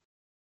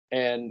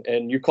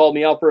 and you called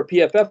me out for a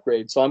PFF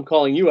grade, so I'm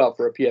calling you out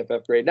for a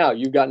PFF grade now.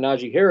 You've got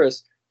Najee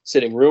Harris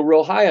sitting real,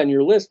 real high on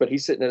your list, but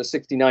he's sitting at a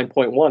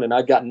 69.1, and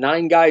I've got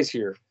 9 guys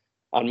here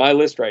on my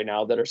list right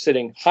now that are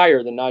sitting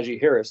higher than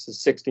Najee Harris is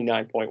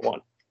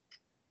 69.1.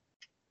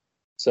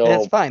 So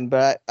that's fine,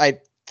 but I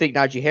think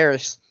Najee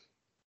Harris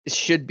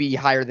should be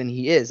higher than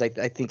he is. I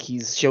think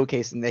he's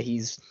showcasing that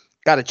he's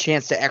got a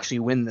chance to actually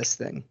win this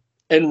thing.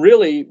 And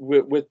really,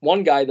 with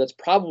one guy that's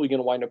probably going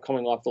to wind up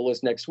coming off the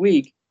list next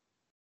week,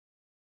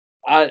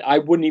 I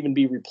wouldn't even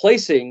be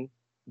replacing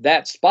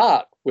that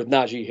spot with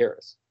Najee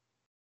Harris.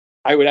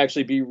 I would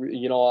actually be,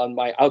 on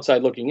my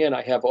outside looking in,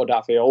 I have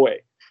Odafe Owe.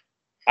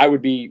 I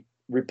would be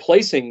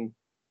replacing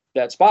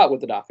that spot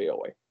with Odafe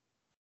Owe.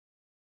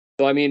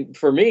 So, I mean,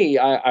 for me,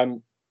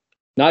 I'm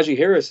Najee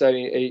Harris, I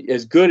mean,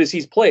 as good as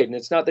he's played, and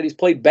it's not that he's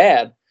played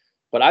bad,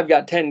 but I've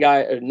got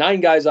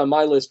 9 guys on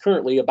my list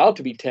currently, about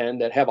to be 10,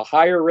 that have a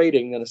higher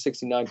rating than a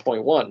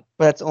 69.1.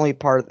 But that's only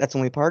part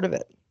of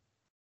it.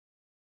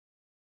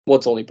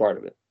 What's only part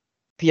of it?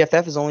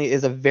 PFF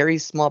is a very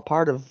small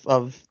part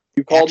of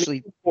you called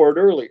me for it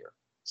earlier,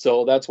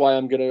 so that's why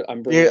I'm gonna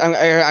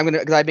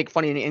because I make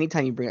fun of you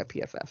anytime you bring up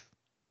PFF,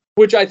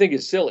 which I think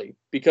is silly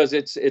because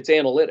it's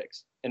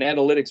analytics, and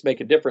analytics make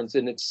a difference,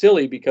 and it's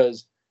silly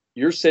because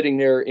you're sitting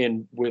there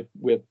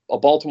with a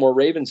Baltimore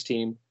Ravens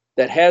team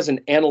that has an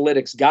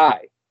analytics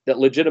guy that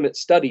legitimate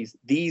studies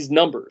these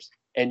numbers,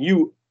 and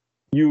you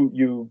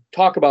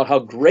talk about how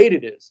great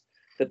it is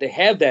that they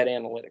have that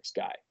analytics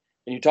guy,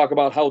 and you talk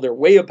about how they're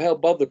way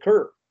above the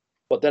curve.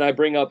 But then I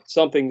bring up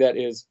something that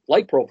is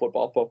like Pro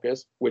Football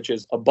Focus, which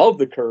is above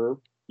the curve.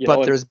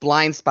 But there's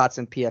blind spots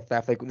in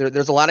PFF. Like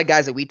there's a lot of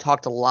guys that we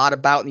talked a lot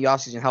about in the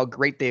offseason, how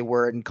great they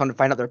were, and come to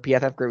find out their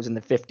PFF grade was in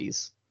the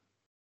 50s.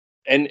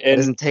 And it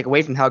doesn't take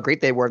away from how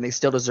great they were, and they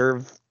still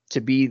deserve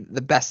to be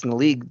the best in the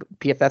league. But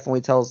PFF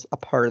only tells a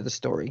part of the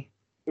story.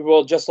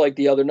 Well, just like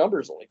the other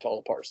numbers only tell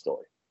a part of the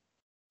story.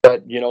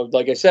 But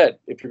like I said,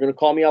 if you're going to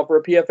call me out for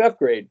a PFF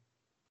grade,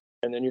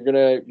 and then you're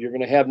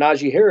gonna have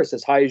Najee Harris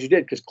as high as you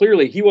did, because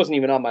clearly he wasn't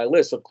even on my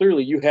list, so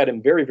clearly you had him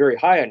very, very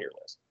high on your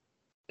list.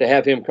 To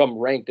have him come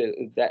ranked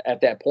at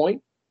that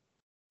point,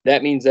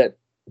 that means that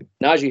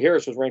Najee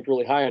Harris was ranked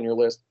really high on your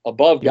list,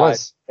 above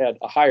guys had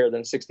a higher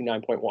than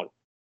 69.1.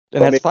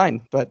 And that's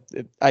fine, but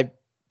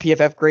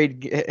PFF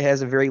grade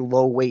has a very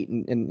low weight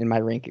in my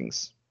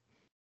rankings.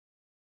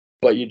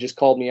 But you just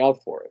called me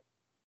out for it.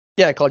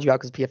 Yeah, I called you out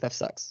because PFF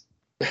sucks.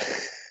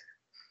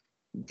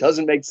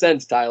 Doesn't make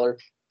sense, Tyler.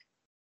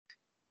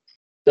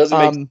 Doesn't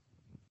make.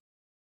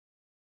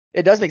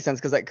 It does make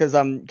sense because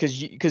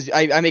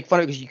I make fun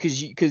of it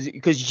because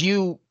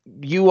you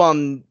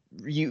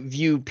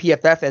view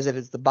PFF as if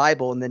it's the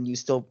Bible, and then you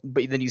still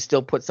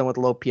put someone with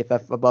low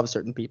PFF above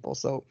certain people.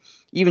 So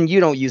even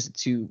you don't use it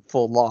to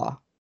full law.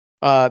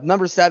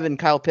 Number 7,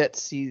 Kyle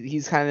Pitts.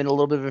 He's kind of in a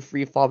little bit of a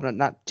free fall, but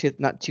not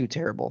too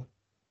terrible.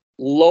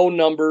 Low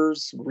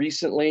numbers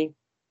recently.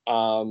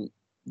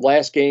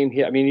 Last game,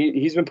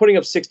 he's been putting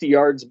up 60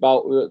 yards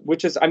about,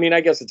 which is,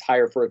 I guess it's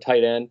higher for a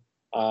tight end.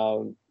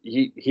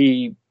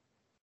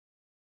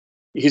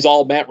 He's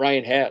all Matt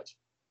Ryan has.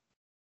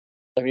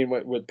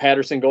 With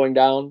Patterson going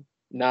down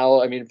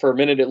now, for a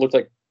minute it looked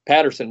like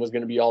Patterson was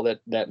going to be all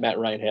that Matt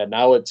Ryan had.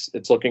 Now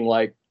it's looking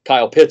like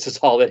Kyle Pitts is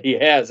all that he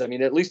has.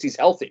 At least he's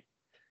healthy.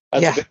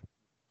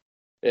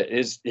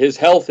 His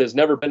health has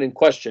never been in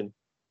question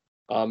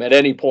at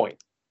any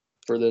point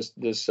for this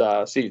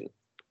season.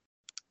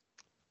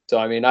 So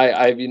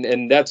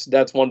and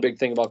that's one big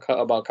thing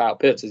about Kyle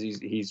Pitts is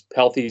he's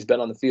healthy. He's been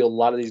on the field. A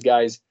lot of these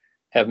guys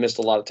have missed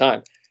a lot of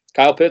time.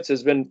 Kyle Pitts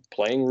has been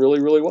playing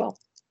really, really well.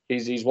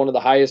 He's one of the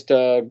highest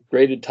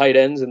graded tight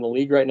ends in the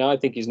league right now. I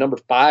think he's number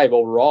 5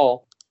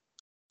 overall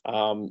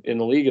in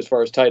the league as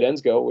far as tight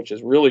ends go, which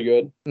is really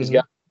good. Mm-hmm. He's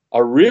got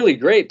a really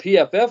great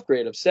PFF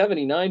grade of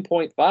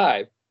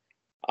 79.5.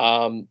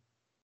 7th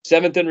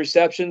in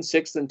receptions,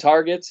 6th in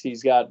targets.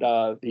 He's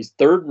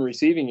 3rd in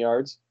receiving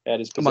yards at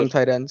his position. Among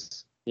tight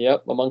ends.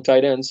 Yep, among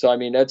tight ends. So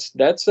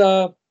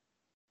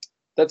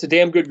that's a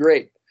damn good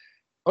grade.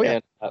 Oh yeah,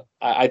 and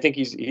I think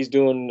he's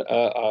doing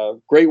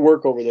great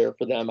work over there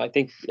for them. I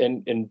think,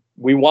 and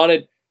we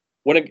wanted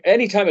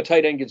anytime a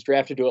tight end gets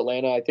drafted to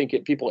Atlanta, I think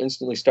people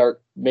instantly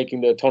start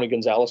making the Tony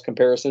Gonzalez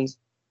comparisons,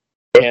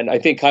 and I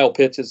think Kyle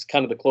Pitts is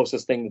kind of the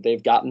closest thing that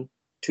they've gotten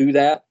to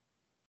that,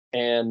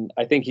 and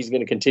I think he's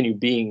going to continue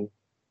being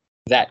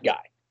that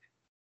guy.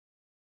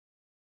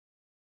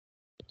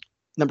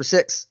 Number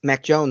 6,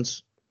 Mac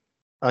Jones.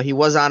 He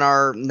was on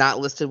our not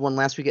listed one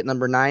last week at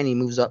number 9. He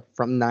moves up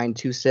from 9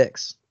 to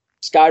 6.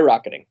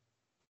 Skyrocketing.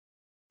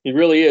 He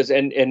really is.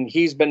 And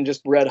he's been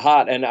just red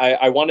hot. And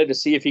I wanted to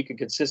see if he could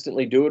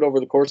consistently do it over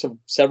the course of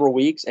several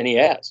weeks. And he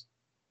has.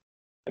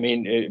 I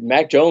mean,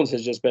 Mac Jones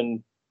has just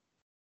been,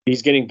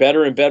 he's getting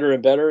better and better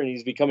and better. And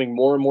he's becoming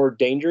more and more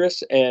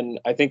dangerous.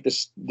 And I think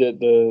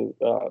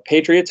the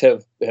Patriots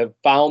have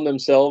found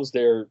themselves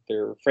their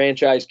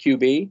franchise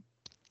QB.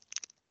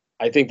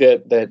 I think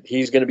that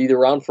he's going to be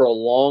around for a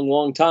long,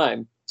 long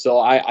time. So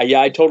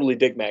I totally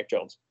dig Mac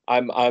Jones.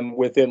 I'm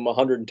with him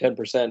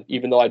 110%,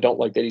 even though I don't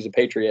like that he's a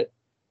Patriot.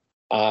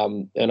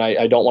 And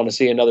I don't want to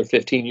see another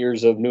 15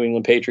 years of New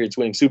England Patriots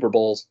winning Super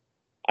Bowls.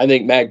 I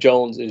think Mac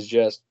Jones is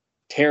just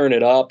tearing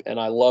it up, and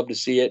I love to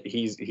see it.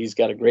 He's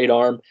got a great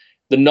arm.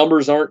 The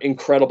numbers aren't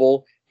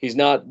incredible. He's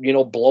not,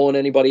 blowing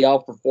anybody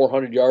out for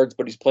 400 yards,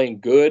 but he's playing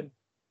good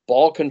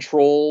ball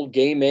control,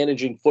 game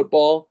managing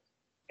football.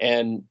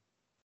 And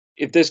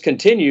if this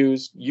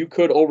continues, you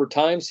could over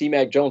time see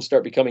Mac Jones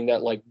start becoming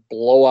that like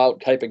blowout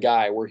type of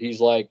guy where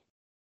he's like,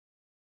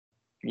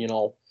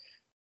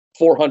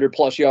 400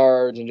 plus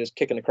yards and just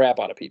kicking the crap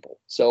out of people.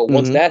 So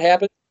once that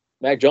happens,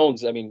 Mac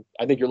Jones, I mean,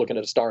 I think you're looking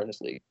at a star in this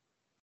league.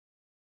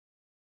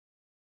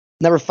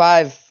 Number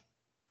 5,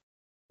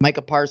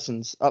 Micah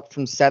Parsons, up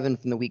from 7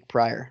 from the week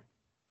prior.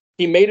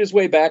 He made his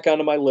way back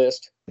onto my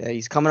list. Yeah,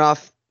 he's coming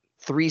off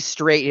 3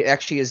 straight.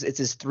 It's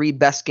his 3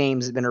 best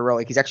games in a row.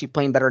 Like, he's actually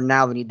playing better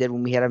now than he did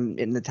when we had him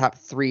in the top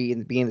 3 in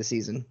the beginning of the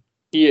season.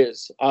 He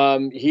is.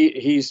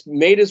 He's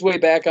made his way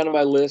back onto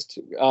my list.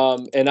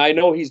 And I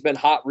know he's been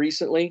hot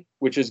recently,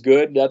 which is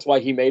good. That's why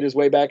he made his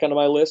way back onto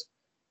my list.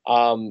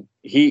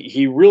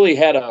 He really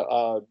had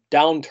a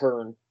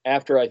downturn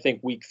after, I think,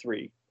 week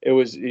 3. It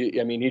was,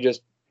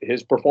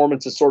 his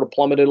performance has sort of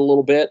plummeted a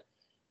little bit.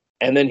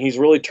 And then he's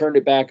really turned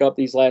it back up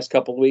these last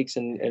couple of weeks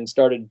and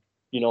started,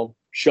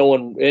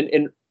 showing.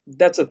 And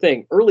that's the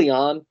thing. Early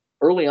on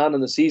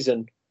in the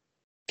season,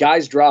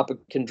 guys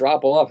can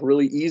drop off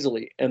really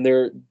easily. And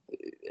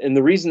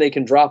the reason they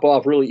can drop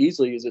off really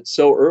easily is it's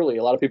so early.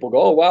 A lot of people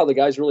go, oh, wow, the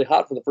guy's really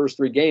hot for the first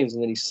 3 games.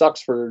 And then he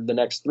sucks for the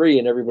next 3.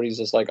 And everybody's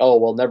just like, oh,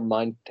 well, never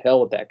mind. To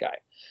hell with that guy.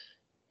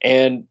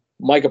 And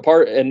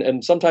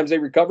and sometimes they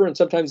recover and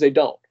sometimes they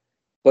don't.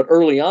 But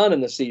early on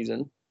in the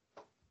season,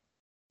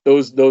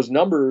 those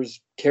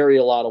numbers carry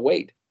a lot of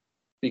weight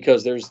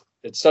because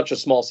it's such a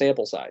small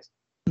sample size.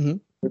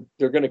 Mm-hmm.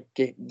 They're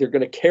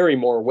gonna carry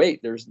more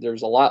weight. There's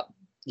a lot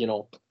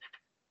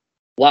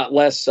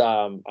less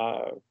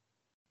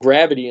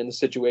gravity in the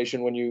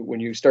situation when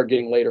you start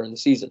getting later in the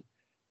season.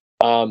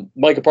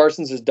 Micah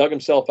Parsons has dug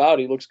himself out.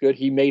 He looks good.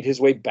 He made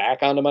his way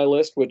back onto my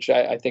list, which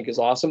I think is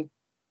awesome.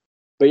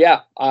 But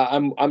yeah,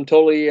 I'm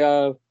totally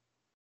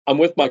I'm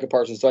with Micah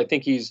Parsons. So I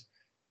think he's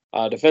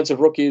defensive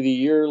rookie of the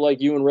year,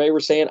 like you and Ray were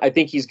saying. I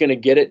think he's going to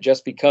get it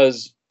just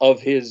because of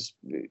his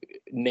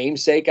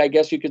namesake, I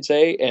guess you could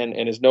say,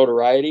 and his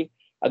notoriety.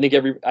 I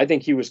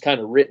think he was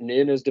kind of written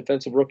in as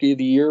defensive rookie of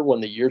the year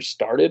when the year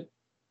started.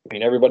 I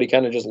mean, everybody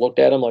kind of just looked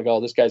at him like,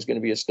 oh, this guy's going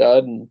to be a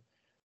stud. And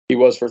he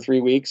was for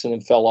 3 weeks and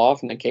then fell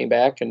off and then came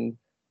back. And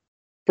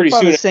pretty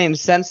soon. In the same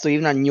sense, so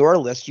even on your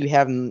list, you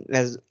have him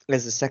as the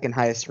second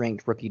highest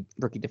ranked rookie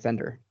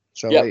defender.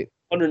 So yeah,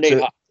 under Nate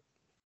Hobbs.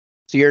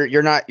 So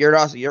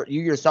you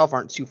yourself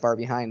aren't too far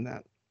behind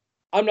that.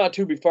 I'm not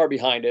too far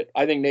behind it.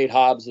 I think Nate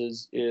Hobbs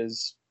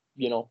is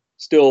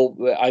still,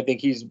 I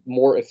think he's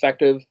more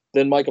effective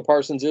than Micah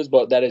Parsons is,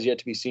 but that is yet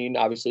to be seen.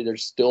 Obviously,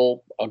 there's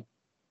still a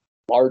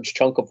large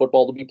chunk of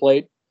football to be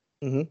played.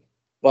 Mm-hmm.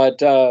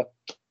 But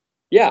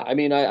yeah, I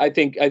mean, I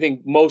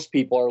think most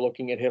people are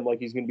looking at him like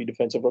he's going to be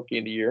defensive rookie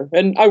of the year,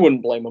 and I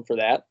wouldn't blame him for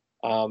that.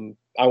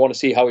 I want to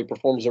see how he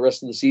performs the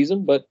rest of the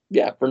season, but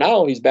yeah, for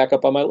now, he's back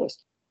up on my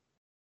list.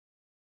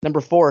 Number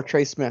 4,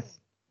 Trey Smith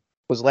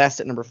was last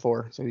at number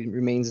 4, so he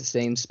remains the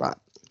same spot.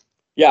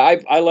 Yeah,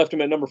 I left him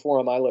at number 4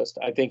 on my list.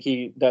 I think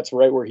that's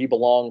right where he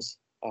belongs.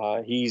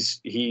 He's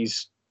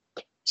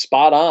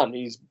spot on.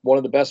 He's one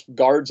of the best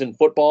guards in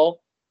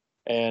football,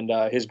 and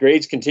his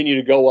grades continue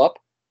to go up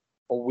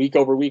week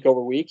over week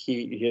over week.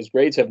 His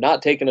grades have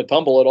not taken a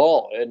tumble at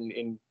all.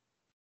 And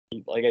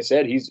like I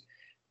said,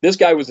 this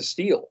guy was a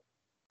steal.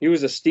 He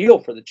was a steal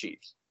for the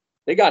Chiefs.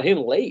 They got him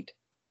late.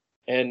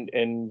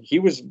 And he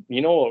was,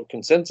 a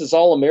consensus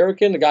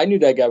All-American. The guy knew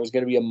that guy was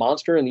going to be a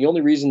monster, and the only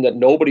reason that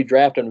nobody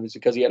drafted him was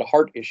because he had a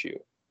heart issue.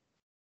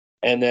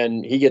 And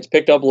then he gets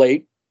picked up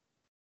late,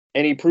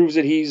 and he proves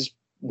that he's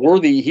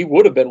worthy. He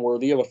would have been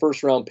worthy of a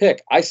first-round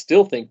pick. I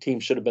still think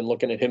teams should have been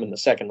looking at him in the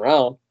second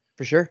round.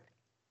 For sure.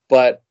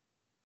 But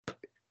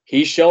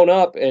he's shown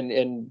up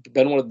and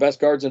been one of the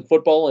best guards in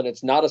football, and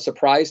it's not a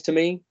surprise to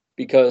me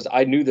because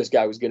I knew this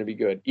guy was going to be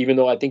good, even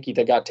though I think he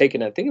got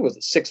taken. I think it was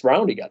the 6th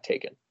round he got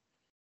taken.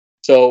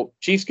 So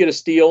Chiefs get a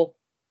steal,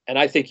 and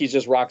I think he's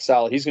just rock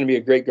solid. He's going to be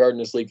a great guard in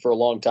this league for a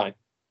long time.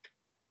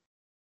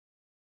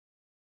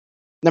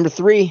 Number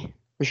 3,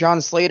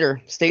 Rashawn Slater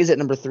stays at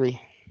number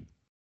 3.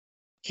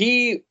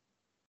 He,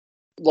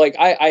 like,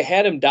 I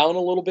had him down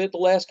a little bit the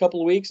last couple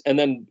of weeks, and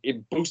then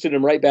it boosted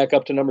him right back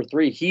up to number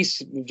 3.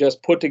 He's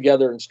just put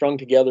together and strung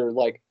together,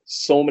 like,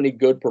 so many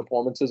good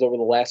performances over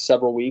the last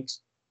several weeks.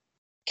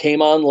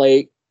 Came on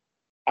late.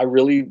 I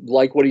really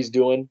like what he's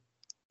doing.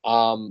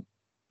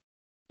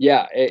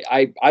 Yeah,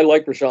 I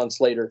like Rashawn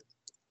Slater.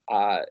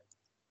 I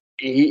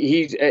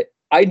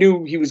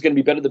knew he was going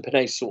to be better than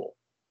Penei Sewell.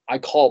 I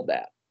called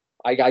that.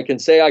 I can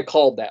say I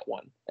called that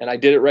one, and I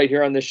did it right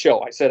here on this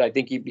show. I said I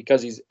think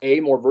because he's A,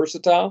 more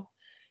versatile,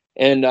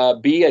 and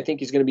B, I think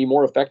he's going to be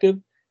more effective,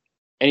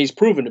 and he's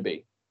proven to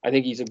be. I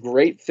think he's a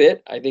great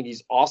fit. I think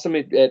he's awesome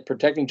at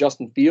protecting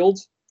Justin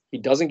Fields. He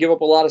doesn't give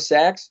up a lot of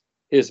sacks.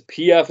 His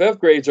PFF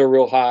grades are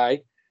real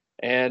high,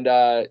 and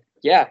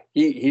yeah,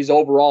 he's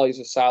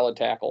a solid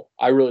tackle.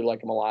 I really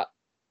like him a lot.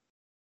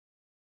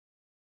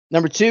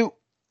 Number 2,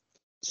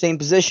 same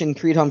position,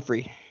 Creed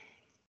Humphrey,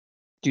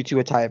 due to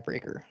a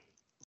tiebreaker.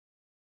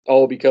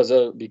 Oh, because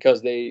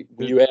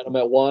you had them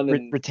at 1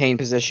 and retained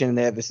position.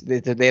 They have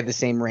the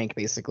same rank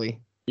basically.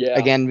 Yeah.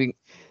 Again,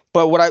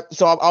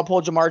 I'll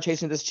pull Jamar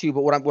Chase into this too.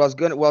 But what I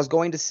was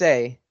going to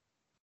say,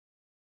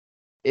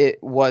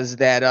 it was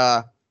that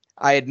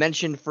I had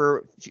mentioned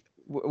for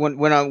when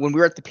we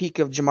were at the peak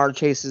of Jamar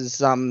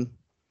Chase's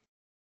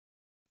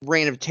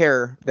reign of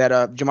terror that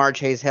Jamar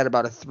Chase had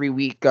about a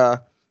 3-week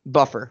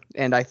buffer,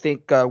 and I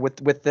think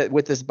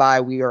with this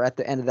bye we are at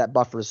the end of that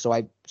buffer.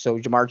 So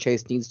Jamar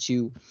Chase needs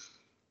to.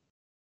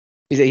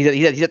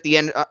 He's at the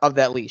end of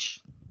that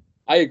leash.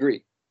 I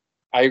agree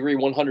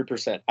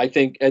 100%. I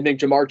think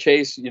Jamar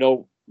Chase,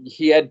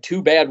 he had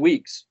 2 bad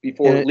weeks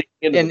before.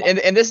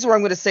 And this is where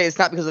I'm going to say it's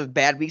not because of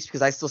bad weeks,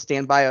 because I still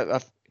stand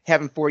by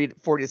having 40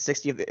 to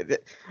 60.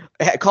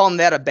 Calling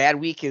that a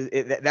bad week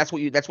that's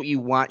what you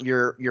want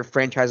your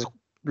franchise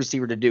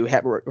receiver to do,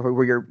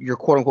 where your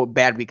quote unquote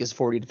bad week is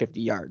 40 to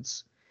 50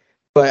 yards.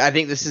 But I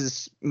think this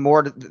is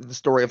more the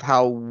story of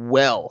how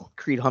well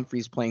Creed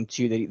Humphrey's playing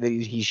too, that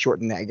he's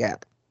shortened that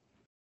gap.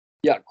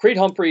 Yeah, Creed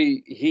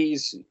Humphrey,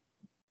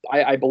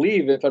 I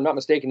believe, if I'm not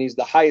mistaken, he's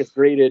the highest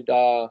graded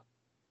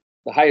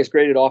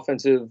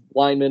offensive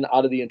lineman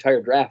out of the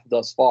entire draft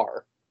thus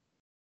far.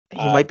 He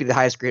might be the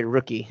highest graded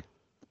rookie.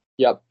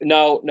 Yep.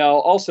 Now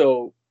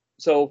also,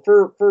 so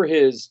for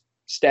his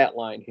stat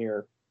line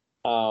here,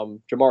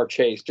 Jamar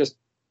Chase, just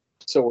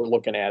so we're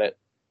looking at it,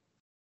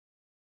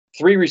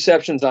 3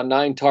 receptions on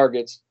 9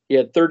 targets. He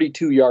had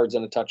 32 yards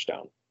and a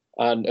touchdown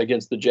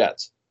against the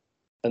Jets.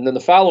 And then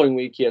the following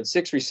week, he had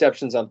 6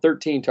 receptions on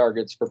 13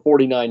 targets for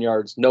 49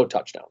 yards, no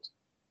touchdowns.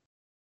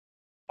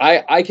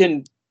 I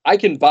can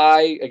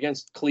buy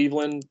against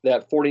Cleveland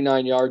that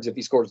 49 yards if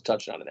he scores a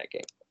touchdown in that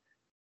game.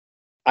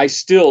 I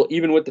still,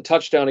 even with the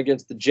touchdown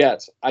against the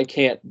Jets, I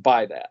can't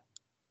buy that.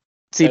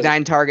 See,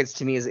 9 targets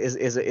to me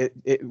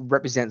it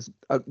represents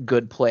a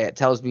good play. It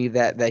tells me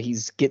that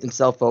he's getting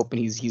himself open.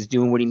 He's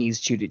doing what he needs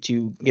to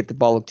get the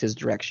ball looked his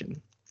direction.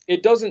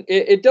 It doesn't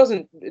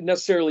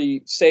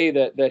necessarily say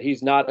that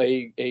he's not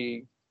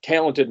a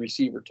talented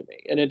receiver to me,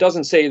 and it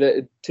doesn't say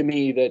that to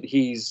me that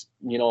he's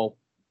we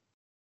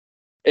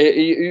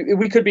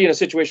could be in a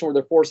situation where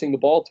they're forcing the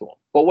ball to him.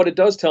 But what it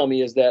does tell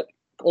me is that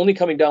only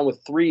coming down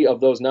with 3 of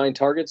those 9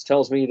 targets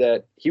tells me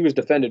that he was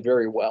defended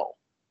very well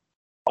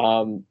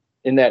in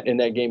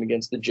that game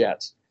against the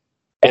Jets,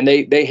 and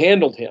they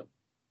handled him.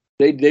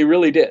 They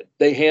really did.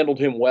 They handled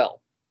him well.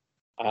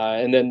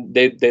 And then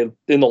they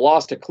in the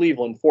loss to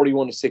Cleveland,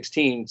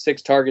 41-16,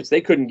 6 targets,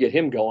 they couldn't get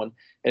him going,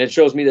 and it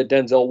shows me that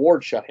Denzel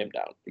Ward shut him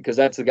down, because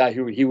that's the guy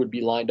who he would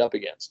be lined up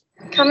against.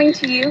 Coming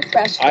to you,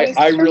 fresh.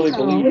 I really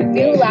believe with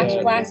new Lash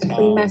Blast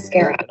Clean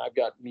Mascara. And I've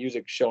got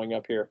music showing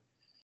up here,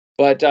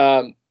 but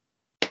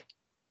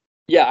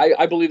yeah,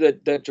 I believe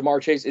that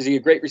Jamar Chase, is he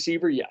a great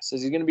receiver? Yes.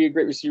 Is he going to be a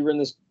great receiver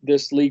in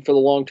this league for the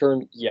long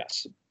term?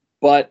 Yes.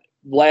 But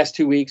last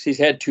 2 weeks, he's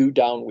had 2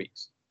 down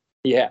weeks.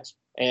 He has,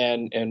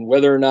 and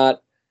whether or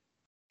not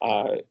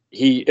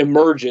he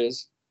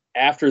emerges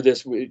after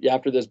this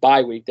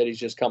bye week that he's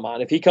just come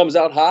on. If he comes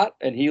out hot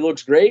and he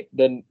looks great,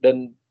 then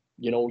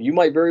you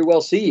might very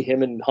well see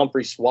him and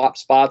Humphrey swap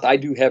spots. I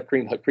do have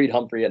Creed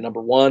Humphrey at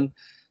number 1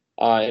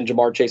 and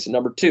Jamar Chase at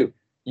number 2.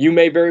 You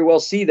may very well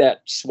see that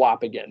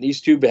swap again.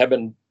 These two have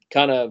been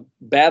kind of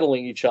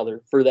battling each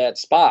other for that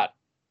spot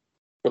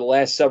for the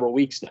last several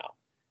weeks now.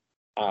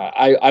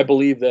 I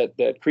believe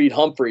that Creed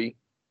Humphrey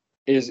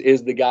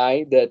is the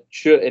guy that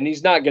should, and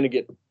he's not going to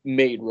get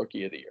made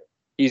Rookie of the Year.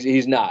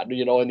 He's not, in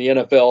the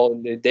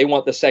NFL, they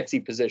want the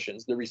sexy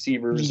positions, the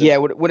receivers. Yeah,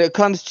 when it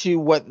comes to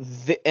what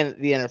the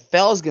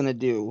NFL is going to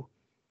do,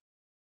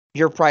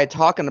 you're probably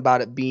talking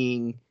about it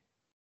being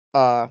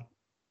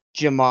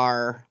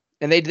Jamar,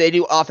 and they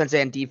do offense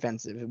and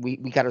defensive. We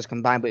kind of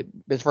combine, but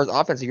as far as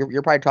offensive,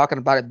 you're probably talking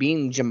about it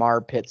being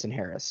Jamar, Pitts, and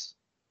Harris.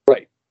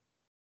 Right.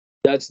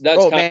 That's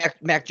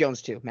Mac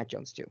Jones too. And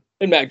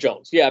Mac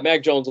Jones. Yeah,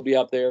 Mac Jones will be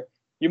up there.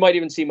 You might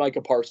even see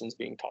Micah Parsons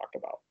being talked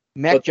about.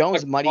 Mac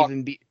Jones might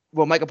even be.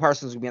 Well, Micah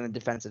Parsons will be on the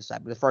defensive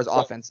side, but as far as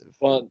offensive.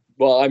 Well,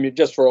 I mean,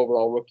 just for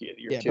overall rookie of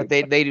the year too. But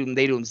they do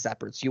them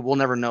separate, so you will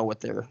never know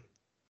what their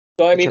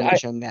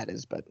determination that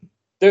is. But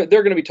they're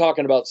going to be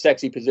talking about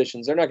sexy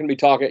positions. They're not going to be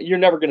talking. You're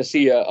never going to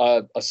see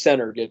a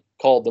center get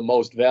called the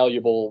most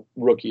valuable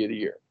rookie of the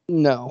year.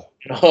 No.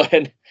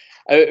 And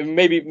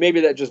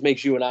maybe that just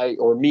makes you and I,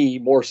 or me,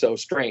 more so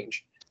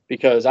strange,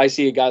 because I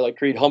see a guy like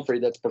Creed Humphrey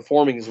that's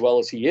performing as well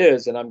as he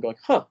is, and I'm going,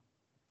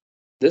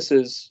 this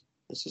is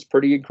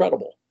pretty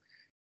incredible.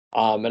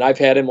 And I've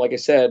had him, like I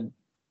said,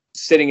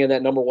 sitting in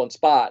that number one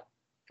spot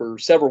for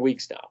several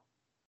weeks now.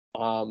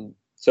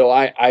 So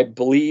I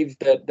believe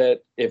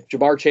that if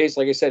Jamar Chase,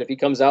 like I said, if he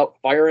comes out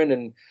firing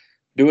and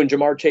doing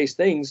Jamar Chase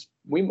things,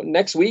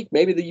 next week,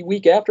 maybe the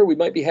week after, we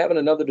might be having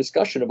another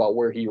discussion about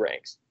where he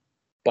ranks.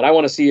 But I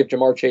want to see if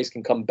Jamar Chase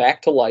can come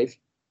back to life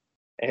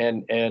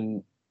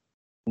and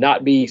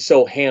not be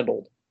so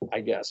handled,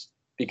 I guess,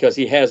 because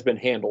he has been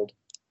handled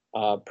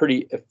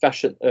pretty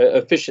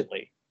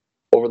efficiently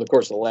over the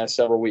course of the last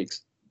several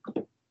weeks.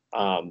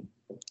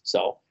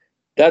 So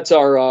that's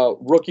our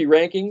rookie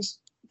rankings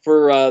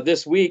for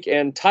this week.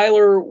 And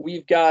Tyler,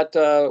 we've got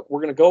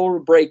we're going to go over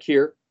a break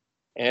here,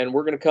 and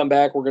we're going to come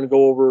back. We're going to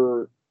go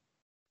over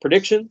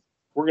prediction.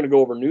 We're going to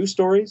go over news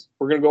stories.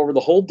 We're going to go over the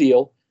whole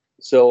deal.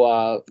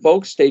 So,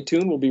 folks, stay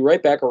tuned. We'll be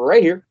right back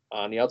right here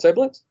on the Outside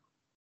Blitz.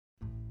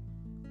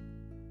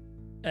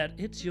 At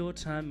It's Your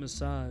Time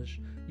Massage,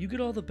 you get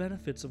all the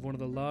benefits of one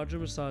of the larger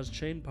massage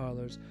chain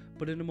parlors,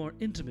 but in a more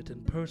intimate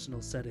and personal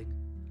setting.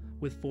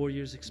 With 4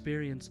 years'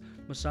 experience,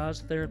 massage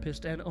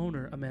therapist and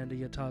owner Amanda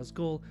Yatta's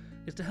goal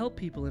is to help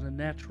people in a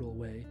natural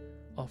way,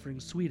 offering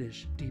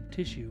Swedish, deep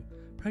tissue,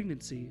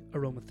 pregnancy,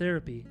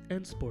 aromatherapy,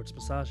 and sports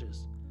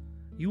massages.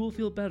 You will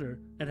feel better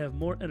and have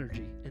more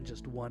energy in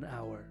just 1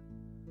 hour.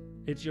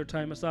 It's Your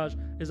Time Massage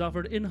is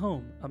offered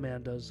in-home,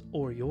 Amanda's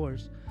or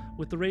yours,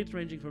 with the rates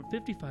ranging from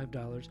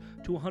 $55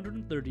 to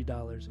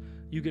 $130.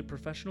 You get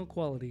professional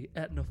quality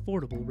at an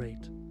affordable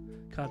rate.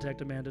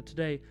 Contact Amanda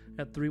today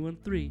at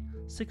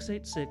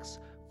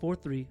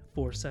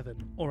 313-686-4347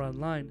 or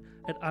online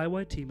at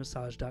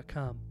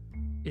iytmassage.com.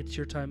 It's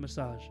Your Time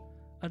Massage,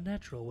 a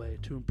natural way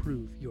to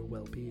improve your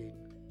well-being.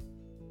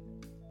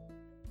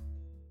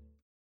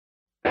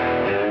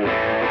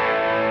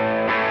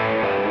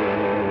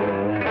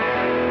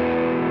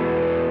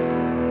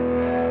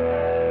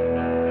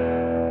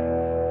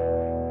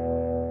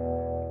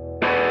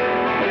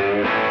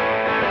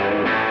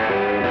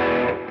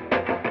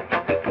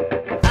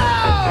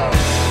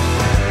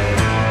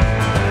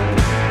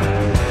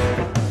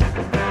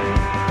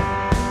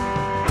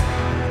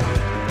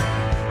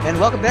 And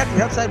welcome back to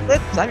the Outside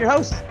Blitz. I'm your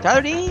host,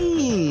 Tyler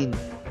Dean.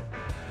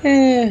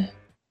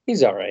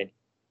 He's all right.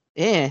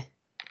 Yeah.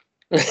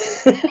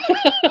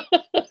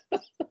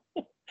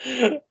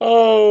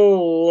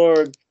 Oh,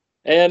 Lord.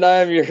 And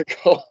I'm your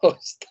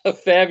co-host, the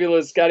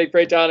fabulous Scotty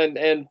Prayton.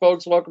 And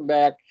folks, welcome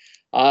back.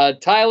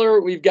 Tyler,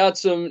 we've got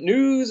some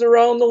news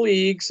around the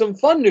league, some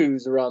fun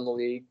news around the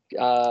league,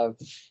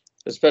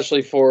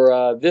 especially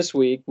for this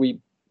week.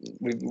 We've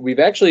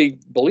actually,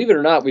 believe it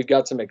or not, we've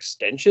got some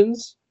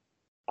extensions.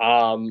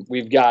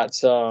 We've got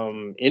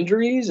some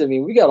injuries. I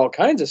mean, we got all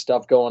kinds of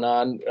stuff going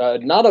on.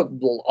 Not a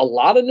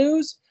lot of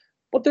news,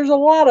 but there's a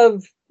lot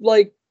of,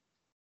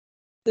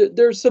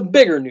 there's some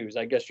bigger news,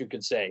 I guess you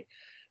could say,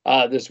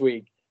 this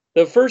week.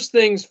 The first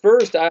things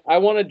first, I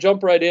want to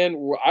jump right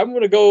in. I'm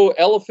going to go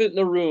elephant in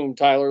the room,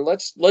 Tyler.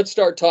 Let's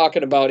start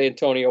talking about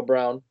Antonio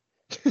Brown.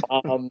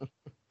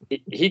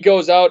 He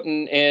goes out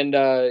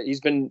and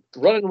he's been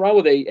running around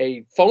with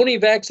a phony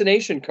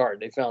vaccination card,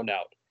 they found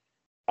out.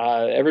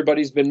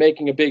 Everybody's been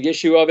making a big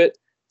issue of it.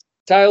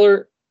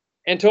 Tyler,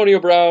 Antonio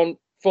Brown,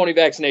 phony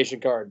vaccination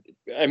card.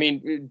 I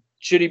mean,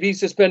 should he be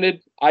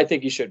suspended? I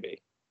think he should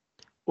be.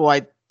 Well,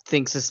 I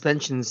think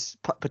suspension's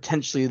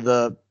potentially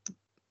the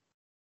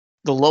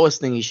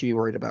lowest thing he should be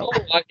worried about.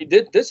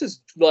 This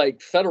is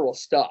like federal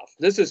stuff.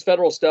 This is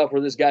federal stuff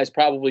where this guy's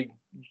probably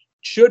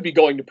should be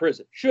going to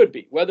prison. Should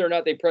be. Whether or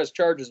not they press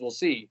charges, we'll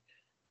see.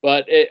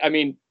 But, I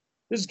mean,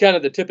 this is kind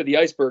of the tip of the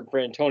iceberg for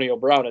Antonio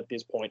Brown at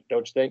this point,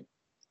 don't you think?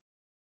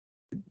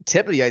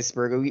 Tip of the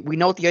iceberg. We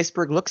know what the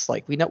iceberg looks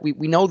like. We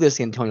know this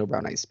Antonio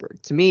Brown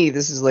iceberg. To me,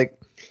 this is like,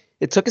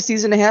 it took a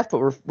season and a half, but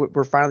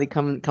we're finally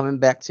coming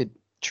back to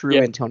true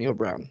Antonio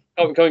Brown.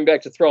 Coming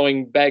back to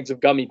throwing bags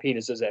of gummy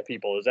penises at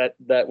people. Is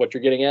that what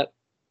you're getting at?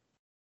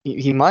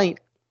 He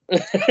might.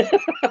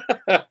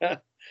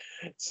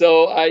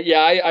 So I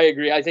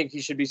agree. I think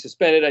he should be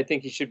suspended. I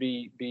think he should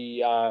be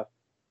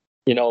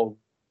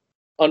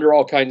under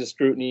all kinds of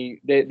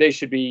scrutiny. They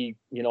should be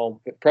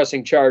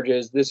pressing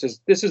charges. This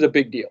is a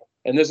big deal.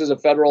 And this is a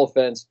federal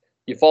offense.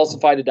 You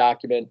falsified a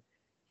document.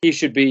 He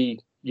should be,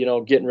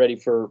 getting ready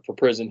for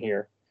prison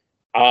here.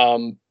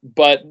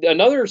 But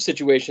another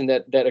situation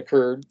that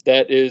occurred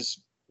that is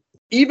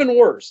even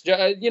worse.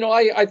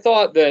 I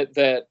thought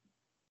that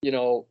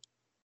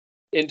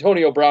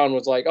Antonio Brown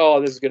was like, oh,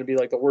 this is going to be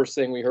like the worst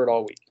thing we heard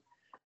all week.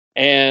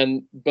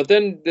 But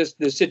then this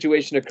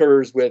situation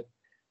occurs with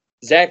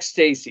Zach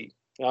Stacy.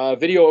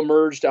 Video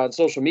emerged on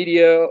social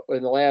media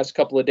in the last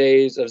couple of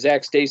days of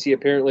Zach Stacy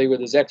apparently with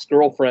his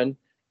ex-girlfriend,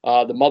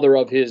 the mother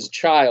of his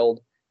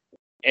child.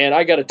 And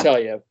I got to tell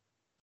you,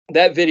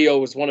 that video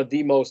was one of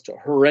the most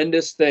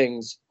horrendous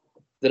things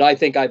that I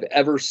think I've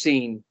ever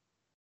seen.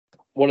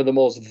 One of the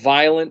most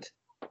violent,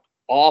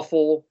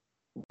 awful,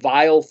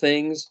 vile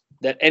things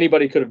that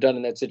anybody could have done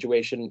in that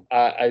situation.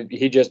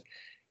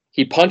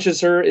 He punches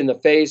her in the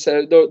face.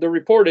 The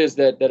report is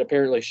that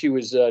apparently she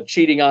was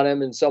cheating on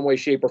him in some way,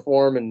 shape, or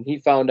form, and he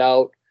found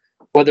out.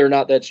 Whether or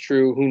not that's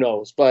true, who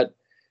knows? But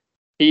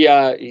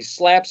he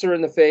slaps her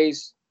in the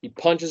face. He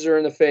punches her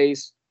in the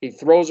face. He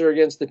throws her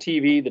against the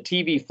TV. The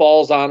TV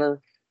falls on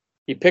her.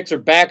 He picks her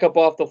back up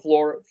off the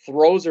floor,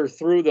 throws her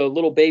through the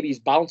little baby's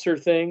bouncer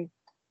thing.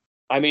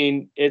 I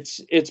mean,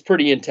 it's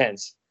pretty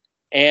intense.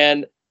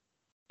 And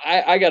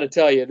I got to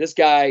tell you, this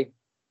guy,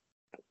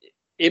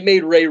 it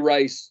made Ray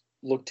Rice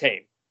look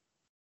tame.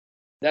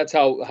 That's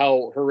how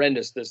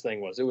horrendous this thing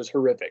was. It was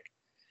horrific.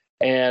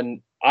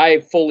 And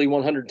I fully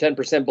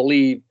 110%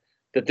 believe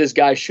that this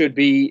guy should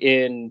be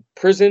in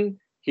prison.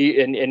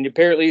 And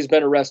apparently he's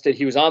been arrested.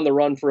 He was on the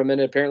run for a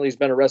minute. Apparently he's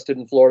been arrested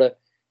in Florida.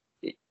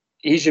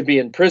 He should be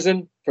in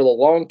prison for the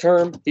long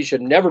term. He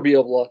should never be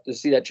able to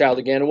see that child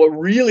again. And what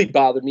really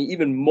bothered me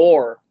even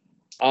more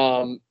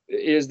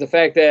is the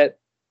fact that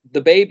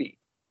the baby,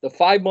 the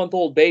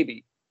 5-month-old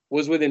baby,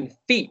 was within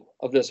feet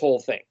of this whole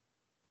thing.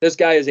 This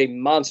guy is a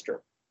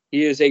monster.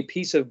 He is a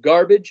piece of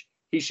garbage.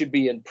 He should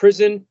be in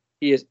prison.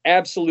 He is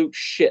absolute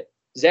shit.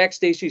 Zach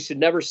Stacy should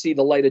never see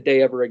the light of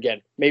day ever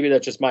again. Maybe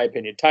that's just my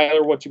opinion.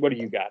 Tyler, what do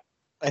you got?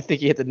 I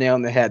think you hit the nail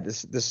on the head.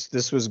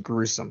 This was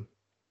gruesome.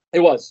 It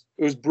was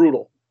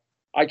brutal.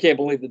 I can't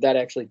believe that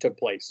actually took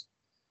place.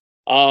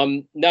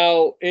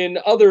 Now, in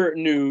other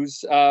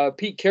news,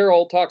 Pete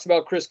Carroll talks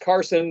about Chris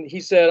Carson. He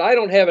said, "I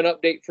don't have an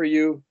update for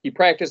you. He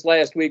practiced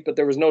last week, but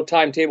there was no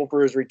timetable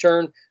for his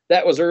return."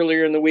 That was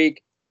earlier in the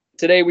week.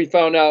 Today, we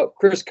found out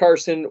Chris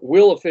Carson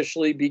will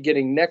officially be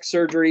getting neck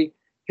surgery.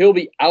 He'll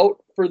be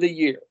out for the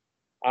year.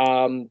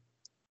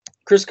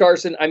 Chris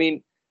Carson, I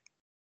mean,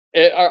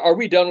 are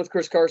we done with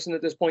Chris Carson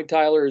at this point,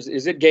 Tyler?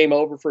 Is it game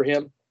over for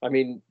him? I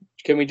mean,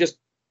 can we just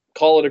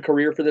call it a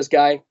career for this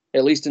guy,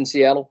 at least in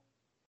Seattle?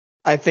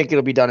 I think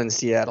it'll be done in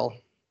Seattle.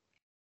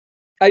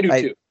 I do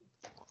too.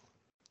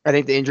 I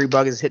think the injury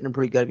bug is hitting him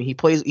pretty good. I mean, he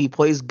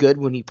plays good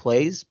when he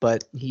plays,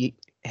 but he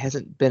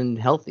hasn't been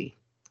healthy.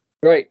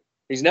 Right.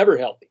 He's never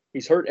healthy.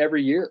 He's hurt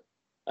every year.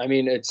 I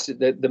mean, it's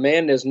the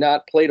man has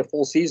not played a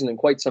full season in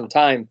quite some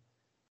time.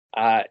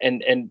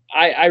 And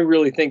I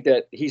really think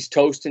that he's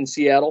toast in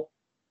Seattle.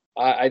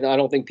 I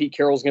don't think Pete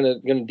Carroll's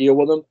going to deal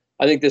with him.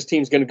 I think this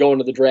team's going to go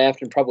into the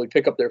draft and probably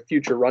pick up their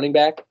future running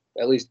back.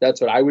 At least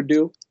that's what I would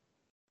do.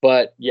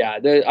 But yeah,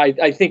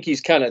 I think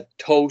he's kind of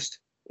toast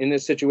in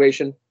this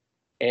situation.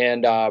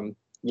 And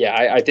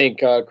I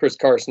think Chris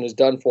Carson is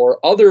done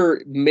for.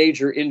 Other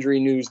major injury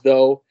news,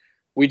 though,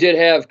 we did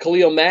have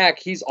Khalil Mack.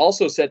 He's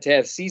also set to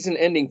have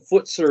season-ending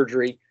foot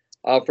surgery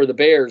for the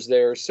Bears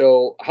there.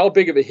 So how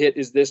big of a hit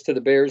is this to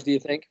the Bears, do you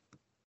think?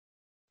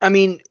 I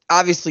mean,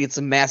 obviously it's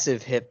a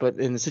massive hit, but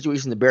in the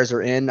situation the Bears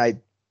are in,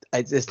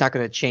 it's not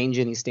going to change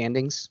any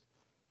standings.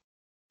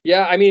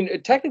 Yeah, I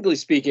mean, technically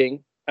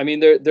speaking, I mean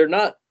they're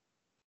not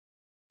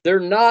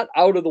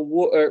out of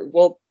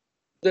the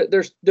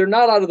they're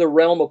not out of the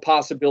realm of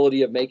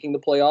possibility of making the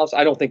playoffs.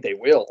 I don't think they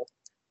will,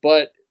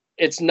 but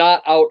it's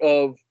not out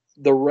of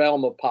the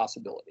realm of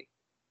possibility.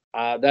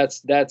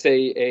 That's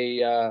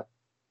the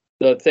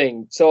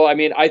thing. So I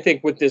mean, I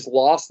think with this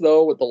loss,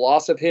 though, with the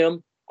loss of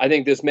him, I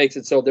think this makes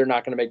it so they're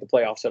not going to make the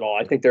playoffs at all.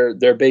 I think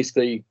they're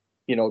basically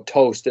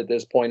toast at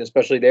this point.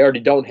 Especially they already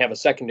don't have a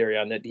secondary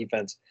on that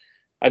defense.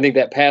 I think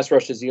that pass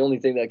rush is the only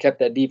thing that kept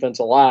that defense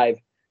alive.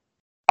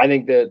 I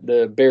think that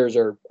the Bears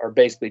are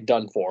basically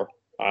done for.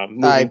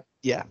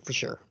 Yeah, for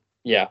sure.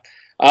 Yeah.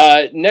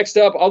 Next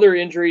up, other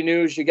injury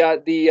news. You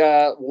got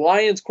the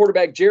Lions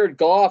quarterback Jared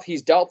Goff.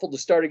 He's doubtful to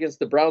start against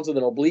the Browns with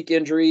an oblique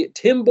injury.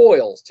 Tim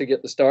Boyles to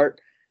get the start.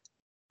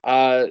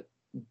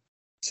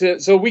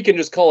 So we can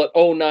just call it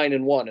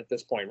 0-9-1 at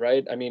this point,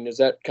 right? I mean, is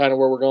that kind of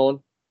where we're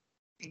going?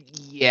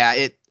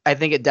 Yeah, I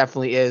think it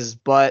definitely is,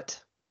 but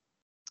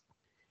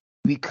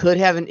we could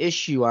have an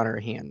issue on our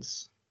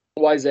hands.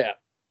 Why is that?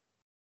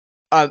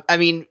 I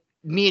mean,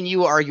 me and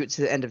you argue it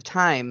to the end of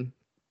time,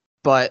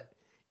 but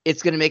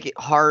it's going to make it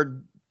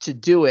hard to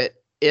do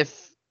it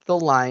if the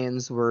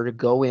Lions were to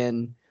go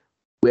in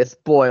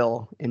with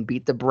Boyle and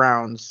beat the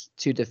Browns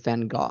to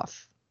defend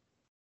Goff.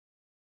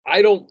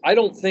 I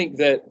don't think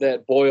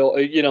that Boyle,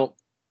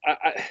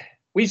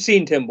 we've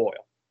seen Tim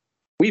Boyle.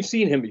 We've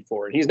seen him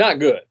before, and he's not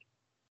good.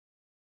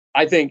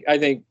 I think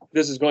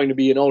this is going to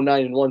be an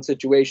 0-9-1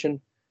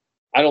 situation.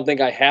 I don't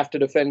think I have to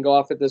defend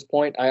Goff at this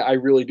point. I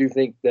really do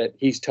think that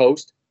he's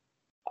toast.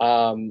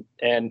 And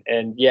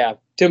yeah,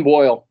 Tim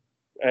Boyle,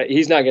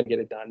 he's not going to get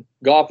it done.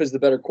 Goff is the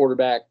better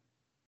quarterback.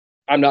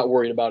 I'm not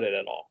worried about it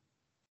at all.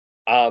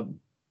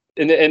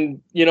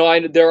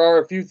 There are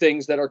a few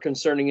things that are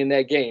concerning in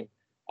that game.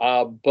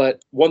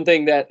 But one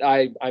thing that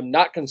I'm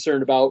not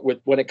concerned about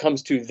when it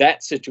comes to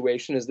that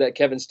situation is that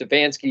Kevin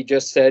Stefanski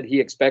just said he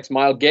expects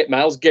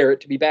Myles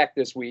Garrett to be back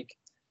this week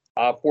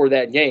for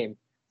that game.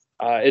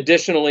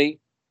 Additionally,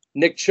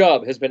 Nick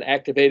Chubb has been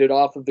activated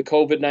off of the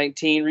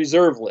COVID-19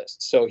 reserve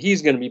list, so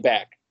he's going to be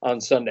back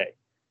on Sunday.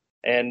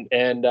 And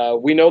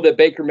we know that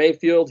Baker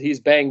Mayfield, he's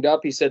banged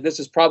up. He said, this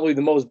is probably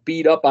the most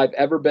beat up I've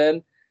ever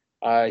been.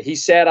 He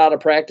sat out of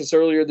practice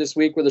earlier this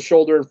week with a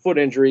shoulder and foot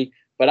injury,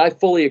 but I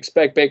fully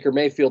expect Baker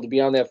Mayfield to be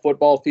on that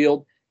football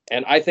field.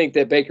 And I think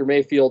that Baker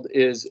Mayfield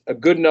is a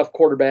good enough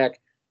quarterback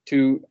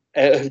to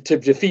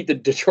defeat the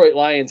Detroit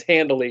Lions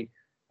handily.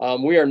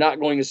 We are not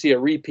going to see a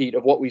repeat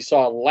of what we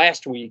saw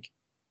last week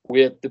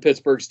with the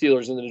Pittsburgh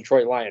Steelers and the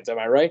Detroit Lions. Am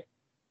I right?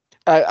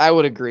 I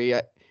would agree.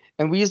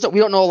 And we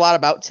don't know a lot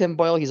about Tim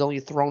Boyle. He's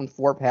only thrown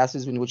 4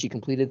 passes in which he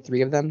completed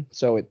 3 of them.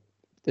 So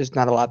there's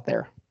not a lot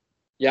there.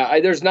 Yeah,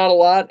 there's not a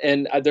lot.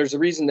 And there's a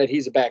reason that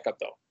he's a backup,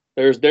 though.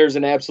 There's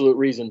an absolute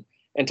reason.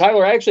 And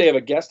Tyler, I actually have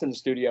a guest in the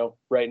studio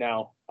right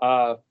now.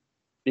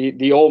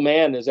 The old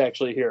man is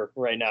actually here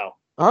right now.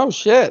 Oh,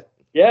 shit.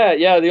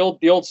 Yeah, the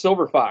old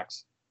Silver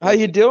Fox. How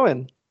you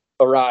doing?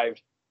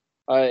 Arrived.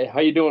 How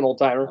you doing, old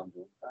timer?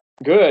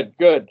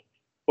 Good.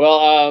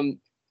 Well,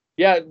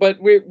 yeah, but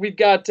we've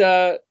got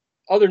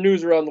other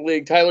news around the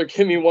league. Tyler,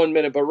 give me 1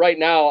 minute. But right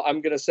now, I'm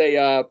going to say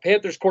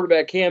Panthers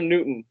quarterback Cam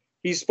Newton,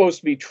 he's supposed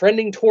to be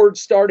trending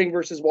towards starting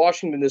versus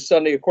Washington this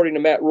Sunday, according to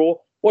Matt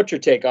Rule. What's your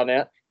take on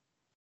that?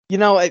 You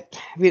know,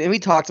 we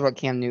talked about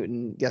Cam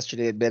Newton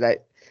yesterday a bit.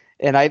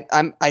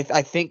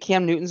 I think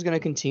Cam Newton's going to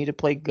continue to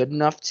play good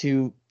enough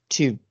to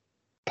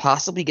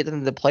possibly get them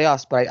into the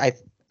playoffs. But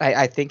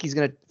I think he's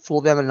going to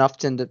fool them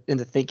enough into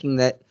thinking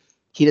that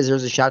he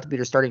deserves a shot to be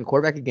their starting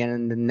quarterback again,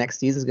 and the next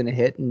season is going to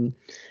hit, and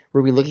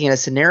we'll be looking at a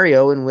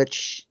scenario in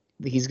which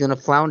he's going to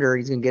flounder.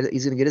 He's going to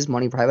get his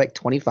money, probably like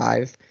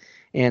 25,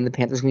 and the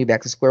Panthers going to be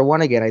back to square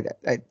one again.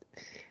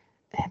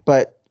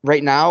 But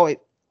right now,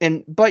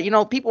 but you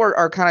know, people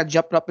are kind of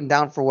jumping up and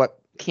down for what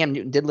Cam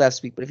Newton did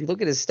last week. But if you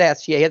look at his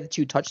stats, yeah, he had the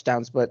 2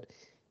 touchdowns, but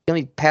he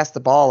only passed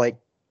the ball like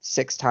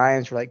 6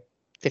 times for like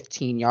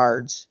 15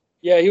 yards.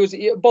 Yeah,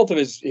 both of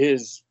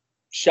his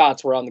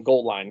shots were on the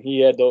goal line. He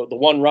had the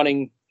one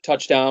running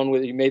touchdown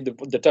he made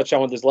the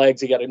touchdown with his legs.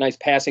 He got a nice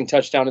passing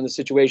touchdown in the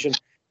situation.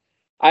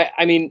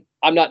 I mean,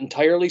 I'm not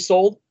entirely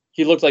sold.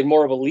 He looked like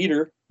more of a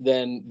leader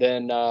than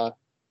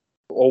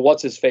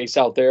what's his face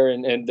out there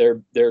and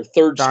their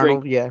third Darnold,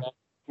 string. Yeah.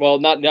 Well,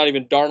 not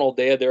even Darnold.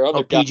 They had their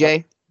other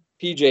guy,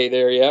 PJ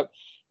there. Yep.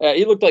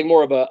 He looked like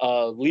more of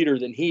a leader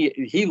than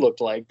he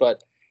looked like.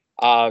 But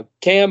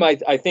Cam, I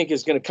think,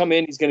 is going to come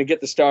in. He's going to get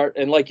the start,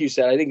 and like you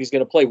said, I think he's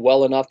going to play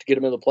well enough to get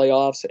him in the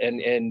playoffs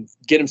and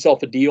get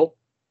himself a deal.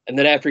 And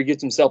then after he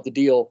gets himself the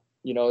deal,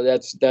 you know,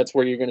 that's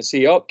where you're going to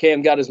see,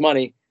 Cam got his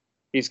money.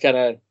 He's kind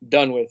of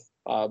done with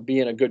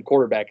being a good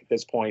quarterback at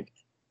this point.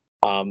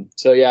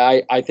 So yeah,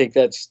 I think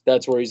that's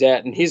where he's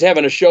at, and he's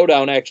having a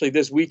showdown actually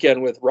this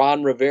weekend with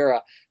Ron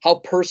Rivera. How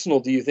personal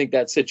do you think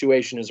that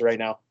situation is right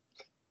now?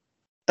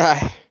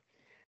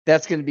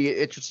 That's going to be an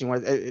interesting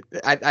one.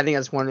 I think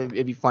that's one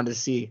it'd be fun to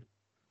see.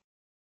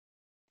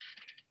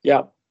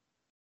 Yeah.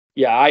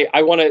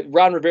 I want to.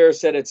 Ron Rivera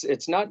said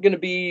it's not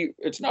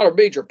a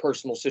major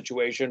personal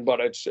situation, but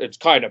it's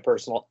kind of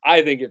personal.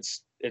 I think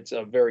it's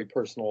a very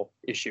personal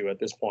issue at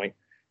this point.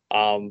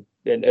 And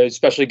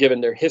especially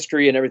given their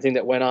history and everything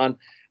that went on,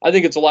 I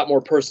think it's a lot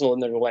more personal than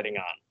they're letting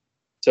on.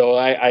 So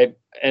I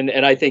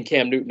think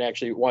Cam Newton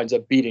actually winds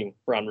up beating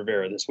Ron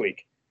Rivera this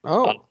week.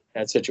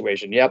 That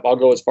situation. Yep, I'll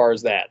go as far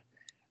as that.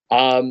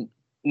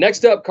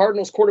 Next up,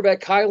 Cardinals quarterback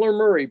Kyler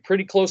Murray,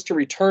 pretty close to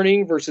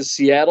returning versus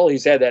Seattle.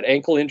 He's had that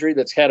ankle injury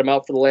that's had him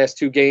out for the last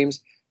 2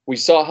 games. We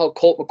saw how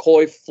Colt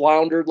McCoy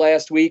floundered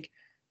last week.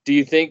 Do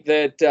you think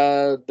that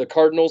the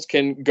Cardinals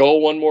can go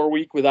one more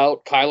week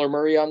without Kyler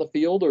Murray on the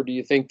field, or do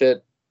you think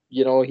that,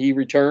 you know, he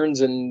returns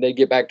and they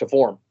get back to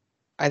form?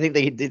 I think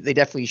they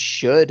definitely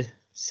should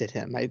sit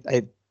him.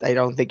 I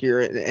don't think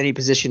you're in any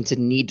position to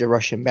need to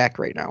rush him back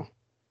right now.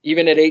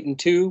 Even at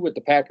 8-2 with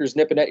the Packers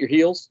nipping at your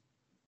heels?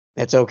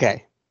 That's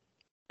okay.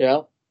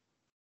 Yeah.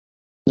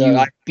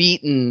 You've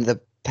beaten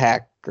the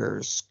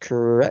Packers,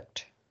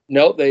 correct?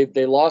 No, they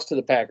lost to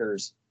the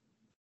Packers.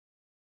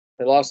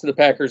 They lost to the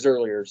Packers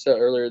earlier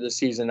this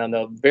season on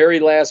the very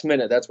last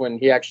minute. That's when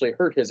he actually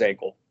hurt his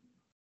ankle.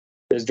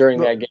 Is during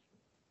that game.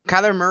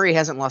 Kyler Murray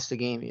hasn't lost a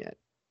game yet,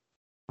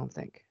 I don't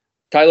think.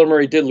 Kyler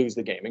Murray did lose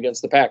the game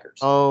against the Packers.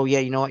 Oh yeah,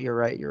 you know what? You're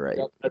right.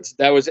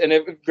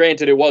 Yep,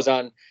 granted, it was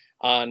on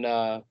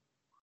all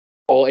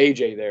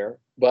AJ there,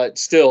 but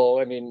still,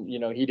 I mean, you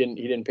know, he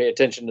didn't pay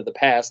attention to the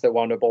pass that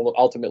wound up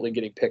ultimately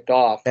getting picked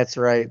off. That's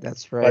right.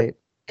 But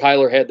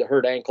Kyler had the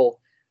hurt ankle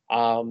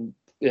in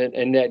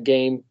that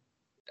game.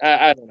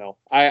 I don't know.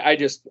 I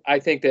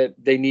think that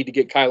they need to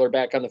get Kyler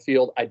back on the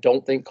field. I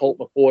don't think Colt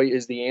McCoy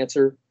is the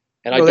answer.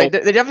 And they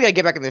definitely got to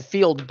get back in the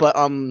field, but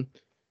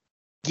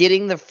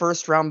getting the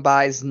first round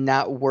bye is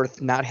not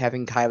worth not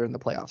having Kyler in the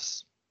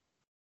playoffs.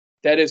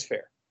 That is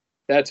fair.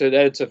 That's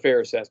a fair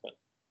assessment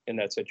in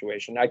that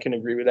situation. I can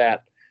agree with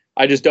that.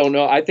 I just don't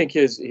know. I think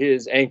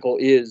his ankle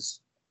is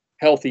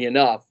healthy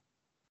enough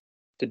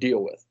to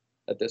deal with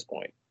at this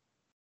point.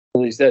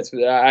 At least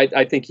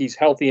I think he's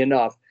healthy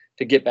enough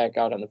to get back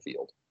out on the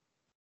field.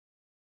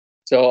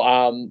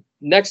 So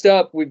next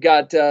up, we've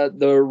got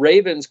the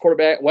Ravens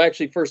quarterback. Well,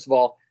 actually, first of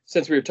all,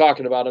 since we were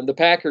talking about him, the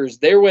Packers,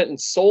 they went and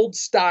sold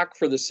stock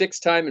for the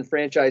 6th time in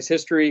franchise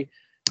history.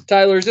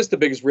 Tyler, is this the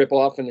biggest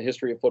ripoff in the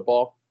history of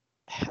football?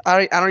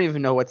 I don't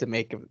even know what to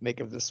make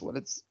of this one.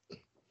 This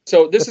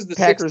is the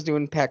Packers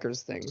doing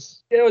Packers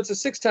things. It's the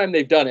 6th time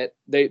they've done it.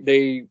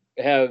 They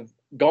have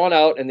gone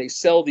out and they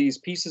sell these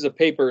pieces of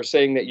paper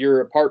saying that you're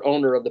a part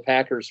owner of the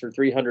Packers for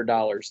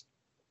 $300.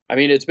 I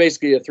mean, it's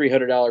basically a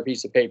 $300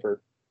 piece of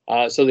paper,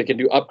 so they can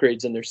do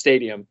upgrades in their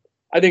stadium.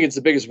 I think it's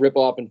the biggest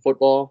ripoff in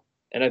football,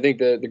 and I think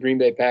the Green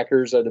Bay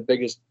Packers are the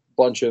biggest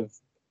bunch of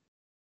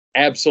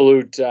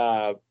absolute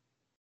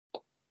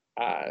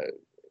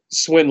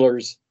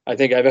swindlers I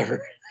think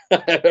I've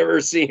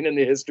ever seen in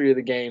the history of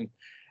the game.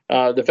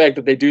 The fact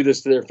that they do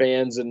this to their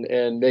fans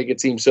and make it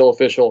seem so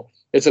official.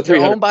 It's a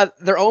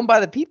they're owned by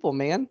the people,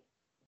 man.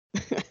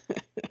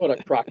 What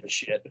a crock of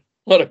shit.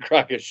 What a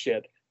crock of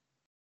shit.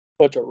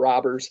 Bunch of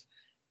robbers.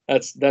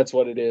 That's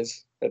what it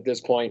is at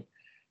this point.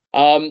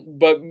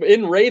 But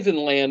in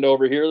Ravenland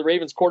over here, the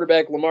Ravens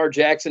quarterback Lamar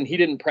Jackson, he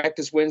didn't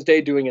practice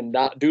Wednesday due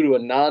to a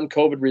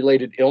non-COVID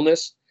related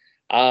illness.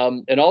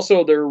 And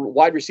also their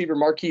wide receiver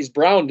Marquise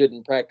Brown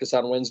didn't practice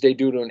on Wednesday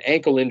due to an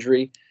ankle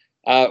injury.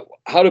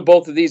 How do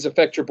both of these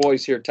affect your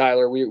boys here,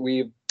 Tyler?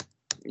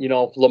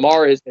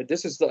 Lamar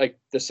this is like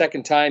the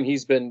 2nd time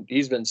he's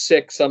been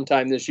sick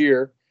sometime this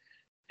year.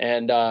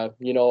 And,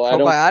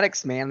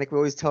 probiotics, man, like we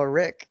always tell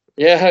Rick.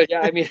 Yeah.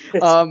 I mean,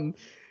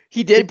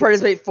 he did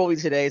participate fully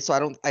today,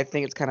 so I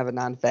think it's kind of a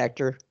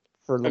non-factor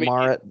for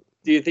Lamar.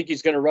 Do you think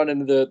he's going to run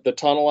into the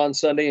tunnel on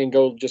Sunday and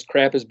go just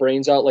crap his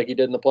brains out like he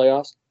did in the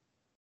playoffs?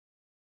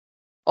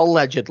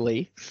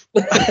 Allegedly.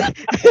 Come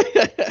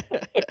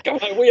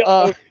on, we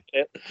all know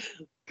it.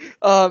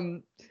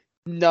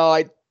 No,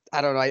 I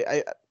don't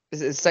know.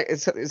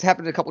 It's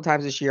happened a couple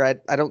times this year.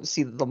 I don't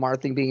see the Lamar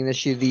thing being an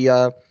issue.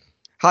 The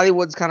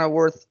Hollywood's kind of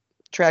worth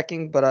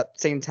tracking, but at the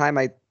same time,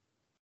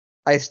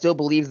 I still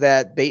believe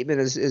that Bateman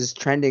is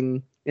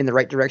trending in the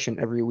right direction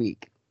every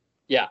week.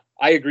 Yeah,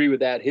 I agree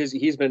with that.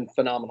 He's been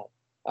phenomenal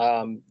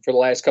for the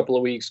last couple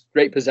of weeks.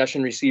 Great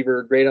possession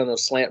receiver, great on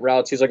those slant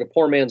routes. He's like a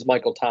poor man's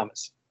Michael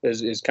Thomas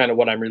is kind of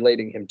what I'm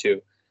relating him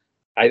to.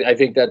 I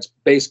think that's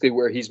basically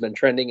where he's been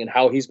trending and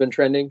how he's been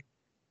trending.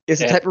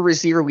 It's the type of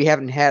receiver we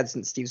haven't had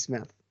since Steve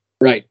Smith.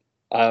 Right.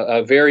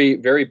 A very,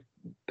 very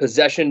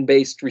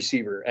possession-based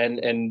receiver,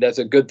 and that's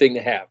a good thing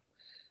to have.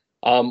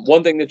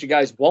 One thing that you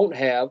guys won't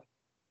have,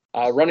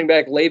 running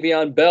back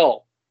Le'Veon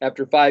Bell,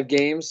 after 5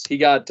 games, he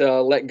got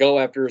let go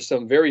after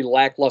some very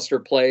lackluster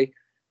play.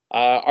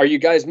 Are you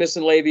guys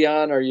missing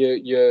Le'Veon? Are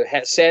you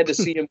sad to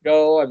see him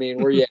go? I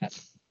mean, where you at?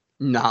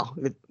 No.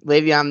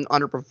 Le'Veon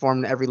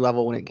underperformed every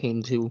level when it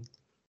came to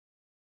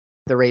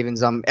the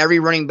Ravens. Every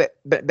running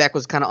back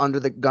was kind of under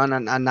the gun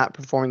on not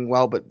performing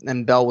well,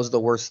 and Bell was the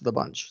worst of the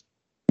bunch.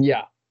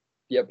 Yeah.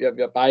 Yep.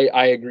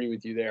 I agree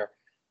with you there.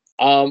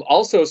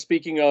 Also,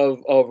 speaking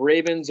of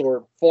Ravens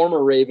or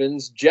former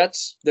Ravens,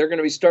 Jets, they're going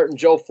to be starting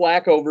Joe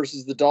Flacco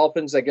versus the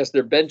Dolphins. I guess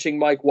they're benching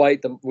Mike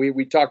White.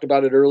 We talked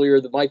about it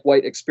earlier. The Mike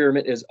White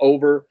experiment is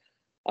over.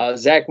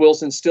 Zach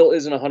Wilson still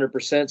isn't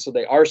 100%, so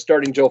they are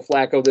starting Joe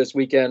Flacco this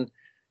weekend.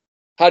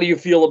 How do you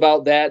feel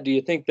about that? Do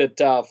you think that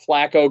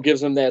Flacco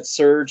gives them that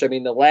surge? I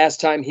mean, the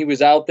last time he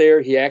was out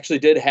there, he actually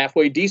did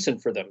halfway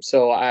decent for them.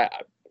 So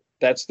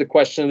that's the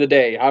question of the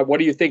day. What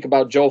do you think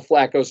about Joe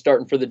Flacco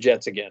starting for the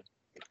Jets again?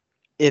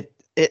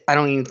 I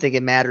don't even think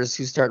it matters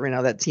who's starting right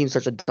now. That team's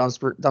such a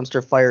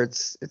dumpster fire.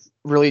 It's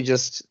really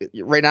just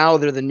right now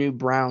they're the new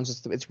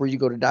Browns. It's where you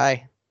go to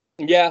die.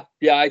 Yeah.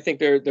 I think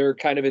they're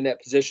kind of in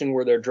that position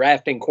where they're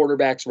drafting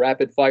quarterbacks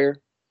rapid fire,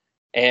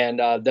 and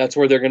that's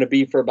where they're going to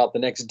be for about the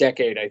next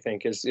decade. I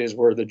think is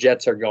where the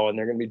Jets are going.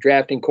 They're going to be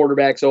drafting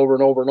quarterbacks over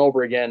and over and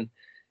over again,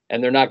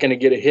 and they're not going to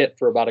get a hit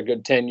for about a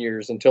good 10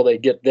 years until they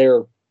get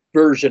their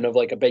version of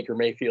like a Baker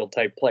Mayfield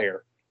type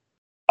player.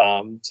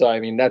 So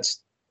I mean that's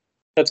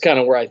kind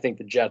of where I think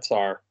the Jets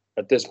are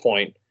at this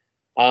point.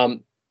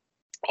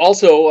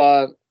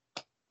 Also,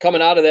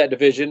 coming out of that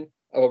division,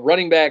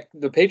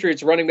 the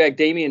Patriots running back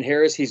Damian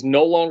Harris, he's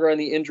no longer on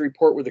the injury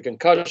report with a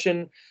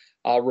concussion.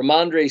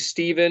 Ramondre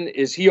Steven,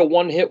 is he a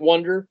one-hit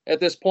wonder at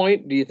this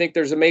point? Do you think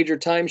there's a major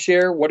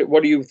timeshare?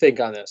 What do you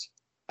think on this?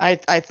 I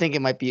think he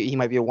might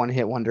be a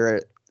one-hit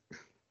wonder.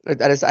 I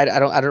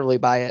don't really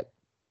buy it.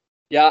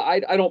 Yeah,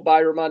 I don't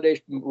buy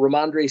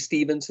Ramondre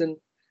Stevenson.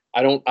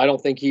 I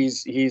don't think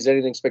he's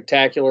anything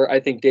spectacular. I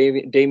think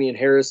Damian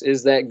Harris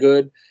is that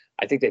good.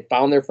 I think they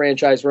found their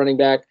franchise running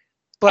back.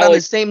 But on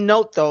the same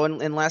note, though,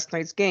 in last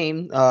night's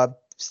game,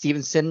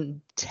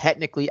 Stevenson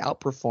technically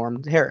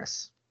outperformed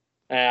Harris.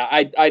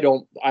 I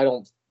don't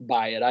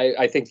buy it.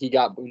 I think he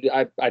got.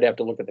 I'd have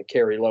to look at the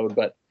carry load,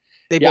 but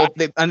they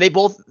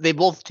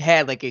both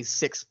had like a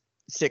six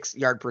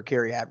yard per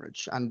carry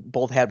average.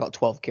 Both had about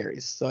 12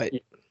 carries. So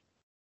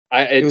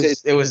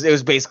it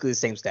was basically the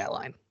same stat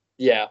line.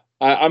 Yeah,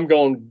 I'm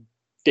going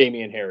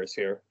Damian Harris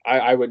here.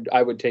 I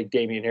would take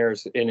Damian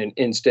Harris in an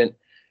instant.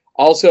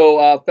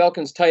 Also,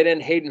 Falcons tight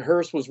end Hayden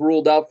Hurst was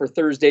ruled out for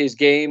Thursday's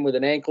game with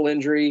an ankle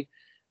injury.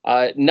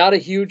 Not a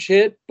huge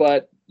hit,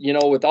 but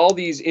with all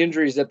these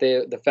injuries that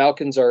the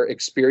Falcons are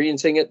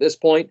experiencing at this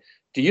point,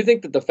 do you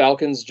think that the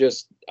Falcons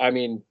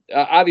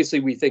obviously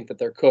we think that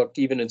they're cooked,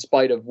 even in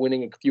spite of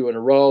winning a few in a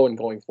row and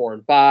going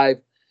 4-5.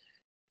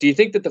 Do you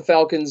think that the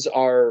Falcons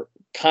are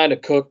kind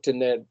of cooked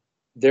and that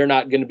they're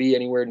not going to be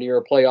anywhere near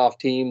a playoff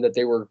team that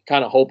they were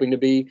kind of hoping to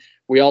be?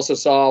 We also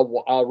saw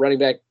running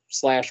back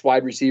 /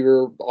 wide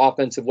receiver,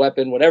 offensive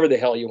weapon, whatever the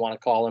hell you want to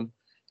call him,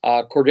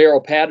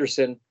 Cordero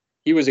Patterson.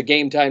 He was a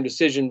game time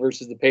decision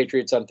versus the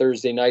Patriots on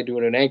Thursday night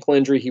doing an ankle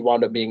injury. He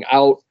wound up being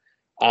out.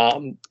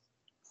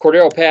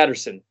 Cordero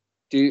Patterson,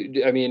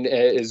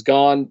 is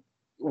gone.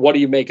 What do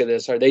you make of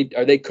this? Are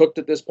they cooked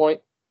at this point?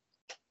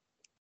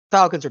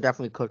 Falcons are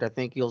definitely cooked. I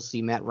think you'll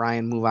see Matt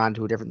Ryan move on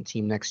to a different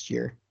team next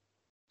year.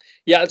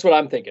 Yeah, that's what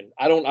I'm thinking.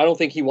 I don't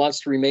think he wants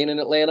to remain in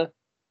Atlanta,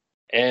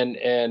 and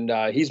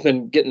he's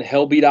been getting the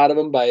hell beat out of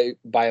him by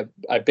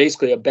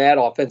basically a bad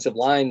offensive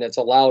line that's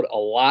allowed a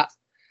lot.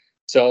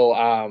 So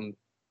I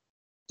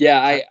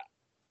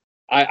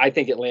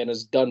think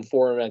Atlanta's done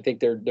for him. I think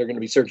they're going to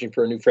be searching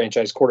for a new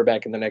franchise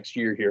quarterback in the next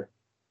year here.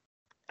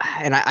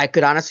 And I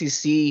could honestly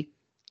see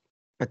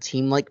a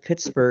team like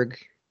Pittsburgh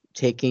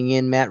taking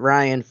in Matt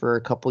Ryan for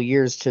a couple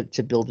years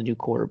to build a new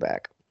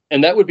quarterback.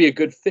 And that would be a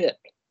good fit.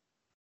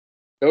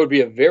 That would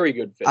be a very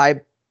good fit. I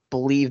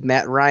believe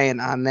Matt Ryan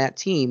on that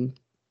team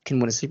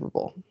can win a Super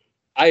Bowl.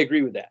 I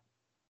agree with that.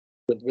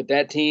 With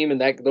that team and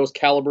those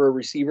caliber of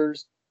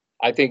receivers,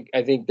 I think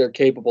they're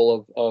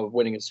capable of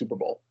winning a Super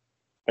Bowl.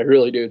 I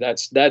really do.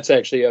 That's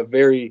actually a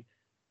very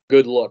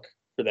good look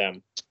for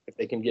them if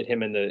they can get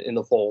him in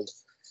the fold.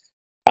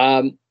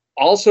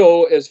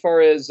 Also, as far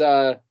as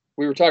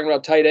we were talking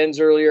about tight ends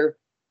earlier,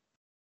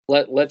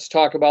 let's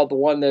talk about the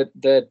one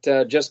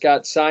that just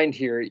got signed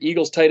here.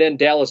 Eagles tight end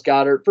Dallas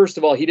Goedert. First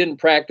of all, he didn't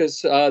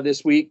practice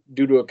this week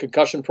due to a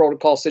concussion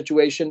protocol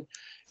situation.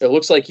 It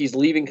looks like he's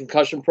leaving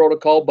concussion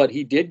protocol, but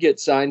he did get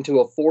signed to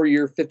a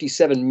 4-year,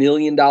 $57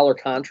 million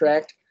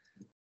contract.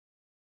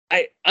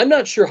 I'm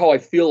not sure how I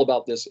feel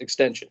about this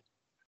extension.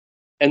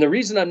 And the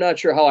reason I'm not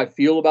sure how I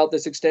feel about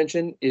this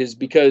extension is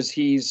because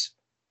he's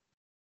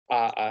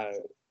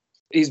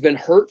been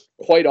hurt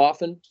quite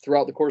often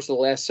throughout the course of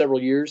the last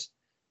several years.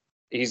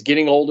 He's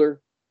getting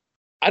older.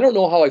 I don't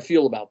know how I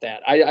feel about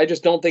that. I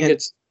just don't think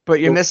it's.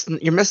 But you're missing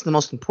the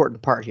most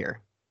important part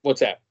here. What's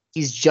that?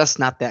 He's just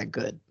not that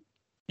good.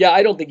 Yeah,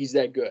 I don't think he's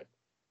that good.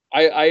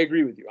 I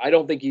agree with you. I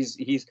don't think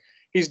he's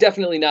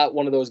definitely not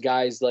one of those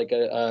guys like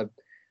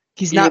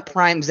He's not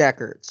prime Zach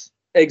Ertz.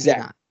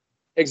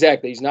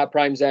 Exactly. He's not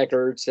prime Zach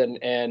Ertz, and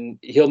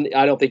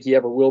I don't think he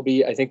ever will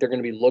be. I think they're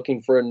going to be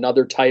looking for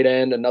another tight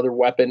end, another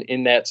weapon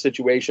in that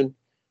situation.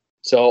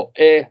 So,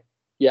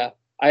 yeah,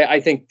 I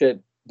think that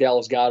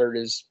Dallas Goedert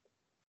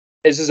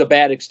this is a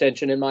bad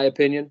extension in my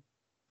opinion.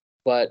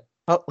 But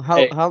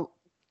how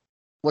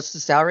what's the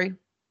salary?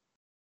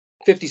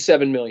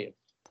 $57 million.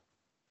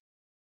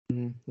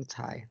 It's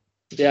high.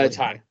 It's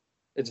high.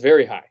 It's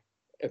very high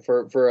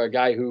for a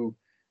guy who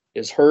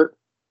is hurt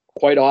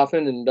quite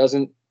often and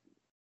doesn't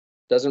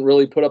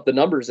really put up the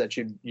numbers that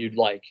you'd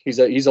like. He's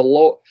a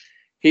low.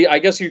 I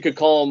guess you could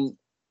call him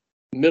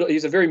middle.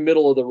 He's a very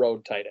middle of the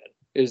road tight end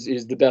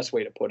is the best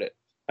way to put it.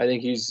 I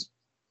think he's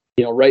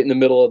right in the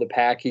middle of the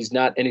pack. He's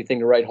not anything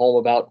to write home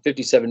about.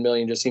 $57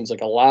 million just seems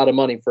like a lot of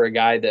money for a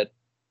guy that,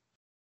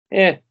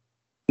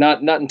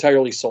 not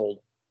entirely sold.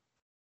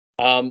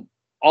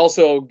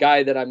 Also,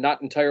 guy that I'm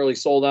not entirely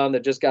sold on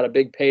that just got a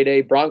big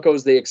payday.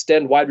 Broncos, they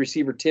extend wide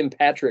receiver Tim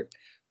Patrick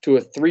to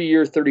a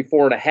 3-year,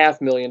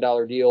 $34.5 million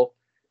deal.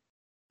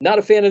 Not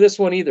a fan of this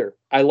one either.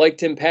 I like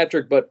Tim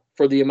Patrick, but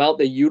for the amount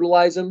they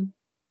utilize him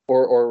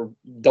or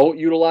don't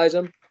utilize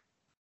him,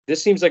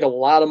 this seems like a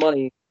lot of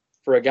money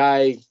for a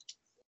guy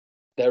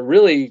that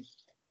really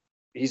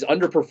he's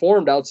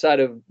underperformed outside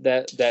of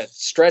that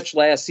stretch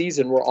last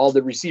season where all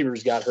the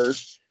receivers got hurt.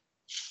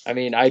 I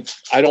mean, I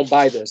don't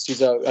buy this.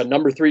 He's a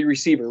number 3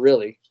 receiver,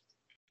 really.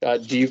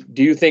 Do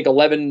you think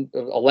 11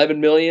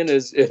 million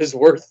is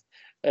worth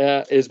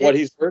is what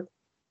he's worth?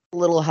 A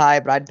little high,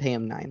 but I'd pay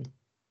him 9.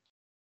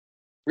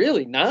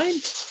 Really, 9?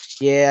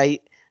 Yeah,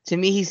 to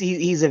me,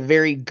 he's a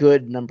very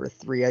good number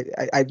 3.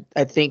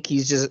 I think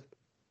he's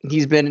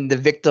been the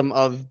victim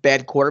of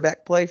bad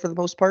quarterback play for the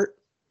most part.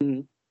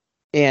 Mm-hmm.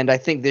 And I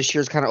think this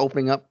year's kind of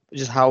opening up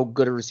just how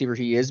good a receiver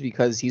he is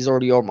because he's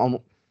already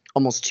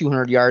almost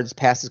 200 yards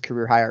past his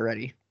career high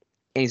already.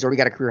 And he's already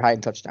got a career high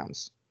in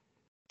touchdowns.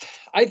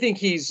 I think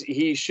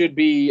he should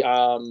be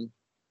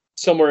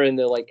somewhere in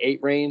the 8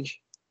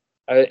 range,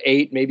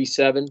 8, maybe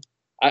 7.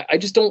 I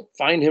just don't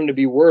find him to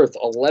be worth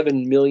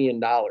 $11 million.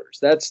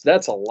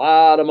 That's a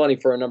lot of money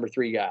for a number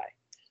 3 guy.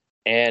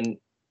 And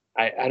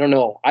I don't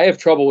know. I have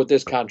trouble with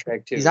this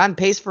contract too. He's on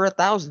pace for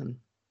 1,000.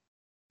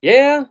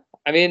 Yeah.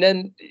 I mean,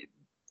 and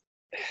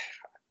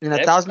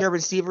 1,000-yard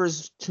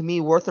receivers to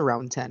me worth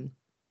around 10.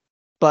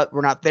 But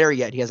we're not there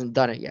yet. He hasn't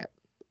done it yet.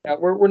 Yeah,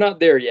 we're not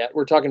there yet.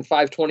 We're talking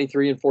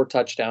 523 and 4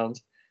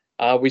 touchdowns.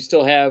 We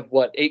still have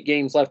 8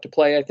 games left to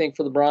play, I think,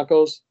 for the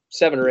Broncos,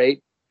 7 or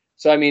 8.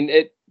 So I mean,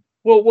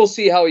 we'll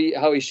see how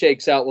he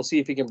shakes out. We'll see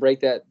if he can break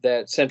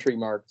that century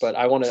mark. But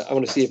I want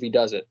to see if he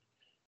does it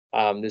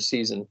this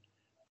season.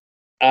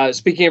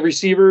 Speaking of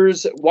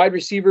receivers, wide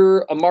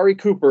receiver Amari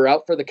Cooper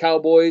out for the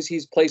Cowboys.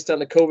 He's placed on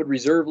the COVID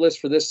reserve list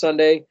for this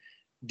Sunday.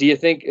 Do you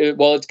think?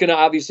 Well, it's going to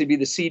obviously be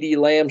the CeeDee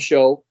Lamb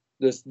show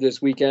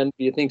this weekend.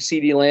 Do you think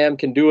CeeDee Lamb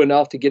can do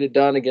enough to get it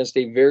done against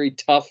a very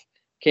tough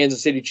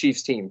Kansas City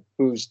Chiefs team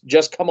who's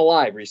just come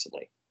alive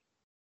recently?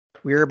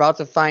 We're about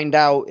to find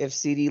out if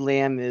CeeDee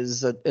Lamb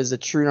is a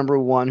true number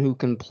one who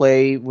can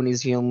play when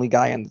he's the only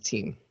guy on the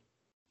team.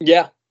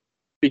 Yeah,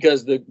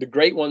 because the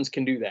great ones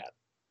can do that.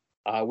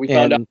 We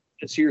found out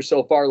this year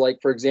so far, like,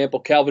 for example,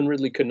 Calvin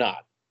Ridley could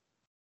not.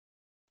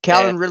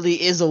 Calvin Ridley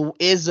is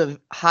a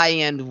high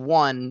end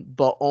one,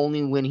 but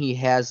only when he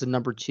has a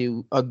number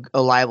two, a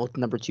reliable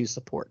number two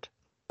support.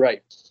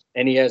 Right,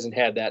 and he hasn't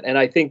had that. And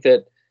I think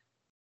that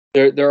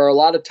there are a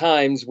lot of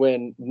times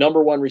when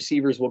number one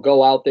receivers will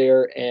go out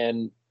there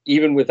and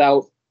even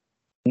without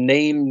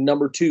name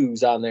number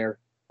twos on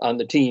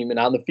the team and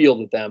on the field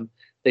with them,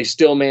 they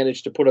still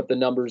manage to put up the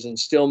numbers and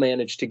still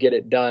manage to get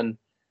it done.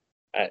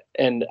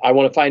 And I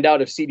want to find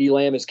out if CeeDee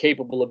Lamb is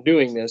capable of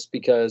doing this,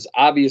 because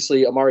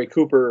obviously Amari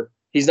Cooper,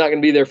 he's not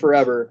going to be there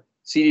forever.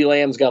 CeeDee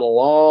Lamb's got a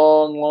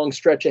long, long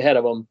stretch ahead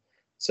of him.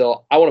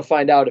 So I want to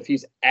find out if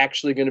he's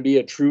actually going to be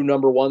a true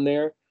number one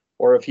there,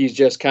 or if he's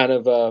just kind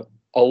of a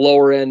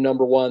lower end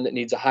number one that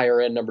needs a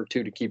higher end number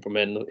two to keep him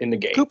in the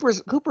game.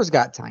 Cooper's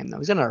got time though.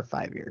 He's in another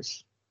 5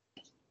 years.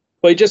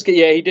 Well,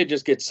 he did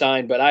just get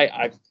signed, but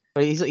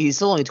But he's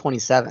still only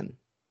 27.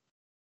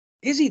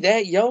 Is he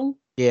that young?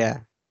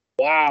 Yeah.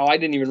 Wow, I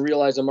didn't even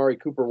realize Amari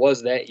Cooper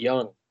was that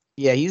young.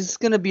 Yeah, he's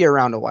going to be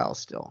around a while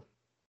still.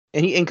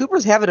 And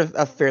Cooper's having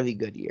a fairly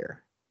good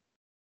year.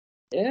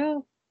 Yeah,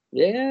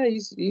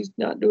 he's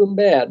not doing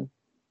bad.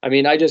 I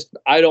mean, I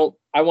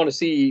want to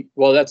see.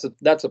 Well, that's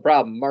a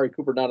problem. Amari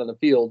Cooper not on the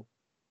field.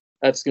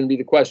 That's going to be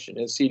the question: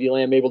 is CeeDee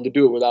Lamb able to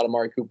do it without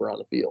Amari Cooper on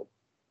the field?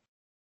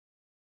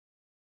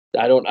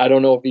 I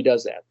don't know if he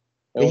does that.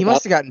 Yeah, he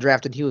must have gotten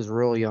drafted. He was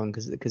real young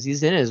because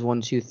he's in his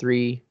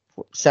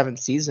 7th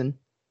season.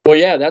 Well,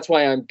 yeah, that's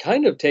why I'm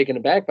kind of taken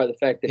aback by the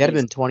fact that he had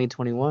been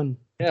 2021.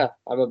 Yeah,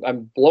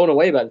 I'm blown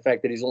away by the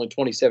fact that he's only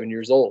 27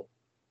 years old.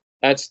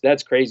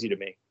 That's crazy to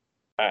me.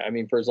 I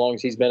mean, for as long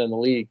as he's been in the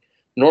league,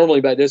 normally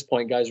by this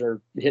point, guys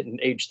are hitting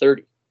age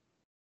 30.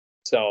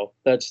 So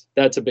that's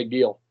a big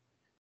deal.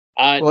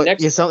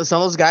 Some of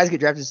those guys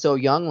get drafted so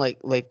young, like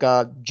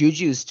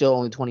Juju's still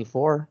only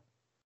 24.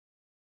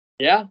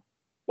 Yeah,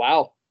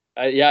 wow.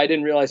 I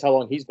didn't realize how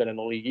long he's been in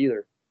the league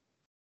either.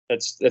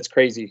 That's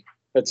crazy.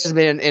 He's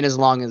been in as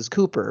long as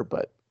Cooper,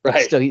 but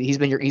right. Still he's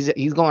in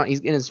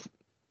his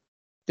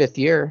 5th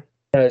year.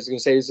 I was gonna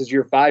say this is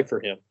year 5 for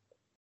him.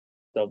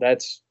 So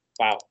that's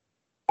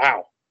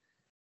wow.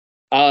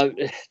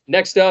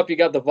 Next up, you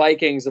got the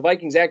Vikings. The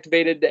Vikings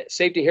activated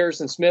safety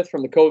Harrison Smith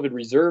from the COVID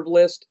reserve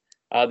list.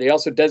 They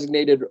also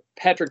designated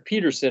Patrick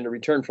Peterson to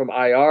return from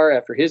IR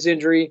after his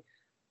injury.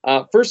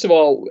 First of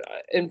all,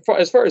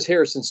 as far as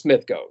Harrison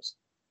Smith goes,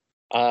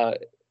 I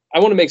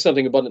want to make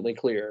something abundantly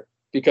clear,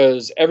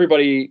 because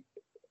everybody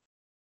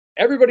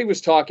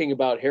was talking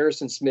about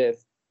Harrison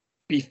Smith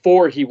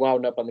before he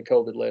wound up on the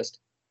COVID list.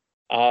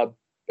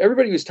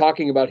 Everybody was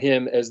talking about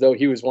him as though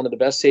he was one of the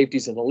best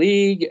safeties in the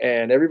league,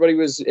 and everybody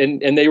was,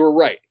 and they were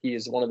right. He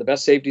is one of the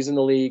best safeties in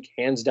the league,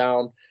 hands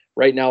down.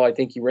 Right now, I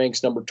think he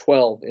ranks number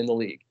 12 in the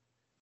league.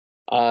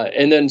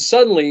 And then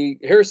suddenly,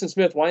 Harrison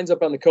Smith winds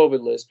up on the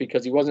COVID list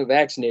because he wasn't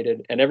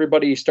vaccinated, and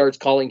everybody starts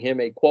calling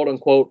him a quote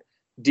unquote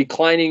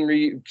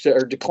declining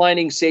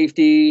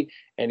safety,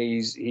 and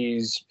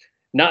he's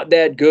not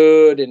that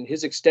good, and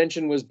his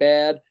extension was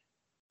bad.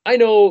 I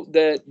know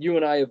that you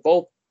and I have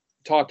both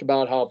talked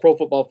about how Pro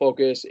Football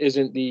Focus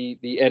isn't the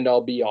end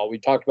all be all. We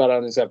talked about it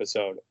on this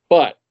episode,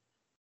 but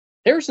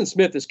Harrison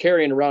Smith is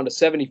carrying around a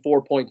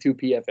 74.2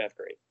 PFF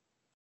grade.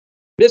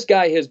 This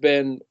guy has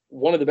been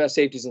one of the best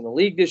safeties in the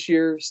league this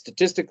year.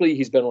 Statistically,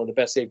 he's been one of the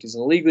best safeties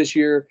in the league this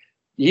year.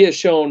 He has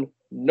shown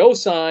no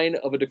sign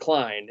of a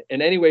decline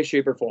in any way,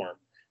 shape, or form.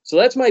 So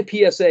that's my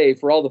PSA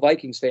for all the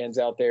Vikings fans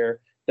out there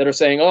that are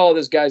saying, oh,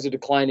 this guy's a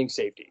declining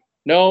safety.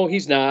 No,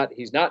 he's not.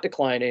 He's not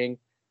declining.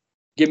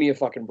 Give me a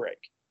fucking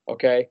break.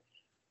 Okay?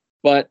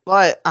 But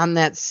on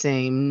that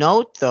same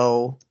note,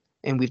 though,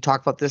 and we've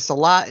talked about this a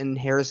lot, and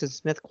Harrison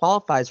Smith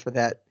qualifies for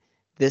that,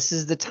 this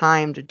is the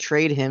time to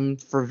trade him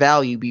for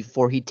value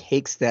before he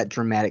takes that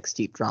dramatic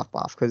steep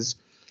drop-off, because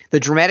the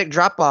dramatic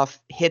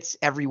drop-off hits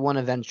everyone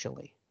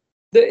eventually.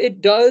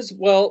 It does.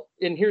 Well,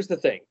 and here's the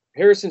thing.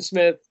 Harrison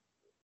Smith,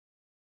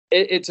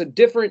 it's a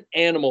different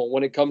animal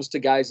when it comes to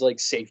guys like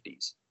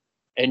safeties.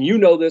 And you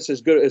know this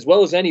as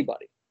well as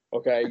anybody.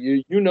 Okay?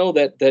 You know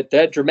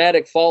that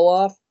dramatic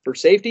fall-off for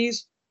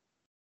safeties,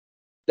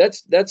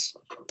 that's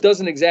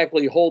doesn't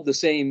exactly hold the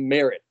same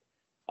merit,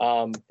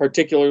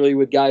 particularly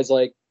with guys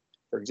like,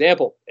 for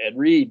example, Ed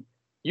Reed.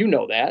 You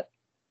know that.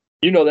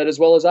 You know that as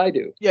well as I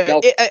do. Yeah,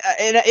 now,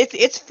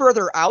 it's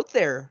further out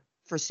there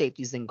for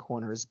safeties than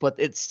corners, but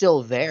it's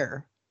still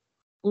there.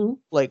 Mm-hmm.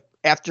 Like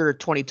after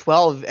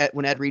 2012,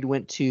 when Ed Reed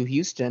went to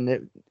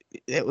Houston,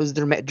 it was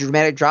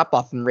dramatic drop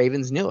off, and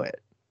Ravens knew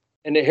it.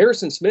 And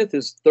Harrison Smith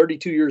is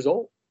 32 years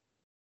old.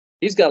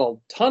 He's got a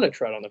ton of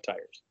tread on the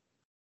tires.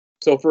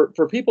 So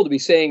for people to be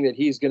saying that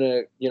he's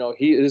gonna,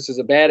 this is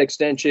a bad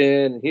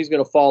extension and he's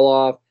gonna fall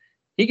off,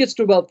 he gets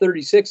to about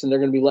 36 and they're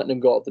gonna be letting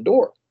him go out the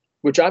door,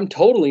 which I'm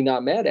totally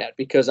not mad at,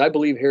 because I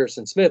believe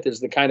Harrison Smith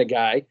is the kind of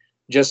guy,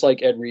 just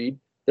like Ed Reed,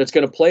 that's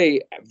going to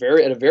play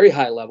at a very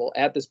high level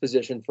at this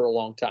position for a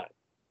long time.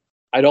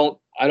 I don't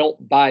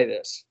buy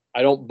this.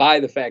 I don't buy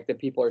the fact that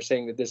people are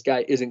saying that this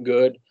guy isn't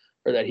good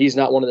or that he's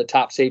not one of the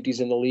top safeties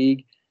in the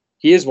league.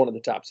 He is one of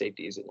the top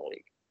safeties in the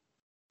league.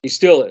 He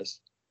still is.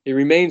 He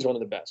remains one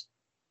of the best.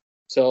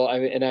 So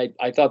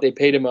I thought they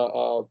paid him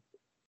a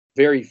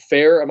very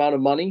fair amount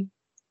of money.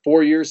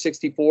 4 years,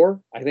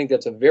 64. I think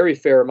that's a very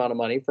fair amount of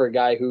money for a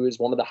guy who is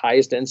one of the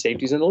highest end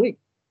safeties in the league.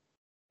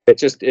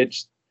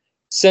 It's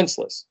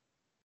senseless.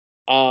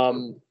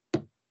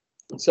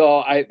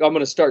 So I'm going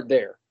to start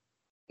there.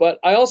 But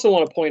I also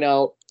want to point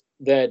out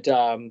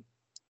that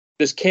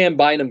this Cam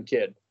Bynum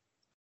kid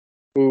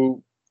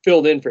who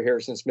filled in for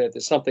Harrison Smith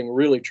is something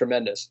really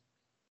tremendous.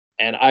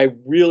 And I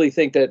really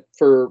think that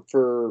for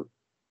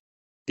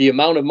the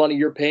amount of money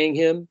you're paying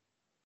him,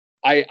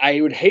 I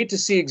would hate to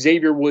see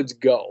Xavier Woods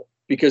go,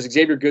 because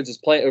Xavier Woods is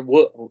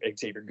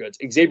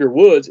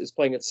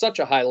playing at such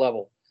a high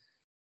level.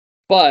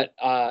 But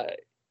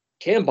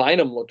Cam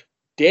Bynum looked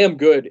damn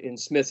good in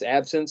Smith's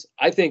absence.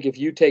 I think if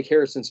you take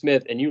Harrison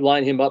Smith and you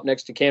line him up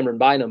next to Cameron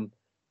Bynum,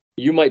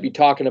 you might be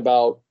talking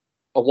about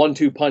a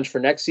 1-2 punch for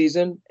next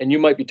season, and you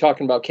might be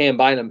talking about Cam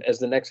Bynum as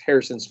the next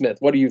Harrison Smith.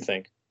 What do you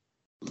think?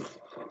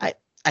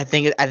 I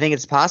think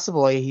it's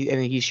possible.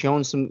 He's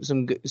shown some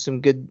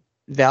good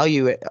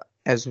value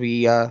as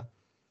we go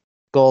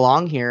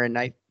along here, and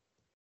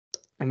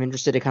I'm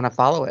interested to kind of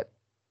follow it.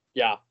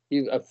 Yeah,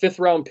 he's a 5th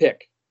round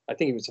pick. I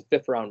think he was a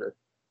 5th rounder.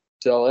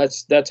 So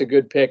that's a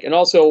good pick. And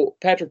also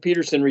Patrick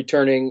Peterson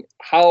returning.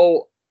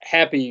 How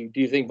happy do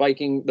you think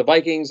the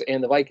Vikings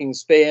and the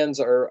Vikings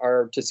fans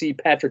are to see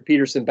Patrick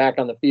Peterson back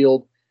on the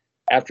field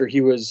after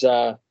he went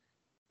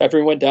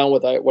down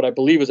with what I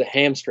believe was a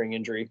hamstring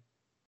injury?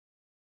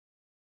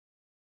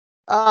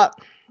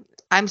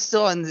 I'm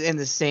still in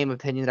the same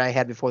opinion that I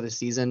had before the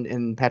season,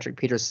 and Patrick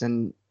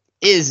Peterson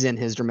is in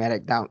his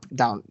dramatic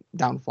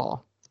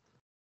downfall.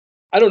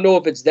 I don't know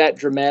if it's that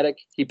dramatic.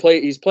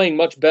 He's playing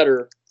much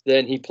better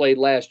than he played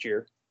last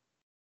year.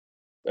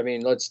 I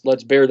mean, let's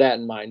bear that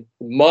in mind.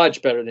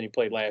 Much better than he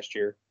played last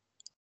year.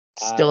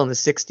 Still in the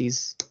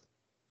 60s.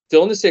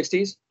 Still in the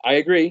 60s. I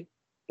agree,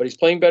 but he's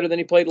playing better than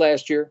he played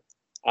last year.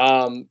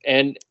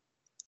 And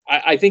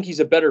I think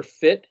he's a better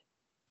fit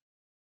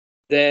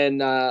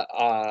than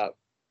a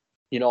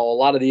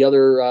lot of the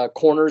other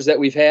corners that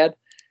we've had.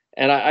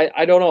 And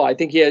I don't know. I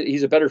think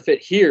he's a better fit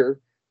here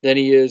than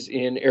he is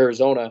in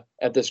Arizona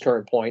at this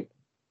current point.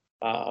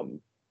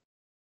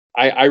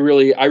 I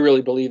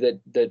really believe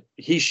that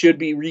he should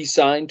be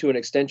re-signed to an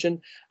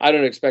extension. I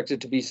don't expect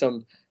it to be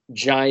some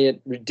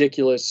giant,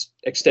 ridiculous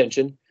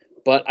extension,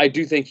 but I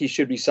do think he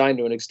should be signed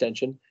to an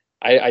extension.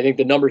 I think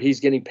the number he's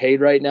getting paid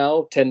right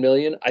now, $10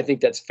 million, I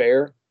think that's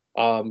fair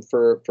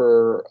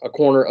for a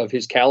corner of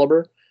his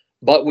caliber.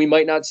 But we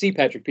might not see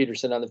Patrick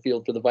Peterson on the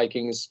field for the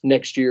Vikings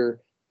next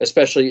year,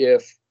 especially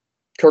if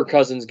Kirk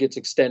Cousins gets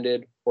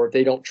extended, or if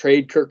they don't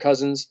trade Kirk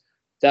Cousins.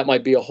 That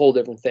might be a whole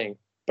different thing.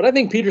 But I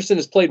think Peterson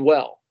has played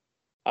well.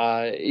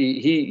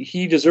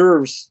 He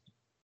deserves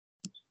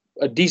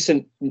a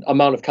decent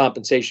amount of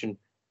compensation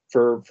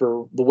for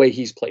the way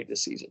he's played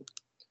this season.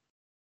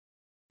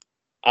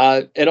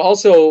 And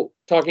also,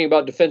 talking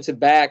about defensive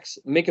backs,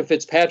 Minkah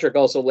Fitzpatrick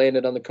also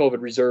landed on the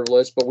COVID reserve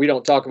list, but we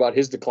don't talk about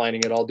his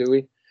declining at all, do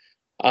we?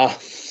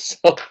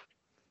 So,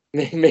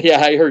 yeah,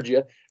 I heard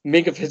you.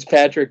 Minkah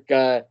Fitzpatrick,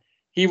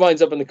 he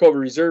winds up on the COVID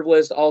reserve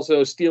list.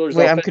 Also, Steelers.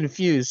 Wait, I'm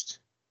confused.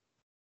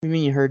 What do you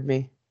mean you heard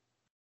me?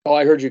 Oh,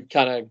 I heard you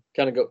kind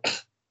of go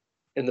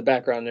in the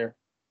background there.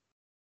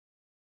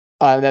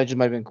 That just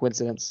might have been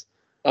coincidence.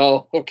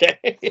 Oh, okay.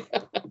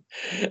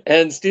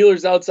 And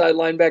Steelers outside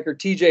linebacker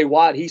TJ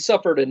Watt, he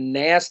suffered a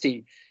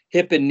nasty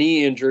hip and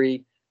knee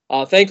injury.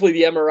 Thankfully,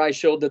 the MRI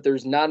showed that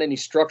there's not any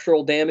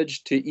structural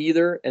damage to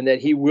either, and that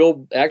he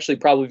will actually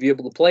probably be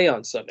able to play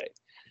on Sunday.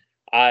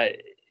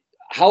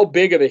 How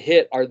big of a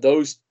hit are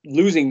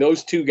losing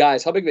those two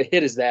guys? How big of a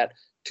hit is that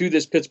to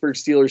this Pittsburgh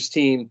Steelers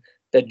team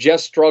that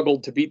just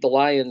struggled to beat the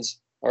Lions,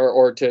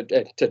 or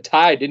to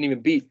tie, didn't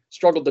even beat,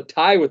 struggled to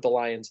tie with the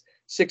Lions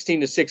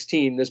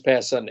 16-16 this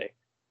past Sunday?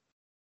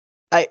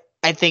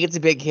 I think it's a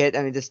big hit.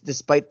 I mean,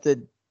 despite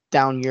the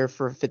down year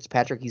for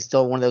Fitzpatrick, he's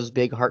still one of those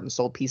big heart and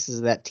soul pieces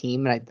of that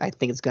team, and I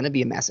think it's going to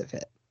be a massive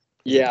hit.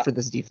 Yeah, for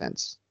this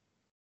defense.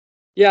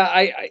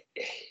 Yeah,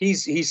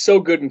 he's so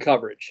good in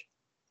coverage,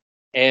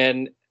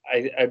 and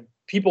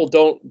people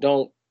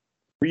don't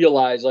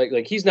realize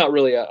like he's not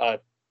really a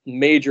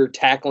major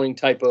tackling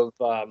type of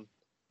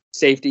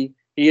safety.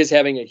 He is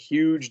having a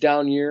huge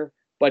down year,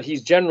 but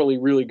he's generally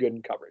really good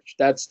in coverage.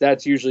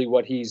 That's usually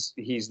what he's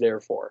there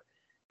for.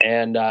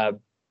 And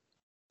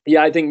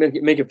yeah, I think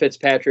Minka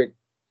Fitzpatrick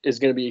is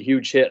going to be a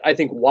huge hit. I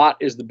think Watt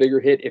is the bigger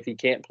hit if he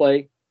can't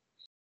play.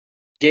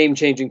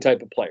 Game-changing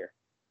type of player.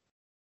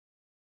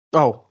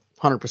 Oh,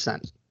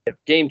 100%.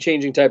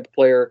 Game-changing type of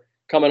player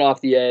coming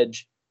off the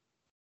edge.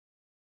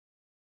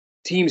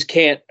 Teams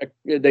can't,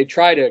 they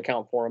try to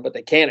account for him, but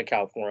they can't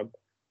account for him.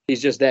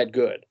 He's just that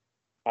good.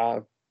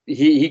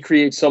 He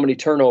creates so many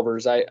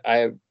turnovers.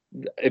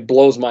 It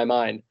blows my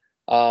mind.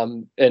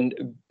 And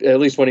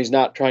at least when he's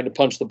not trying to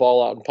punch the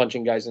ball out and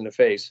punching guys in the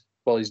face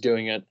while he's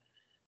doing it.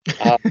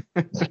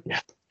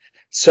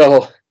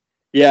 So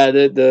yeah,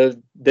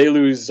 they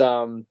lose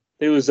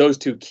those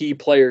two key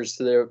players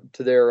to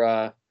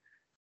their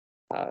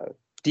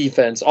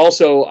defense.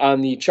 Also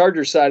on the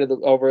Chargers side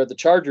over at the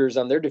Chargers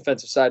on their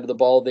defensive side of the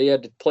ball, they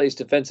had to place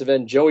defensive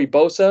end Joey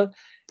Bosa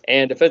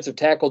and defensive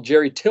tackle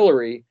Jerry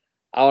Tillery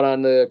out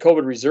on the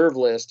COVID reserve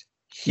list.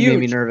 Huge. You made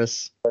me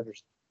nervous.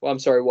 Chargers. Well, I'm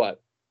sorry,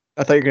 what?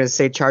 I thought you were going to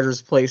say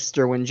Chargers placed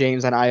Derwin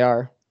James on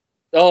IR.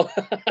 Oh,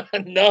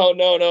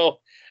 no.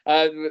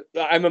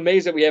 I'm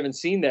amazed that we haven't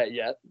seen that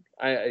yet.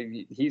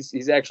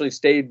 He's actually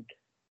stayed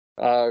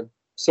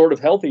sort of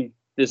healthy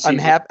this season.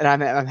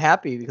 I'm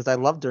happy because I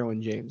love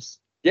Derwin James.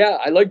 Yeah,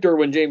 I like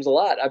Derwin James a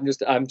lot.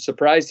 I'm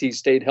surprised he's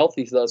stayed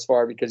healthy thus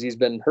far because he's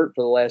been hurt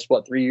for the last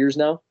 3 years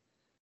now.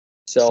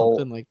 So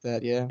something like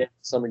that, yeah.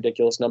 Some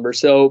ridiculous number.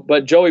 So,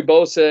 but Joey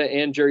Bosa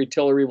and Jerry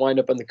Tillery wind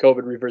up on the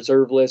COVID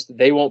reserve list.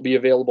 They won't be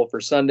available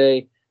for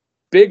Sunday.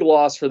 Big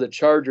loss for the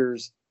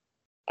Chargers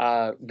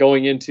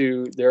going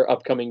into their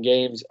upcoming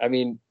games. I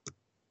mean,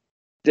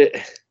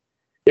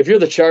 if you're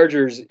the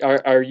Chargers,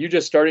 are you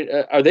just starting?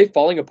 Are they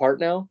falling apart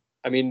now?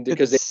 I mean,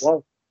 because they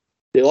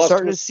lost.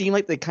 Starting to seem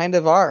like they kind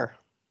of are.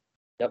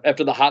 Yep.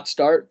 After the hot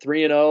start,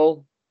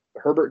 3-0,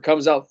 Herbert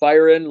comes out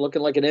firing,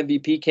 looking like an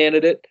MVP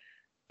candidate.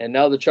 And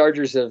now the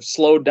Chargers have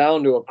slowed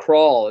down to a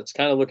crawl. It's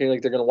kind of looking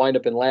like they're going to wind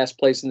up in last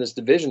place in this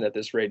division at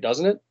this rate,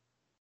 doesn't it?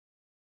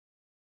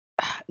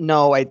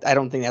 No, I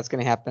don't think that's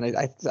going to happen.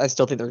 I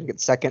still think they're going to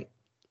get second.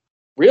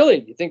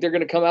 Really? You think they're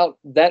going to come out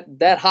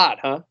that hot,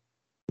 huh?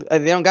 They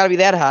don't got to be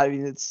that hot. I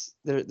mean,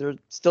 they're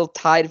still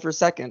tied for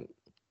second.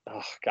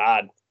 Oh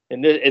God!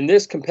 In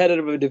this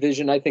competitive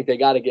division, I think they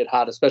got to get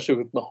hot, especially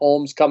with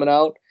Mahomes coming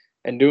out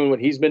and doing what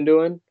he's been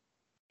doing.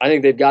 I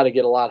think they've got to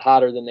get a lot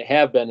hotter than they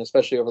have been,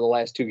 especially over the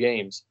last 2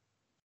 games.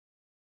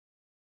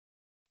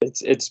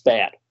 It's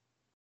bad.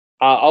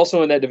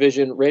 Also in that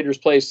division, Raiders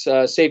place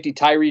safety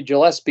Tyree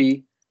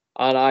Gillespie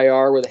on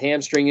IR with a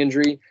hamstring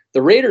injury.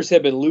 The Raiders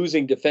have been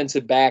losing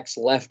defensive backs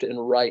left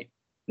and right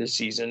this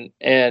season,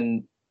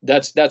 and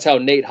that's how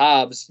Nate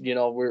Hobbs.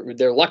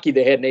 They're lucky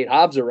they had Nate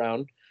Hobbs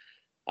around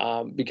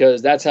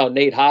because that's how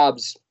Nate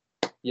Hobbs,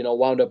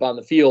 wound up on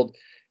the field.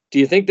 Do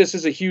you think this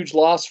is a huge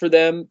loss for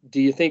them? Do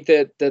you think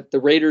that the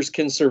Raiders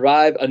can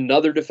survive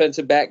another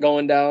defensive back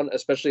going down,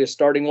 especially a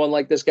starting one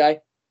like this guy?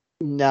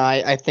 No,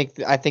 I think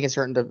it's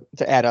starting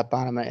to add up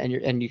on them,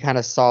 and you kind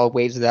of saw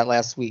waves of that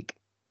last week.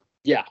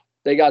 Yeah,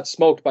 they got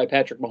smoked by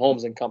Patrick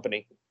Mahomes and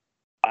company.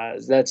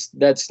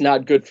 That's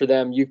not good for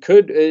them. You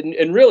could,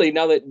 and really,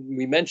 now that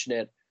we mention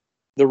it,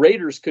 the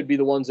Raiders could be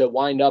the ones that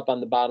wind up on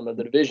the bottom of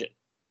the division.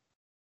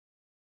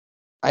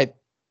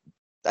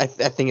 I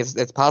think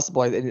it's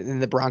possible, and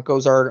the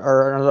Broncos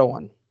are another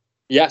one.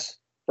 Yes,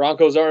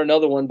 Broncos are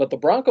another one, but the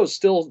Broncos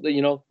still,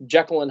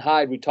 Jekyll and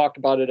Hyde. We talked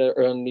about it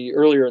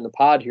earlier in the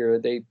pod here.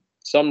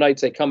 Some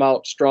nights they come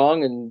out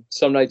strong, and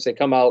some nights they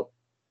come out,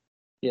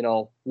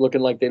 looking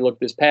like they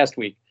looked this past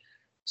week.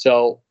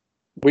 So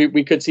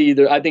we could see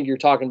either. I think you're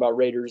talking about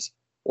Raiders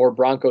or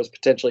Broncos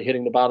potentially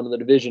hitting the bottom of the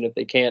division if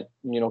they can't,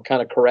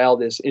 kind of corral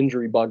this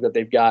injury bug that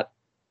they've got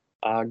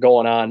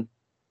going on.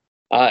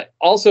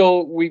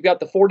 Also, we've got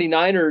the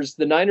 49ers.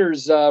 The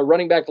Niners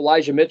running back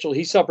Elijah Mitchell,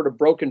 he suffered a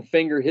broken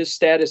finger. His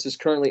status is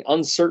currently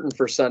uncertain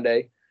for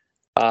Sunday.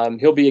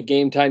 He'll be a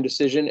game-time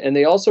decision. And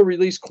they also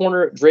released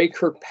corner Dre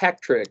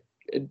Kirkpatrick.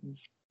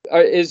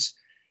 Is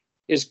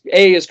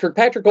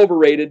Kirkpatrick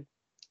overrated?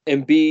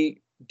 And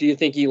B, do you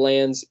think he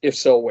lands? If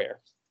so, where?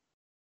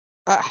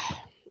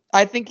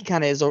 I think he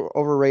kind of is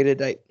overrated.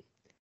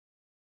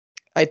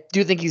 I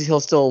do think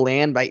he'll still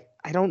land, but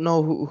I don't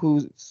know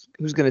who's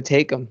going to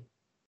take him.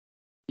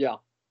 Yeah,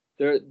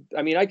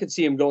 I could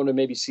see him going to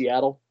maybe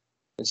Seattle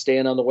and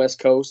staying on the West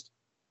Coast.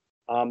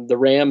 The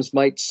Rams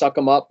might suck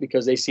him up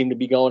because they seem to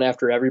be going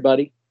after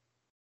everybody.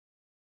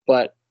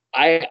 But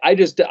I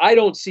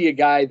don't see a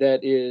guy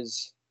that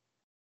is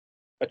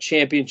a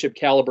championship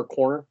caliber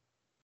corner.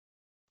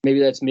 Maybe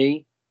that's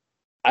me.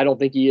 I don't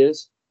think he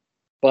is.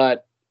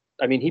 But,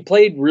 he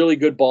played really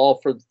good ball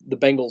for the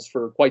Bengals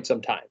for quite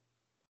some time.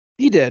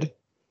 He did.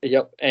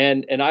 Yep,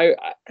 and I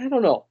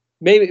don't know.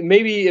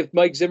 Maybe if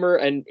Mike Zimmer,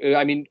 and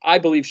I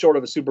believe short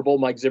of a Super Bowl,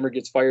 Mike Zimmer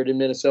gets fired in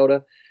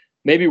Minnesota.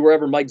 Maybe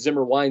wherever Mike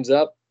Zimmer winds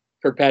up,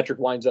 Kirkpatrick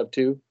winds up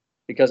too,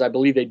 because I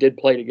believe they did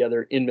play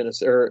together in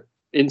Minnesota, or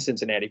in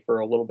Cincinnati for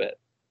a little bit.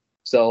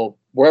 So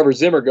wherever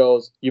Zimmer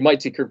goes, you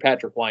might see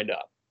Kirkpatrick wind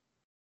up.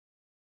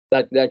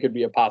 That could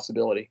be a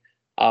possibility.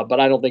 but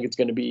I don't think it's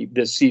going to be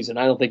this season.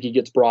 I don't think he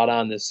gets brought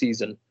on this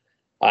season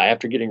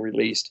after getting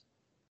released.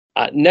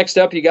 Next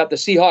up, you got the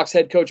Seahawks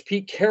head coach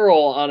Pete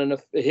Carroll on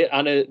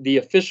the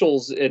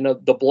officials in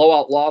the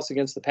blowout loss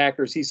against the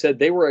Packers. He said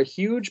they were a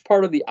huge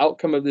part of the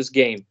outcome of this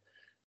game.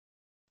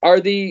 Are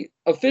the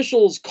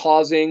officials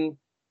causing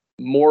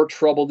more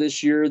trouble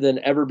this year than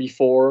ever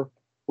before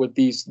with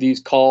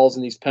these calls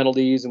and these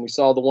penalties? And we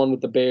saw the one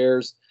with the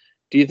Bears.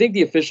 Do you think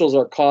the officials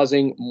are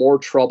causing more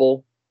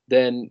trouble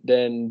than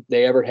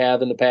they ever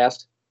have in the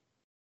past?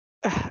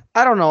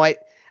 I don't know.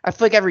 I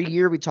feel like every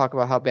year we talk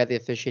about how bad the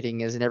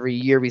officiating is, and every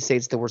year we say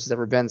it's the worst it's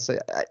ever been. So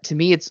to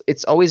me,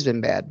 it's always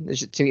been bad.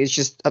 To me, it's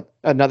just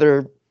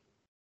another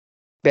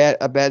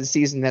bad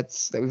season that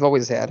we've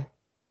always had.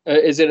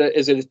 Is it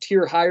a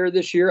tier higher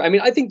this year? I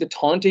mean, I think the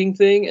taunting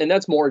thing, and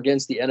that's more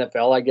against the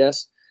NFL, I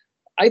guess.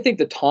 I think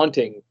the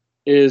taunting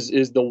is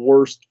the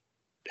worst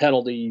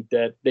penalty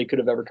that they could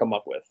have ever come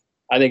up with.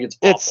 I think it's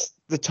awful.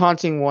 The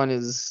taunting one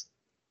is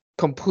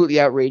completely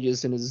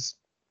outrageous and is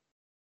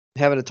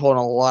having a toll on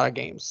a lot of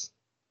games.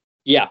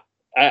 Yeah,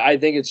 I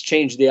think it's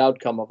changed the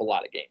outcome of a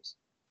lot of games.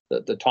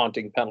 The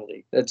taunting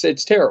penalty.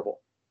 It's terrible.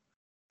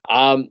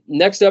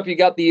 Next up, you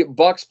got the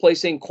Bucs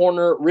placing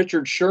corner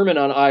Richard Sherman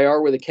on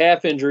IR with a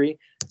calf injury.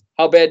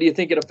 How bad do you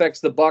think it affects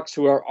the Bucs,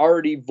 who are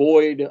already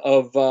void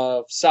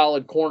of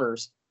solid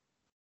corners?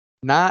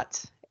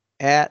 Not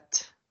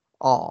at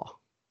all.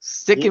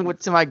 Sticking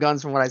to my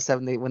guns from what I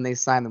said when they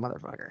signed the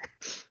motherfucker.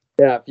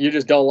 Yeah, you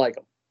just don't like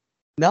him.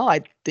 No,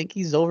 I think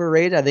he's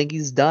overrated. I think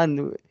he's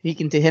done. He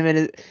can him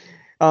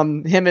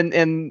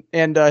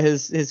and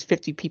his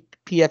 50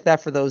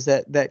 PFF for those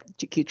that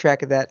keep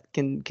track of that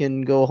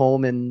can go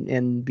home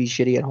and be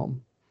shitty at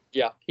home.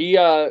 Yeah,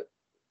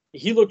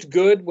 he looked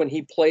good when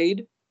he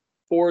played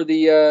for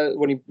the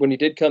when he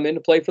did come in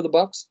to play for the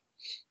Bucs.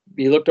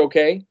 He looked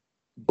okay.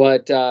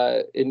 But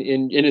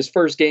in his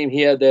first game,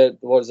 he had a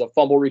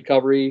fumble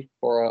recovery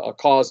or a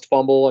caused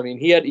fumble. I mean,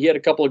 he had a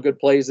couple of good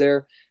plays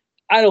there.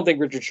 I don't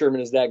think Richard Sherman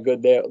is that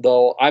good there,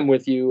 though. I'm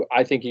with you.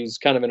 I think he's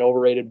kind of an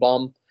overrated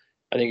bum.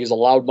 I think he's a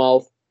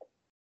loudmouth,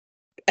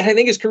 and I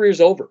think his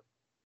career's over.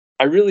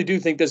 I really do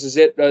think this is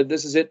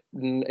it.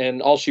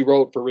 And all she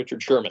wrote for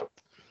Richard Sherman.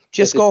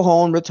 Just go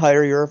home,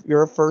 retire.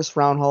 You're a first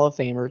round Hall of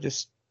Famer.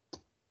 Just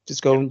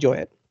go enjoy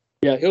it.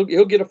 Yeah,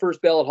 he'll get a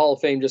first ballot Hall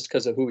of Fame just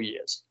because of who he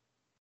is.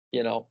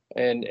 You know,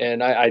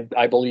 and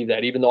I believe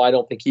that, even though I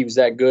don't think he was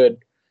that good.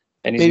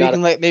 And he's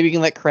maybe you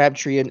can let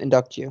Crabtree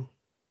induct you.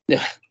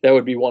 Yeah, that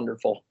would be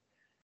wonderful.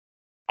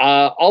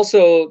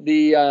 Also,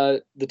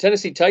 the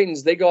Tennessee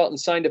Titans, they go out and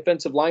sign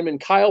defensive lineman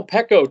Kyle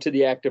Pecco to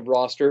the active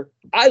roster.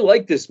 I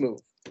like this move.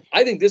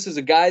 I think this is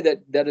a guy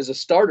that is a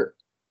starter,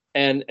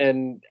 and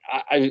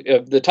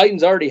the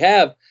Titans already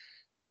have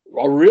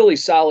a really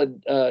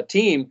solid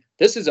team.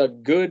 This is a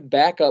good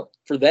backup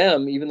for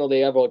them, even though they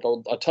have a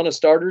ton of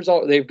starters.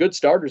 They have good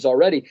starters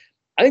already.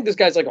 I think this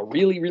guy's like a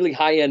really, really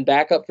high-end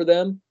backup for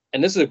them,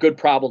 and this is a good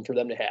problem for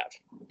them to have.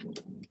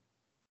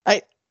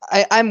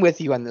 I'm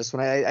with you on this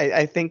one.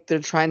 I think they're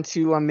trying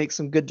to make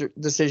some good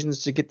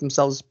decisions to get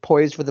themselves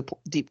poised for the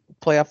deep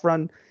playoff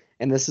run,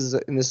 and this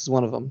is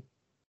one of them.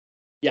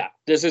 Yeah,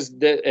 this is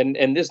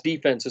and this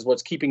defense is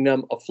what's keeping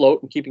them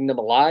afloat and keeping them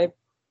alive.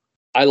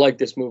 I like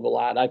this move a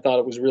lot. I thought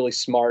it was really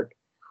smart.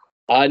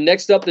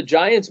 Next up, the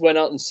Giants went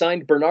out and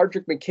signed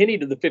Bernardrick McKinney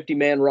to the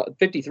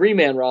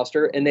 53-man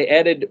roster, and they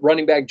added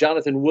running back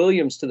Jonathan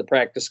Williams to the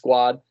practice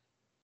squad.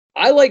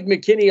 I like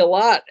McKinney a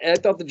lot. And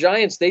I thought the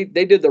Giants, they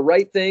did the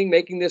right thing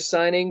making this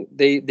signing.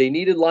 They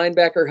needed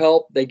linebacker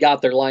help. They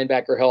got their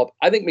linebacker help.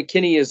 I think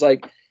McKinney is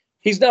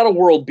he's not a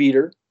world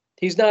beater.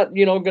 He's not,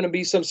 going to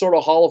be some sort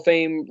of Hall of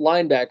Fame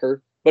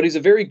linebacker, but he's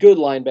a very good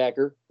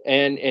linebacker,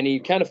 and he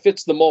kind of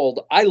fits the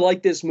mold. I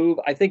like this move.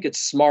 I think it's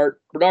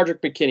smart. Bernardrick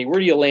McKinney, where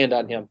do you land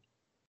on him?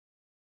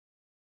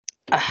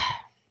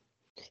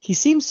 He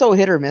seems so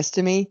hit or miss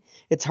to me.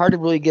 It's hard to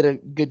really get a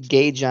good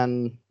gauge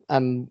on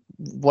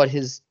what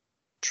his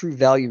true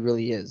value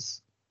really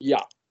is.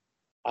 Yeah.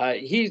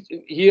 He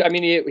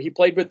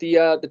played with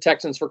the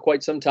Texans for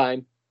quite some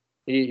time.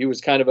 He was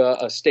kind of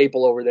a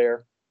staple over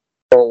there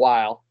for a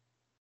while.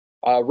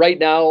 Right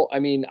now, I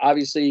mean,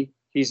 obviously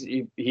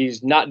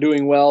he's not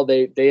doing well.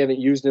 They haven't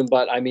used him,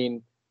 but I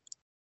mean,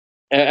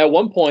 at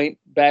one point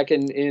back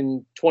in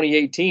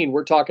 2018,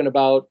 we're talking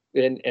about,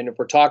 and if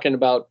we're talking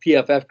about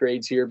PFF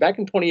grades here, back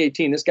in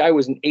 2018, this guy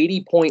was an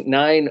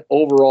 80.9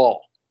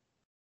 overall.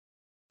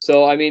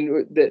 So, I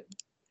mean,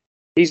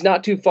 he's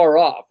not too far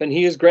off, and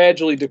he has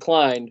gradually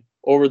declined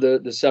over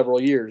the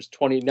several years.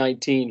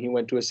 2019, he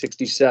went to a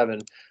 67.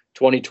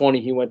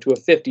 2020, he went to a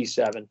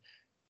 57.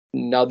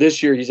 Now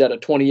this year, he's at a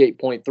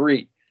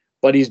 28.3,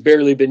 but he's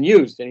barely been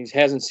used, and he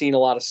hasn't seen a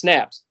lot of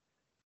snaps.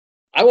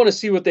 I want to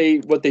see what they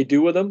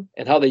do with him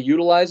and how they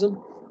utilize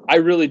him. I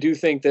really do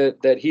think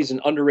that he's an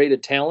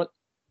underrated talent,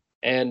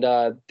 and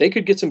they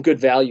could get some good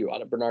value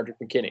out of Bernardrick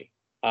McKinney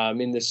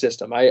in this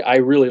system. I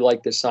really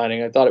like this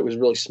signing. I thought it was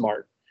really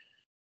smart.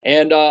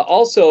 And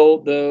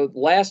also, the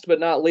last but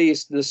not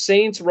least, the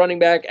Saints running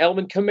back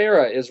Alvin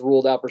Kamara is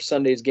ruled out for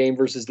Sunday's game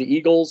versus the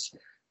Eagles.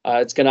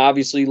 It's going to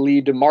obviously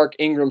lead to Mark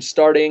Ingram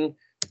starting.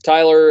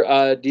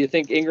 Tyler, do you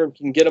think Ingram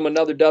can get him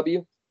another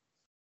W?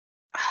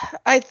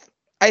 I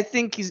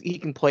think he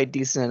can play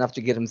decent enough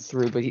to get him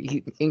through, but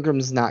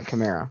Ingram's not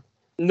Kamara.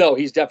 No,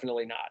 he's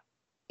definitely not.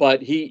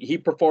 But he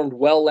performed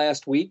well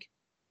last week,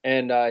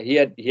 and he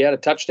had a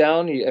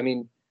touchdown.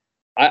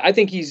 I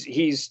think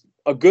he's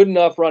a good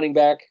enough running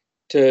back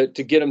to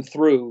get him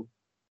through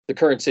the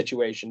current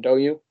situation.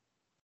 Don't you?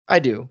 I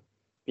do.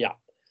 Yeah,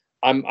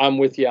 I'm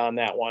with you on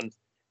that one.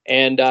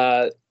 And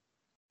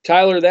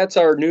Tyler, that's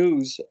our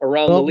news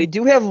around the league. We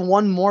do have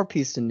one more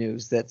piece of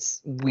news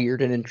that's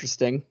weird and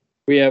interesting.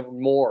 We have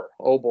more.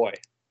 Oh boy.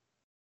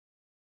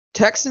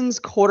 Texans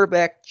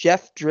quarterback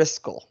Jeff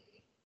Driscoll.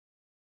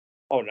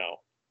 Oh no.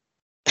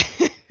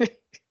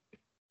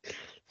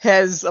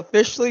 Has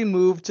officially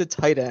moved to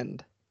tight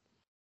end.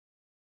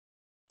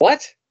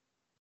 What?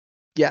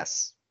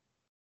 Yes.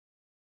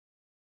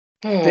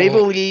 They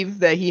believe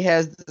that he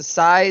has the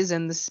size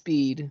and the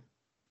speed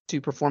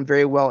to perform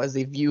very well, as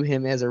they view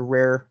him as a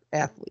rare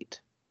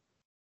athlete.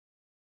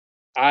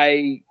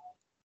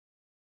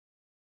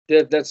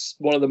 That's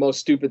one of the most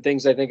stupid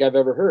things I think I've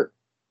ever heard.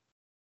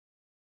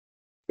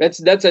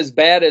 That's as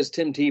bad as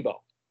Tim Tebow.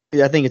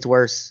 Yeah, I think it's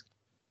worse.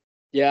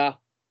 Yeah.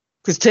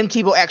 Because Tim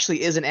Tebow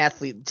actually is an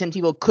athlete. Tim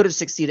Tebow could have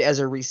succeeded as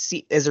a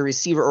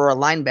receiver or a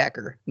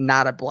linebacker,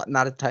 not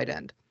a tight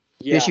end.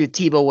 Yeah. The issue with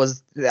Tebow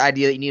was the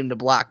idea that you need him to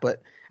block,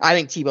 but I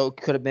think Tebow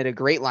could have been a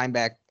great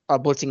blitzing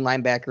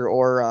linebacker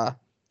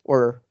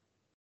or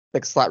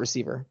like a slot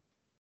receiver.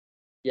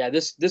 Yeah,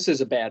 this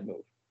is a bad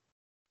move.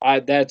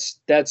 That's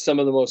some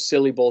of the most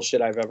silly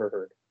bullshit I've ever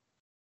heard.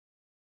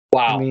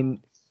 Wow. I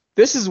mean,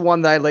 this is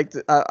one that I like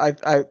to,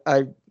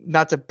 I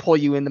not to pull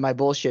you into my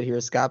bullshit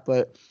here, Scott,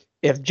 but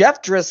if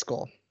Jeff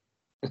Driscoll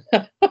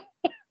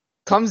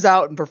comes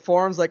out and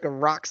performs like a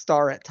rock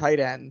star at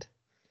tight end,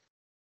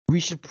 we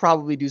should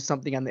probably do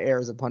something on the air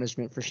as a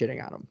punishment for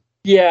shitting on him.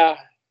 Yeah.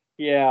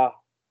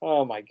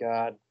 Oh my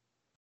God.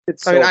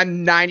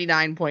 I'm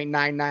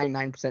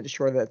 99.999%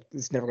 sure that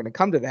it's never going to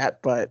come to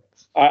that, but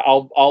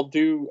I'll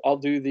do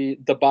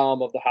the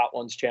bomb of the Hot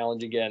Ones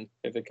challenge again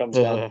if it comes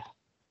down.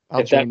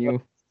 I'll join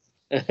you.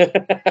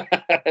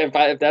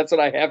 If that's what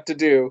I have to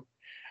do,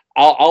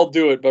 I'll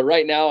do it. But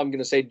right now, I'm going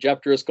to say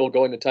Jeff Driscoll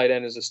going to tight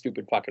end is a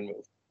stupid fucking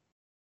move.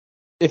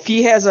 If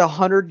he has a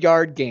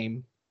 100-yard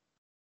game,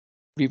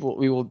 we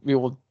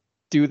will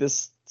do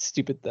this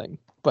stupid thing.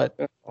 But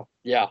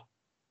yeah,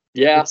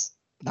 it's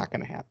not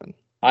going to happen.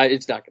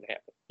 It's not going to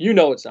happen. You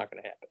know it's not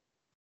going to happen.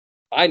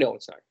 I know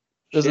it's not.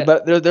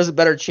 There's a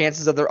better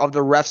chances of the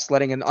refs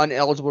letting an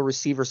ineligible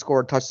receiver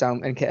score a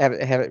touchdown and have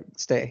it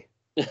stay.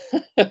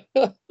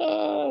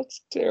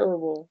 It's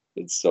terrible.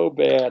 It's so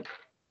bad.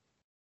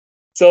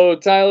 So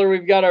Tyler,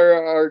 we've got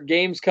our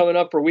games coming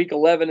up for Week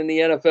 11 in the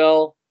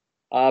NFL.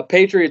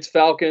 Patriots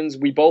Falcons.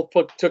 We both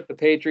took the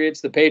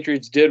Patriots. The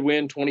Patriots did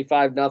win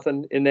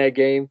 25-0 in that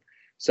game.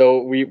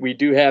 So we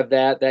do have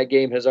that. That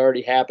game has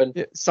already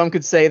happened. Some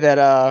could say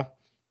that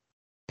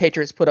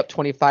Patriots put up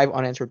 25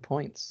 unanswered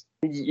points.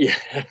 Yeah,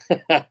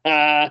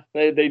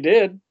 they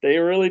did. They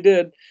really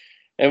did.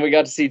 And we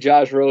got to see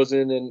Josh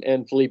Rosen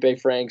and Felipe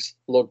Franks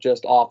look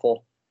just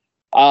awful.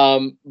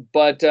 And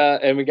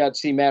we got to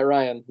see Matt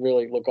Ryan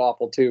really look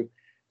awful too.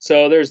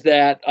 So there's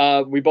that.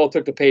 We both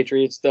took the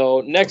Patriots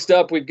though. Next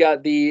up, we've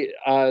got the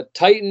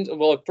Titans.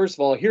 Well, first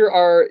of all, here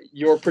are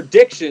your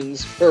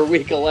predictions for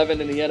Week 11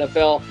 in the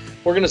NFL.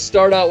 We're going to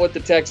start out with the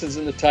Texans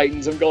and the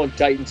Titans. I'm going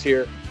Titans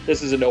here.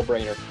 This is a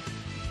no-brainer.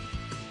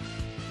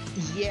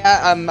 Yeah,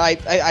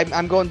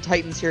 I'm going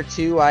Titans here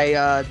too.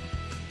 I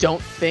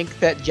don't think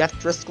that Jeff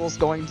Driscoll's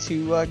going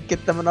to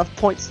get them enough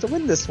points to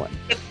win this one.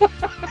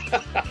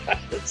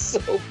 It's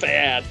so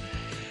bad.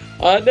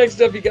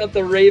 Next up, you got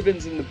the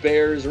Ravens and the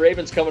Bears.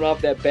 Ravens coming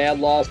off that bad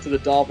loss to the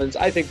Dolphins.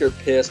 I think they're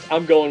pissed.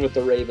 I'm going with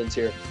the Ravens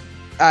here.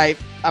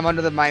 I'm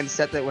under the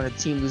mindset that when a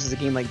team loses a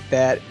game like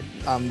that,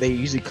 they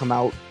usually come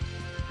out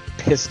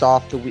pissed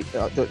off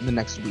the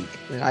next week.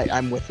 And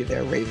I'm with you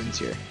there, Ravens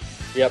here.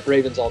 Yep,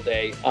 Ravens all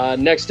day.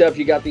 Next up,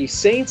 you got the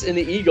Saints and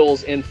the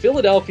Eagles, and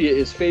Philadelphia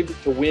is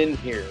favored to win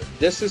here.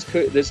 This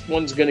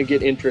one's going to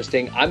get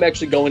interesting. I'm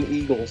actually going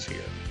Eagles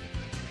here.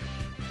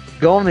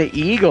 Going the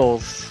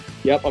Eagles?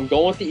 Yep, I'm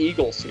going with the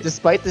Eagles here.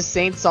 Despite the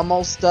Saints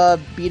almost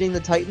beating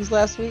the Titans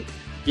last week?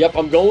 Yep,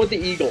 I'm going with the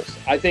Eagles.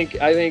 I think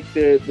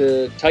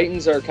the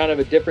Titans are kind of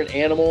a different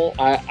animal.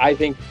 I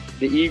think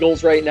the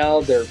Eagles right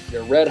now, they're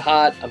red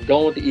hot. I'm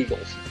going with the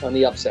Eagles on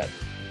the upset.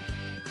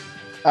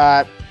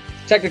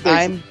 Technically,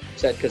 I'm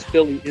upset because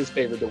Philly is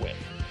favored to win.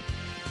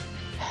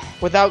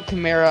 Without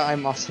Kamara,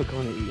 I'm also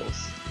going to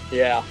Eagles.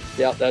 Yeah,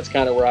 that's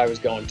kind of where I was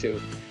going too.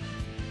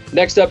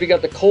 Next up, you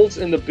got the Colts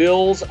and the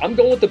Bills. I'm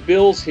going with the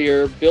Bills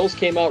here. Bills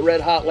came out red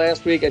hot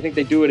last week. I think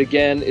they do it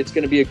again. It's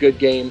going to be a good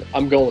game.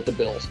 I'm going with the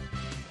Bills.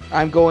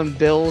 I'm going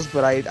Bills,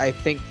 but I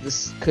think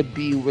this could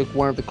be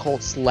one of the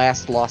Colts'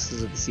 last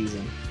losses of the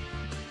season.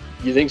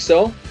 You think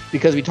so?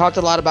 Because we talked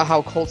a lot about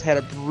how Colts had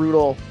a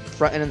brutal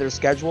front end of their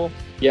schedule.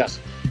 Yes.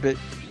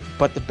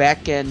 But the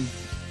back end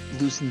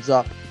loosens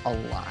up a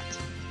lot.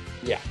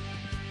 Yeah.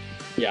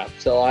 Yeah,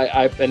 so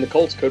and the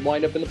Colts could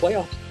wind up in the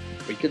playoffs.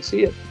 We could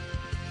see it.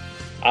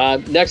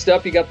 Next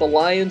up, you got the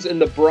Lions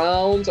and the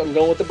Browns. I'm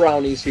going with the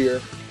Brownies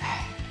here.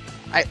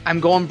 I'm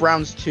going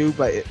Browns too,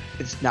 but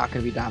it's not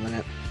going to be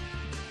dominant.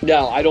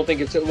 No, I don't think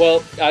it's going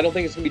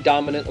to be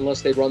dominant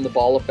unless they run the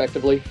ball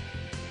effectively.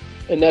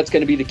 And that's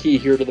going to be the key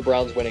here to the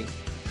Browns winning.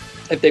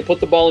 If they put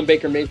the ball in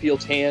Baker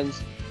Mayfield's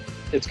hands,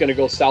 it's going to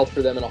go south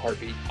for them in a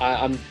heartbeat.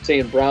 I'm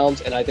saying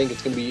Browns, and I think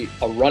it's going to be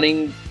a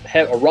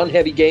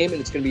run-heavy game,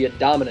 and it's going to be a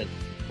dominant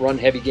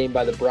run-heavy game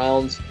by the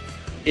Browns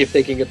if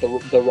they can get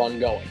the run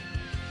going.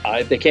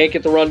 If they can't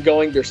get the run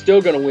going, they're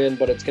still going to win,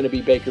 but it's going to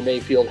be Baker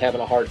Mayfield having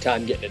a hard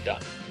time getting it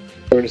done.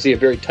 We're going to see a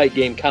very tight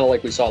game, kind of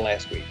like we saw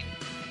last week.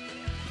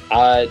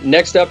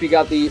 Next up, you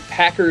got the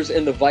Packers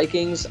and the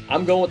Vikings.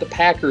 I'm going with the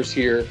Packers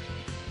here.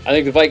 I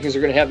think the Vikings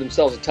are going to have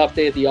themselves a tough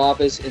day at the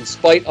office in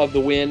spite of the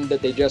win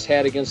that they just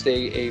had against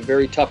a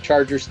very tough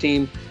Chargers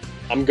team.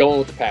 I'm going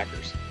with the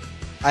Packers.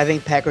 I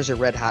think Packers are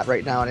red hot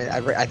right now, and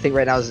I think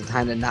right now is the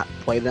time to not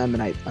play them,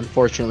 and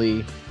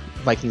unfortunately,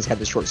 Vikings had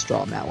the short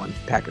straw on that one.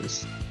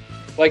 Packers.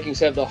 Vikings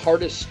have the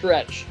hardest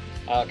stretch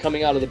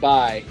coming out of the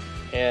bye,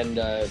 and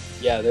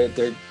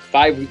they're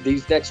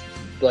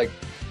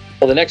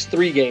the next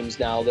 3 games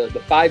now. The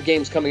 5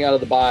 games coming out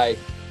of the bye,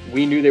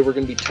 we knew they were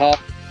going to be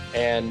tough,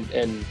 and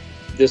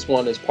this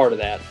one is part of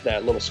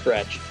that little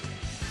stretch.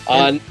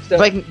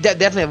 Vikings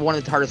definitely have one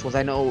of the hardest ones.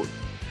 I know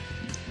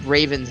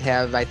Ravens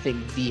have, I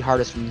think, the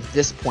hardest from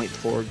this point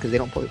forward because they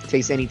don't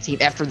face any team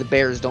after the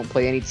Bears. Don't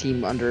play any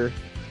team under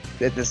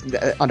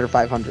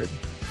 500.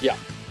 Yeah.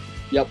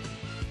 Yep.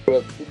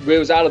 It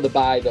was out of the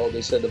bye, though.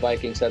 They said the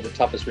Vikings had the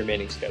toughest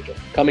remaining schedule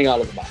coming out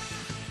of the bye.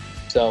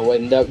 So,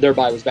 and their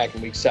bye was back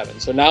in week 7.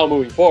 So now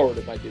moving forward,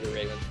 it might be the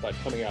Ravens, but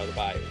coming out of the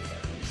bye, it was the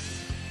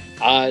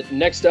Vikings.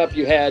 Next up,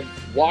 you had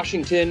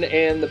Washington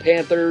and the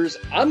Panthers.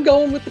 I'm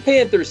going with the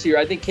Panthers here.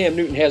 I think Cam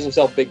Newton has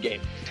himself a big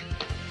game.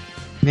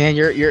 Man,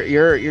 you're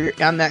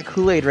on that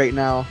Kool-Aid right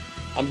now.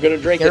 I'm gonna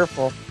drink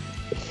Careful.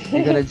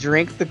 You're gonna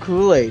drink the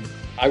Kool-Aid.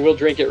 I will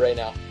drink it right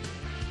now.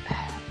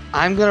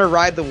 I'm gonna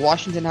ride the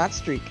Washington hot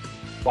streak.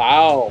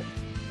 Wow.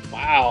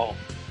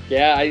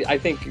 Yeah, I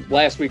think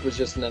last week was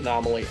just an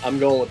anomaly. I'm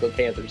going with the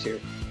Panthers here.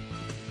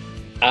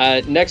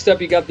 Next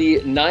up, you got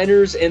the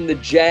Niners and the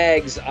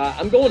Jags.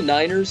 I'm going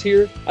Niners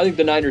here. I think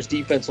the Niners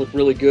defense looked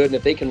really good, and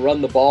if they can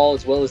run the ball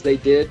as well as they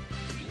did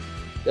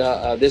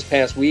this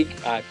past week,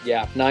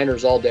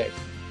 Niners all day.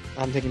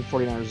 I'm taking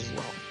 49ers as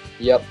well.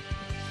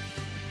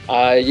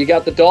 Yep. You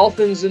got the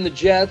Dolphins and the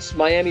Jets.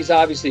 Miami's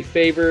obviously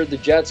favored. The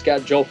Jets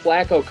got Joe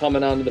Flacco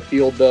coming onto the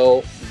field,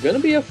 though. Going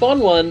to be a fun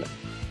one.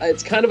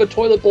 It's kind of a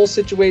toilet bowl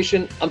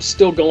situation. I'm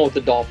still going with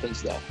the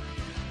Dolphins, though.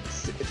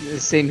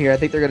 Same here. I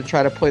think they're going to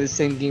try to play the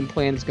same game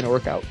plan. It's going to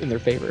work out in their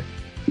favor.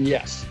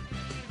 Yes.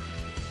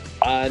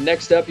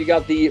 Next up, you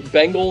got the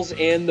Bengals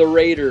and the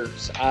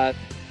Raiders.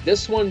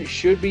 This one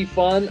should be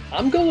fun.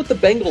 I'm going with the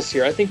Bengals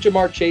here. I think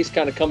Jamar Chase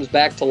kind of comes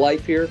back to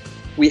life here.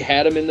 We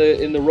had him in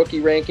the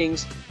rookie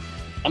rankings.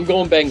 I'm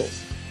going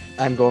Bengals.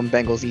 I'm going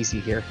Bengals easy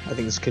here. I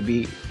think this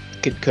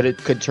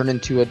could turn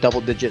into a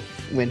double-digit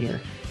win here.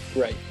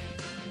 Right.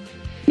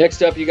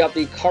 Next up, you got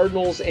the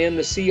Cardinals and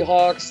the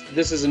Seahawks.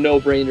 This is a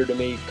no-brainer to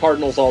me.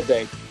 Cardinals all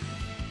day.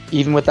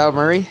 Even without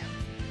Murray?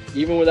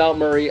 Even without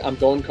Murray, I'm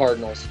going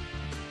Cardinals.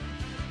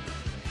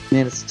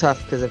 Man, it's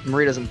tough because if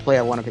Murray doesn't play,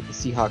 I want to pick the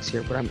Seahawks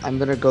here, but I'm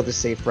going to go the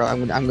safe route.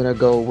 I'm going to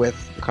go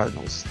with the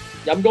Cardinals.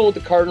 I'm going with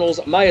the Cardinals.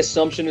 My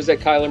assumption is that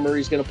Kyler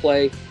Murray's going to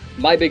play.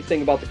 My big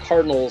thing about the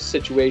Cardinals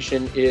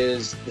situation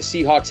is the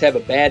Seahawks have a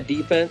bad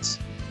defense,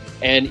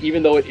 and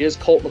even though it is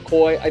Colt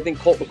McCoy, I think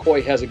Colt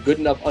McCoy has a good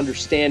enough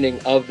understanding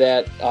of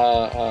that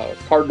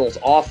Cardinals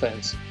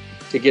offense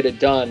to get it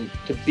done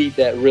to beat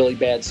that really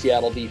bad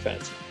Seattle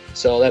defense.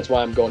 So that's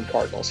why I'm going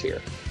Cardinals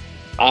here.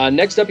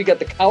 Next up, you got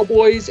the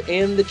Cowboys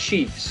and the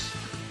Chiefs.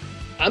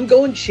 I'm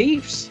going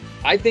Chiefs.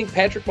 I think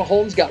Patrick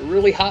Mahomes got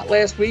really hot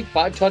last week.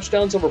 5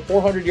 touchdowns, over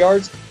 400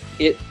 yards.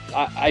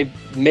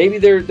 Maybe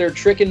they're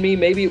tricking me.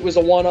 Maybe it was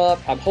a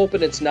one-off. I'm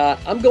hoping it's not.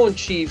 I'm going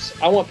Chiefs.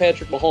 I want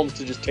Patrick Mahomes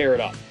to just tear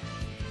it up.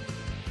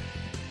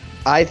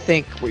 I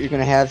think what you're going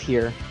to have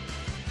here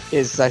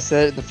is, I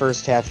said in the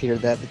first half here,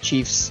 that the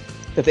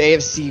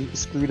AFC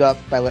screwed up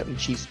by letting the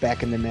Chiefs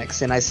back in the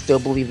mix, and I still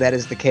believe that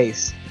is the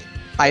case.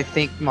 I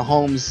think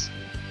Mahomes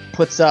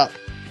puts up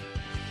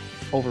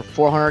over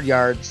 400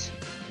 yards,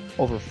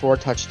 over 4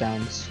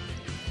 touchdowns,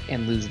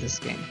 and lose this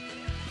game.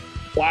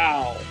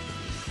 Wow.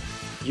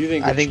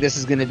 I think this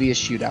is going to be a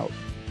shootout.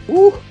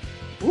 Woo.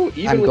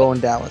 I'm going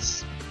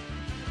Dallas.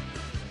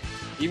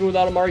 Even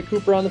without Amari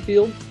Cooper on the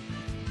field?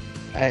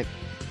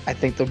 I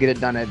think they'll get it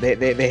done.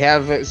 They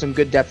have some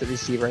good depth at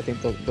receiver. I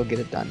think they'll get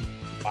it done.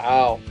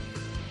 Wow.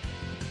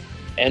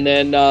 And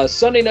then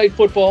Sunday Night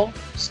Football,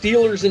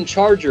 Steelers and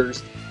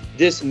Chargers.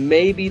 This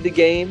may be the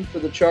game for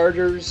the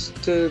Chargers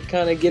to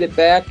kind of get it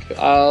back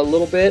a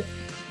little bit.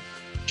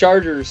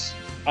 Chargers,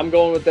 I'm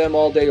going with them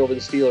all day over the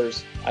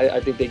Steelers.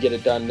 I think they get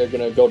it done. They're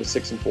going to go to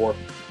 6-4.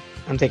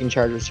 I'm taking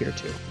Chargers here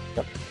too.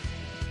 Yep.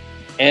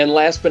 And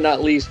last but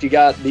not least, you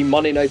got the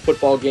Monday Night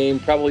Football game,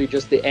 probably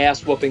just the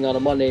ass whooping on a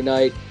Monday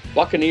night.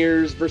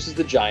 Buccaneers versus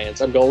the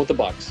Giants. I'm going with the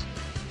Bucs.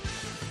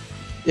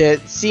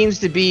 It seems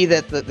to be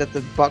that the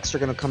Bucs are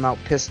going to come out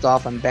pissed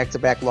off on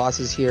back-to-back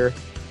losses here,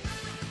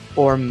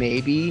 or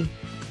maybe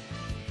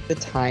the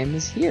time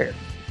is here.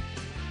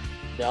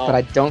 No. But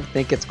I don't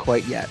think it's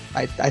quite yet.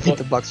 I think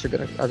the Bucs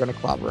are gonna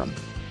clobber them.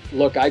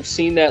 Look, I've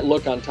seen that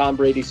look on Tom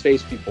Brady's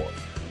face before,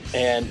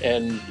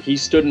 and he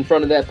stood in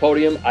front of that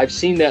podium. I've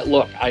seen that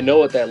look. I know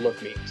what that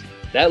look means.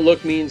 That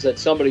look means that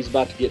somebody's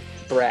about to get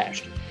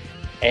thrashed,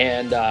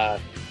 and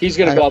he's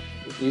gonna go up.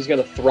 He's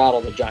gonna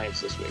throttle the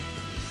Giants this week.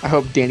 I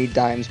hope Danny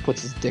Dimes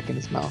puts his dick in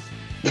his mouth.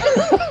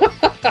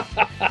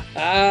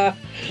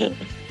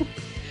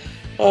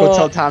 Go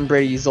tell Tom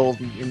Brady he's old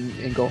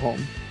and go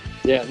home.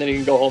 Yeah, and then he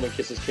can go home and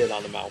kiss his kid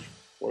on the mouth.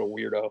 What a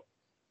weirdo.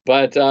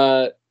 But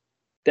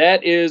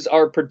that is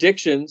our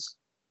predictions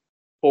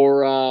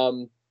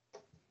for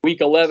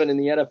Week 11 in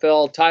the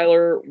NFL.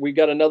 Tyler, we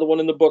got another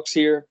one in the books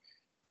here.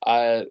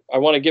 I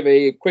want to give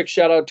a quick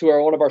shout-out to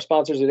one of our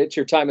sponsors at It's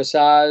Your Time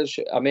Massage.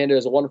 Amanda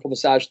is a wonderful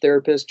massage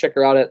therapist. Check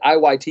her out at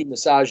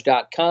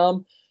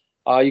iytmassage.com.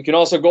 You can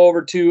also go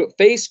over to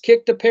Face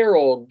Kicked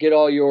Apparel. Get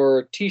all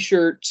your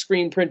T-shirt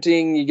screen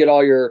printing. You get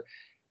all your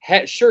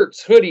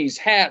shirts, hoodies,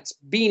 hats,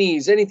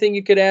 beanies, anything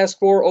you could ask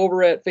for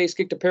over at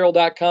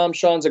facekickedapparel.com.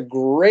 Sean's a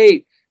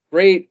great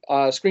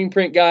screen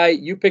print guy.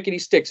 You pickety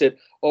sticks it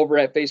over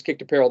at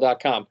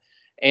facekickedapparel.com.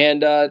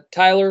 And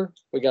Tyler,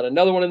 we got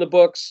another one in the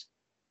books.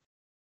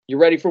 You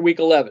ready for Week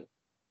 11?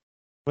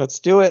 Let's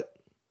do it.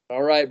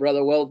 All right,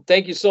 brother. Well,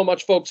 thank you so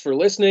much, folks, for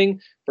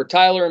listening. For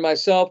Tyler and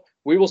myself,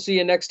 we will see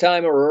you next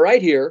time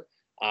right here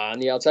on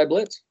the Outside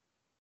Blitz.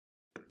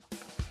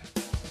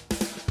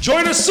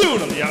 Join us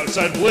soon on the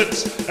Outside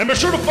Blitz, and be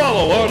sure to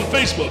follow on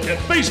Facebook at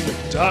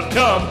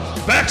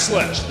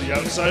facebook.com/The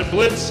Outside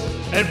Blitz,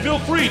 and feel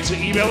free to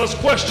email us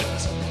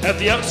questions at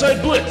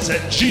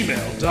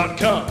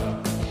theoutsideblitz@gmail.com.